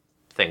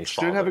things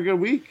should have a good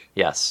week.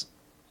 Yes.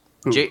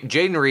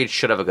 Jayden Reed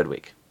should have a good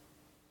week.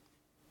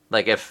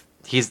 Like if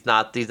he's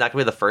not going to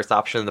be the first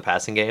option in the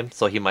passing game,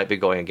 so he might be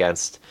going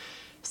against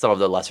some of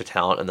the lesser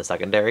talent in the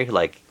secondary.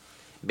 Like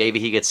maybe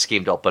he gets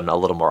schemed open a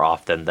little more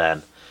often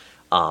than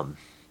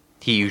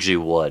he usually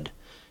would,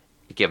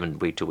 given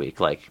week to week.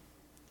 Like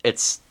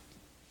has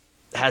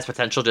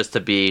potential just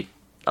to be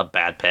a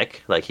bad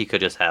pick. Like he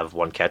could just have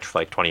one catch for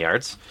like 20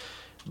 yards,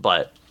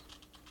 but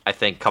I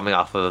think coming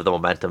off of the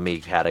momentum he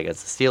had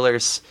against the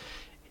Steelers,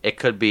 it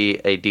could be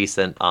a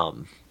decent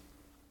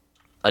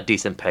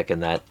pick in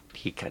that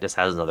he just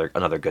has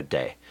another good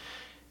day.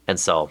 And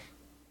so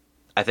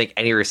I think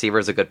any receiver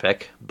is a good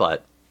pick,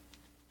 but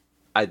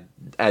I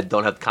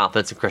don't have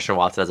confidence in Christian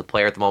Watson as a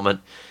player at the moment.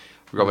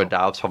 Roman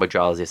Dobbs probably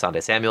draws the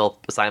Asante Samuel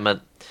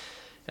assignment.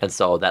 And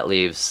so that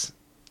leaves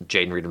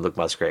Jayden Reed and Luke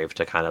Musgrave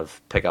to kind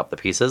of pick up the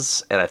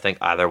pieces. And I think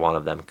either one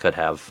of them could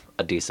have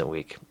a decent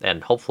week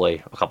and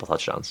hopefully a couple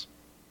touchdowns.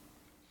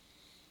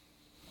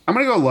 I'm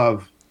going to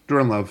go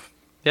Jordan Love.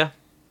 Yeah,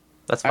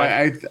 that's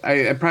fine.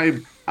 I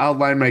probably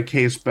outlined my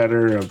case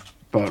better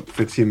about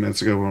 15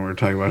 minutes ago when we were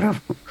talking about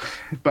him.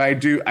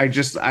 But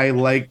I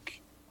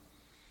like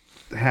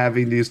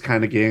having these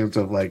kind of games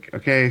of like,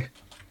 okay,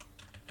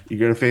 you're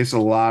going to face a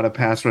lot of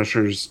pass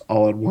rushers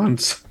all at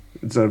once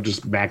instead of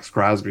just Max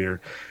Crosby or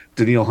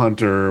Danielle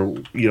Hunter,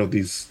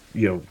 these,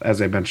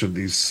 as I mentioned,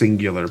 these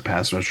singular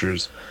pass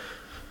rushers.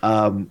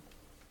 And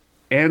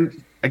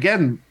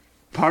again,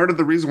 part of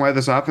the reason why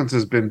this offense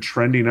has been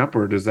trending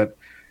upward is that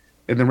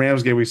in the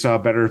Rams game, we saw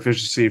better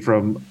efficiency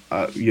from,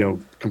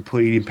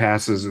 completing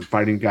passes and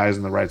finding guys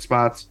in the right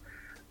spots.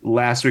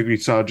 Last week, we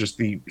saw just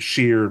the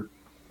sheer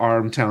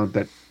arm talent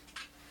that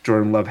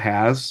Jordan Love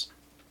has.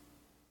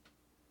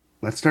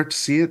 Let's start to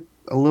see it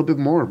a little bit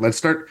more. Let's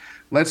start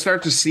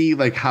to see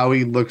like how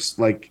he looks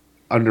like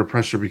under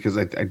pressure, because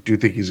I do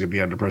think he's going to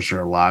be under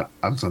pressure a lot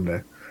on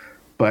Sunday.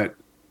 But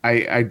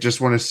I just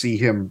want to see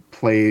him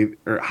play,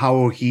 or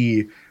how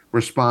he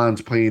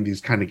responds playing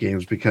these kind of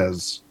games,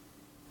 because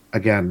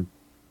again,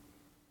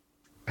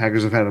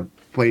 Packers have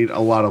played a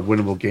lot of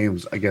winnable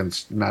games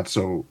against not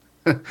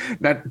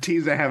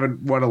teams that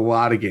haven't won a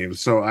lot of games.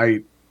 So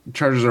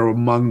Chargers are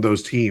among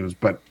those teams,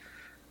 but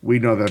we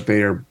know that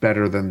they are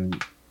better than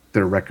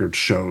their record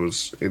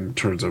shows in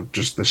terms of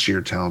just the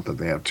sheer talent that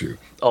they have too.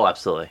 Oh,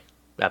 absolutely.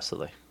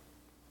 Absolutely.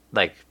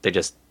 Like they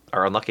just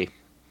are unlucky.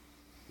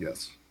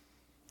 Yes.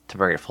 To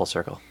bring it full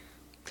circle.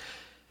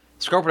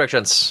 Score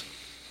predictions.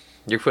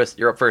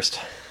 You're up first.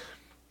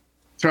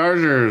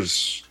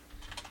 Chargers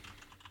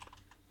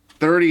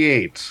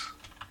 38.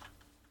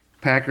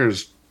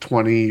 Packers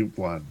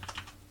 21.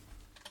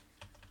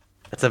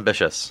 That's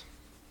ambitious.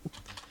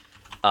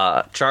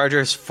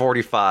 Chargers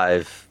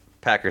 45.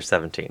 Packers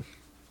 17.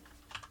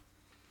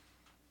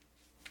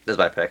 This is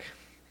my pick.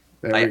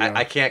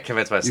 I can't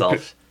convince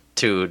myself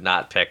to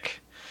not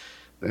pick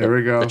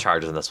the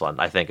Chargers in this one.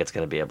 I think it's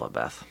going to be a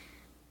bloodbath.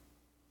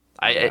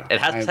 It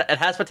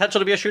has potential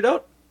to be a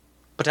shootout.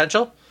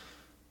 Potential.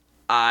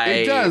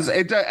 It does.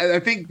 I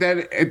think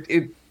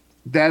that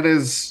that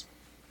is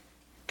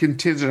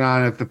contingent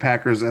on if the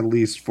Packers at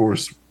least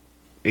force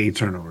a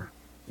turnover.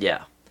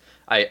 Yeah,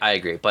 I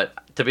agree. But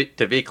to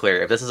be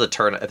clear, if this is a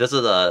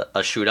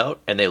shootout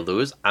and they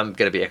lose, I'm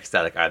going to be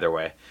ecstatic either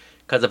way.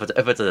 Because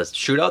if it's a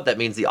shootout, that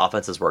means the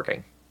offense is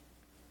working,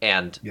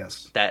 and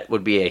that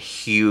would be a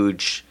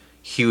huge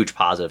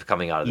positive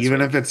coming out of this. Even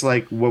week. if it's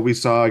like what we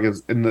saw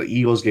in the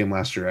Eagles game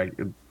last year,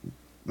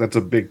 that's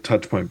a big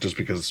touch point just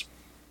because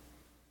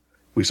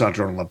we saw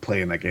Jordan Love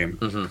play in that game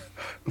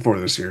before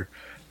this year.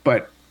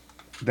 But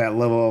that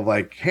level of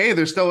like, hey,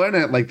 they're still in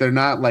it. Like they're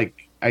not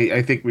like,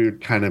 I think we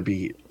would kind of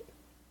be,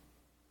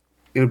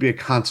 it would be a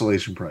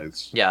consolation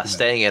prize. Yeah,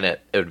 staying in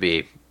it would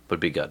be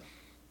good.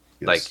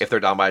 Yes. Like if they're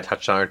down by a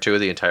touchdown or two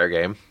the entire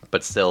game,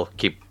 but still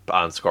keep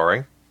on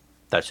scoring,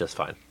 that's just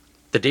fine.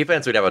 The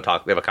defense we have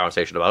a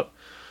conversation about,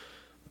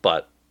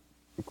 but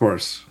of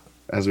course,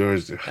 as we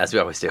always do.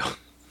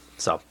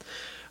 So, all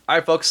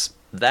right, folks,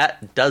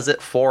 that does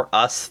it for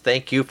us.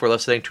 Thank you for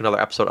listening to another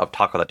episode of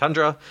Talk of the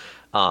Tundra.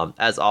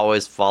 As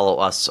always, follow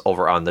us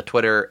over on the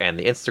Twitter and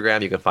the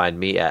Instagram. You can find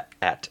me at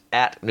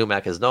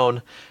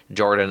NewMacIsKnown,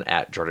 Jordan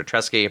at Jordan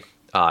Tresky.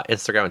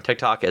 Instagram and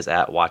TikTok is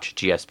at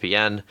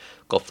WatchGSPN.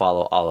 Go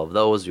follow all of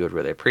those. We would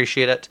really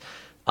appreciate it.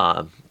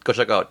 Go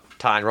check out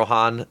Ty and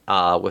Rohan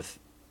with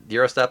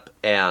Eurostep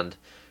and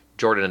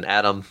Jordan and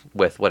Adam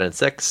with Win in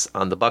 6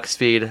 on the Bucks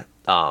feed.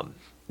 Ty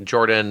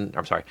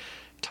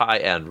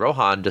and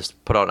Rohan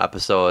just put out an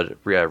episode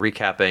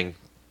recapping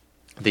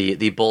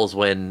the Bulls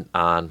win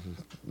on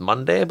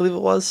Monday, I believe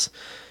it was.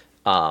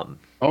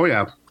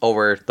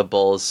 Over the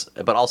Bulls,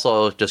 but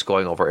also just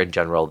going over in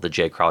general the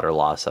Jay Crowder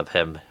loss of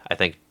him, I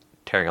think,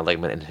 tearing a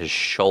ligament in his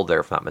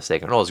shoulder, if I'm not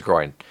mistaken. No, his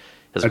groin.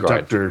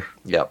 Adductor.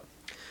 Yep.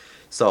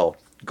 So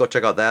go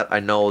check out that. I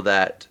know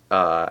that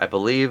I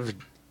believe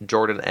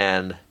Jordan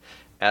and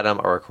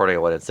Adam are recording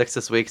a 1 in 6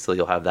 this week, so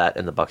you'll have that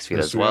in the Bucks feed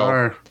as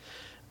well.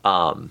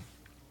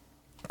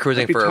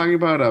 Cruising for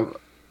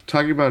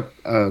talking about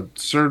a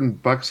certain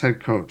Bucks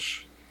head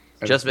coach.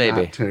 Just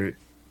maybe.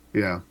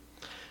 Go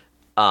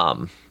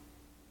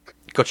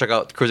check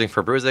out Cruising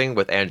for Bruising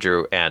with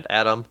Andrew and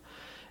Adam.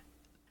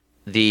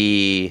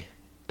 The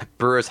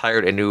Brewers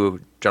hired a new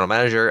general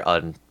manager,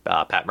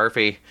 Pat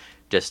Murphy.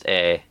 Just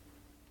a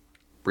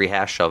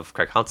rehash of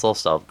Craig Hunsell,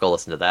 so go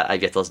listen to that. I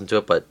get to listen to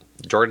it, but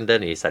Jordan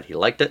did, and he said he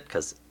liked it,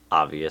 because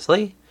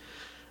obviously.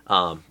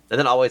 And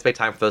then always make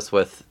time for this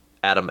with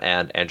Adam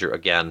and Andrew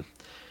again.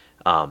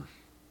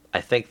 I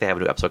think they have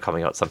a new episode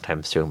coming out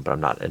sometime soon, but I'm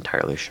not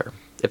entirely sure.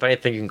 If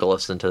anything, you can go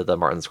listen to the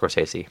Martin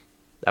Scorsese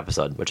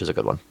episode, which is a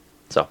good one.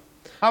 So,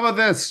 how about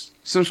this?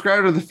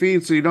 Subscribe to the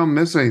feed so you don't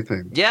miss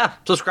anything. Yeah,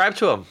 subscribe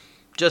to them.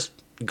 Just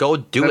go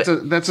do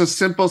it. That's a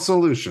simple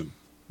solution.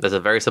 That's a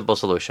very simple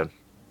solution.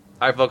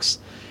 All right, folks.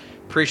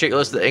 Appreciate you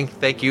listening.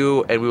 Thank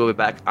you, and we will be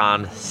back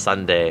on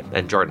Sunday.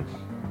 And Jordan,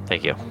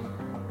 thank you.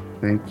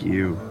 Thank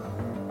you.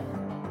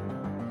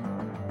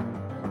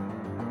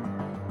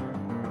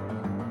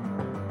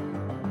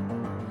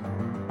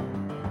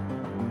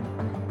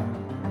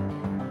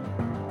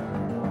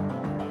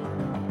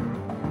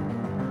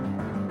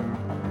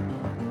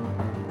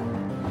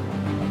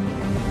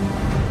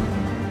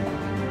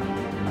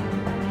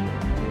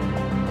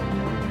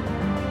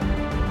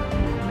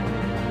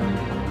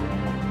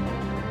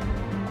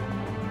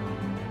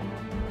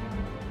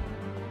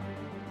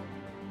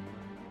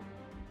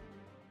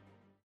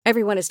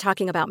 Everyone is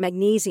talking about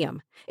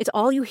magnesium. It's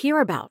all you hear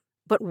about.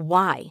 But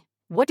why?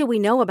 What do we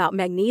know about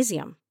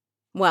magnesium?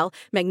 Well,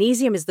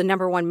 magnesium is the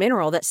 #1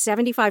 mineral that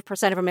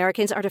 75% of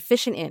Americans are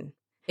deficient in.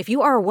 If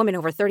you are a woman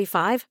over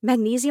 35,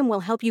 magnesium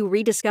will help you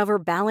rediscover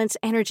balance,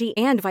 energy,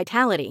 and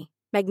vitality.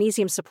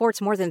 Magnesium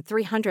supports more than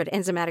 300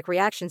 enzymatic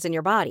reactions in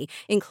your body,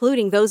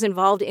 including those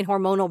involved in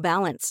hormonal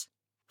balance.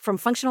 From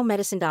functional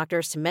medicine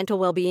doctors to mental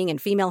well-being and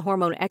female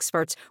hormone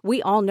experts,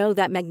 we all know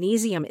that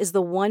magnesium is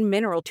the one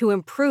mineral to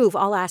improve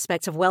all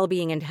aspects of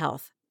well-being and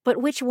health. But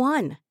which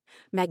one?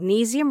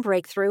 Magnesium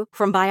Breakthrough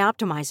from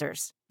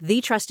Bioptimizers,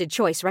 the trusted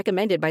choice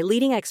recommended by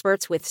leading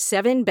experts with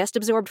 7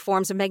 best-absorbed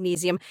forms of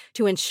magnesium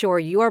to ensure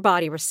your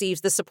body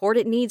receives the support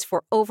it needs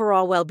for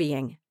overall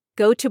well-being.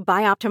 Go to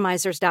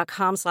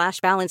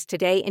bioptimizers.com/balance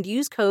today and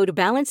use code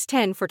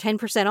BALANCE10 for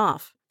 10%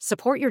 off.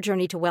 Support your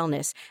journey to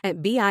wellness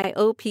at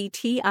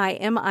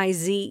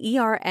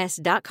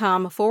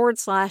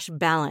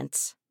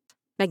bioptimizers.com/balance.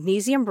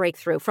 Magnesium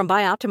Breakthrough from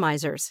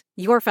Bioptimizers,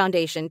 your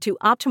foundation to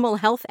optimal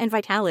health and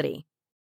vitality.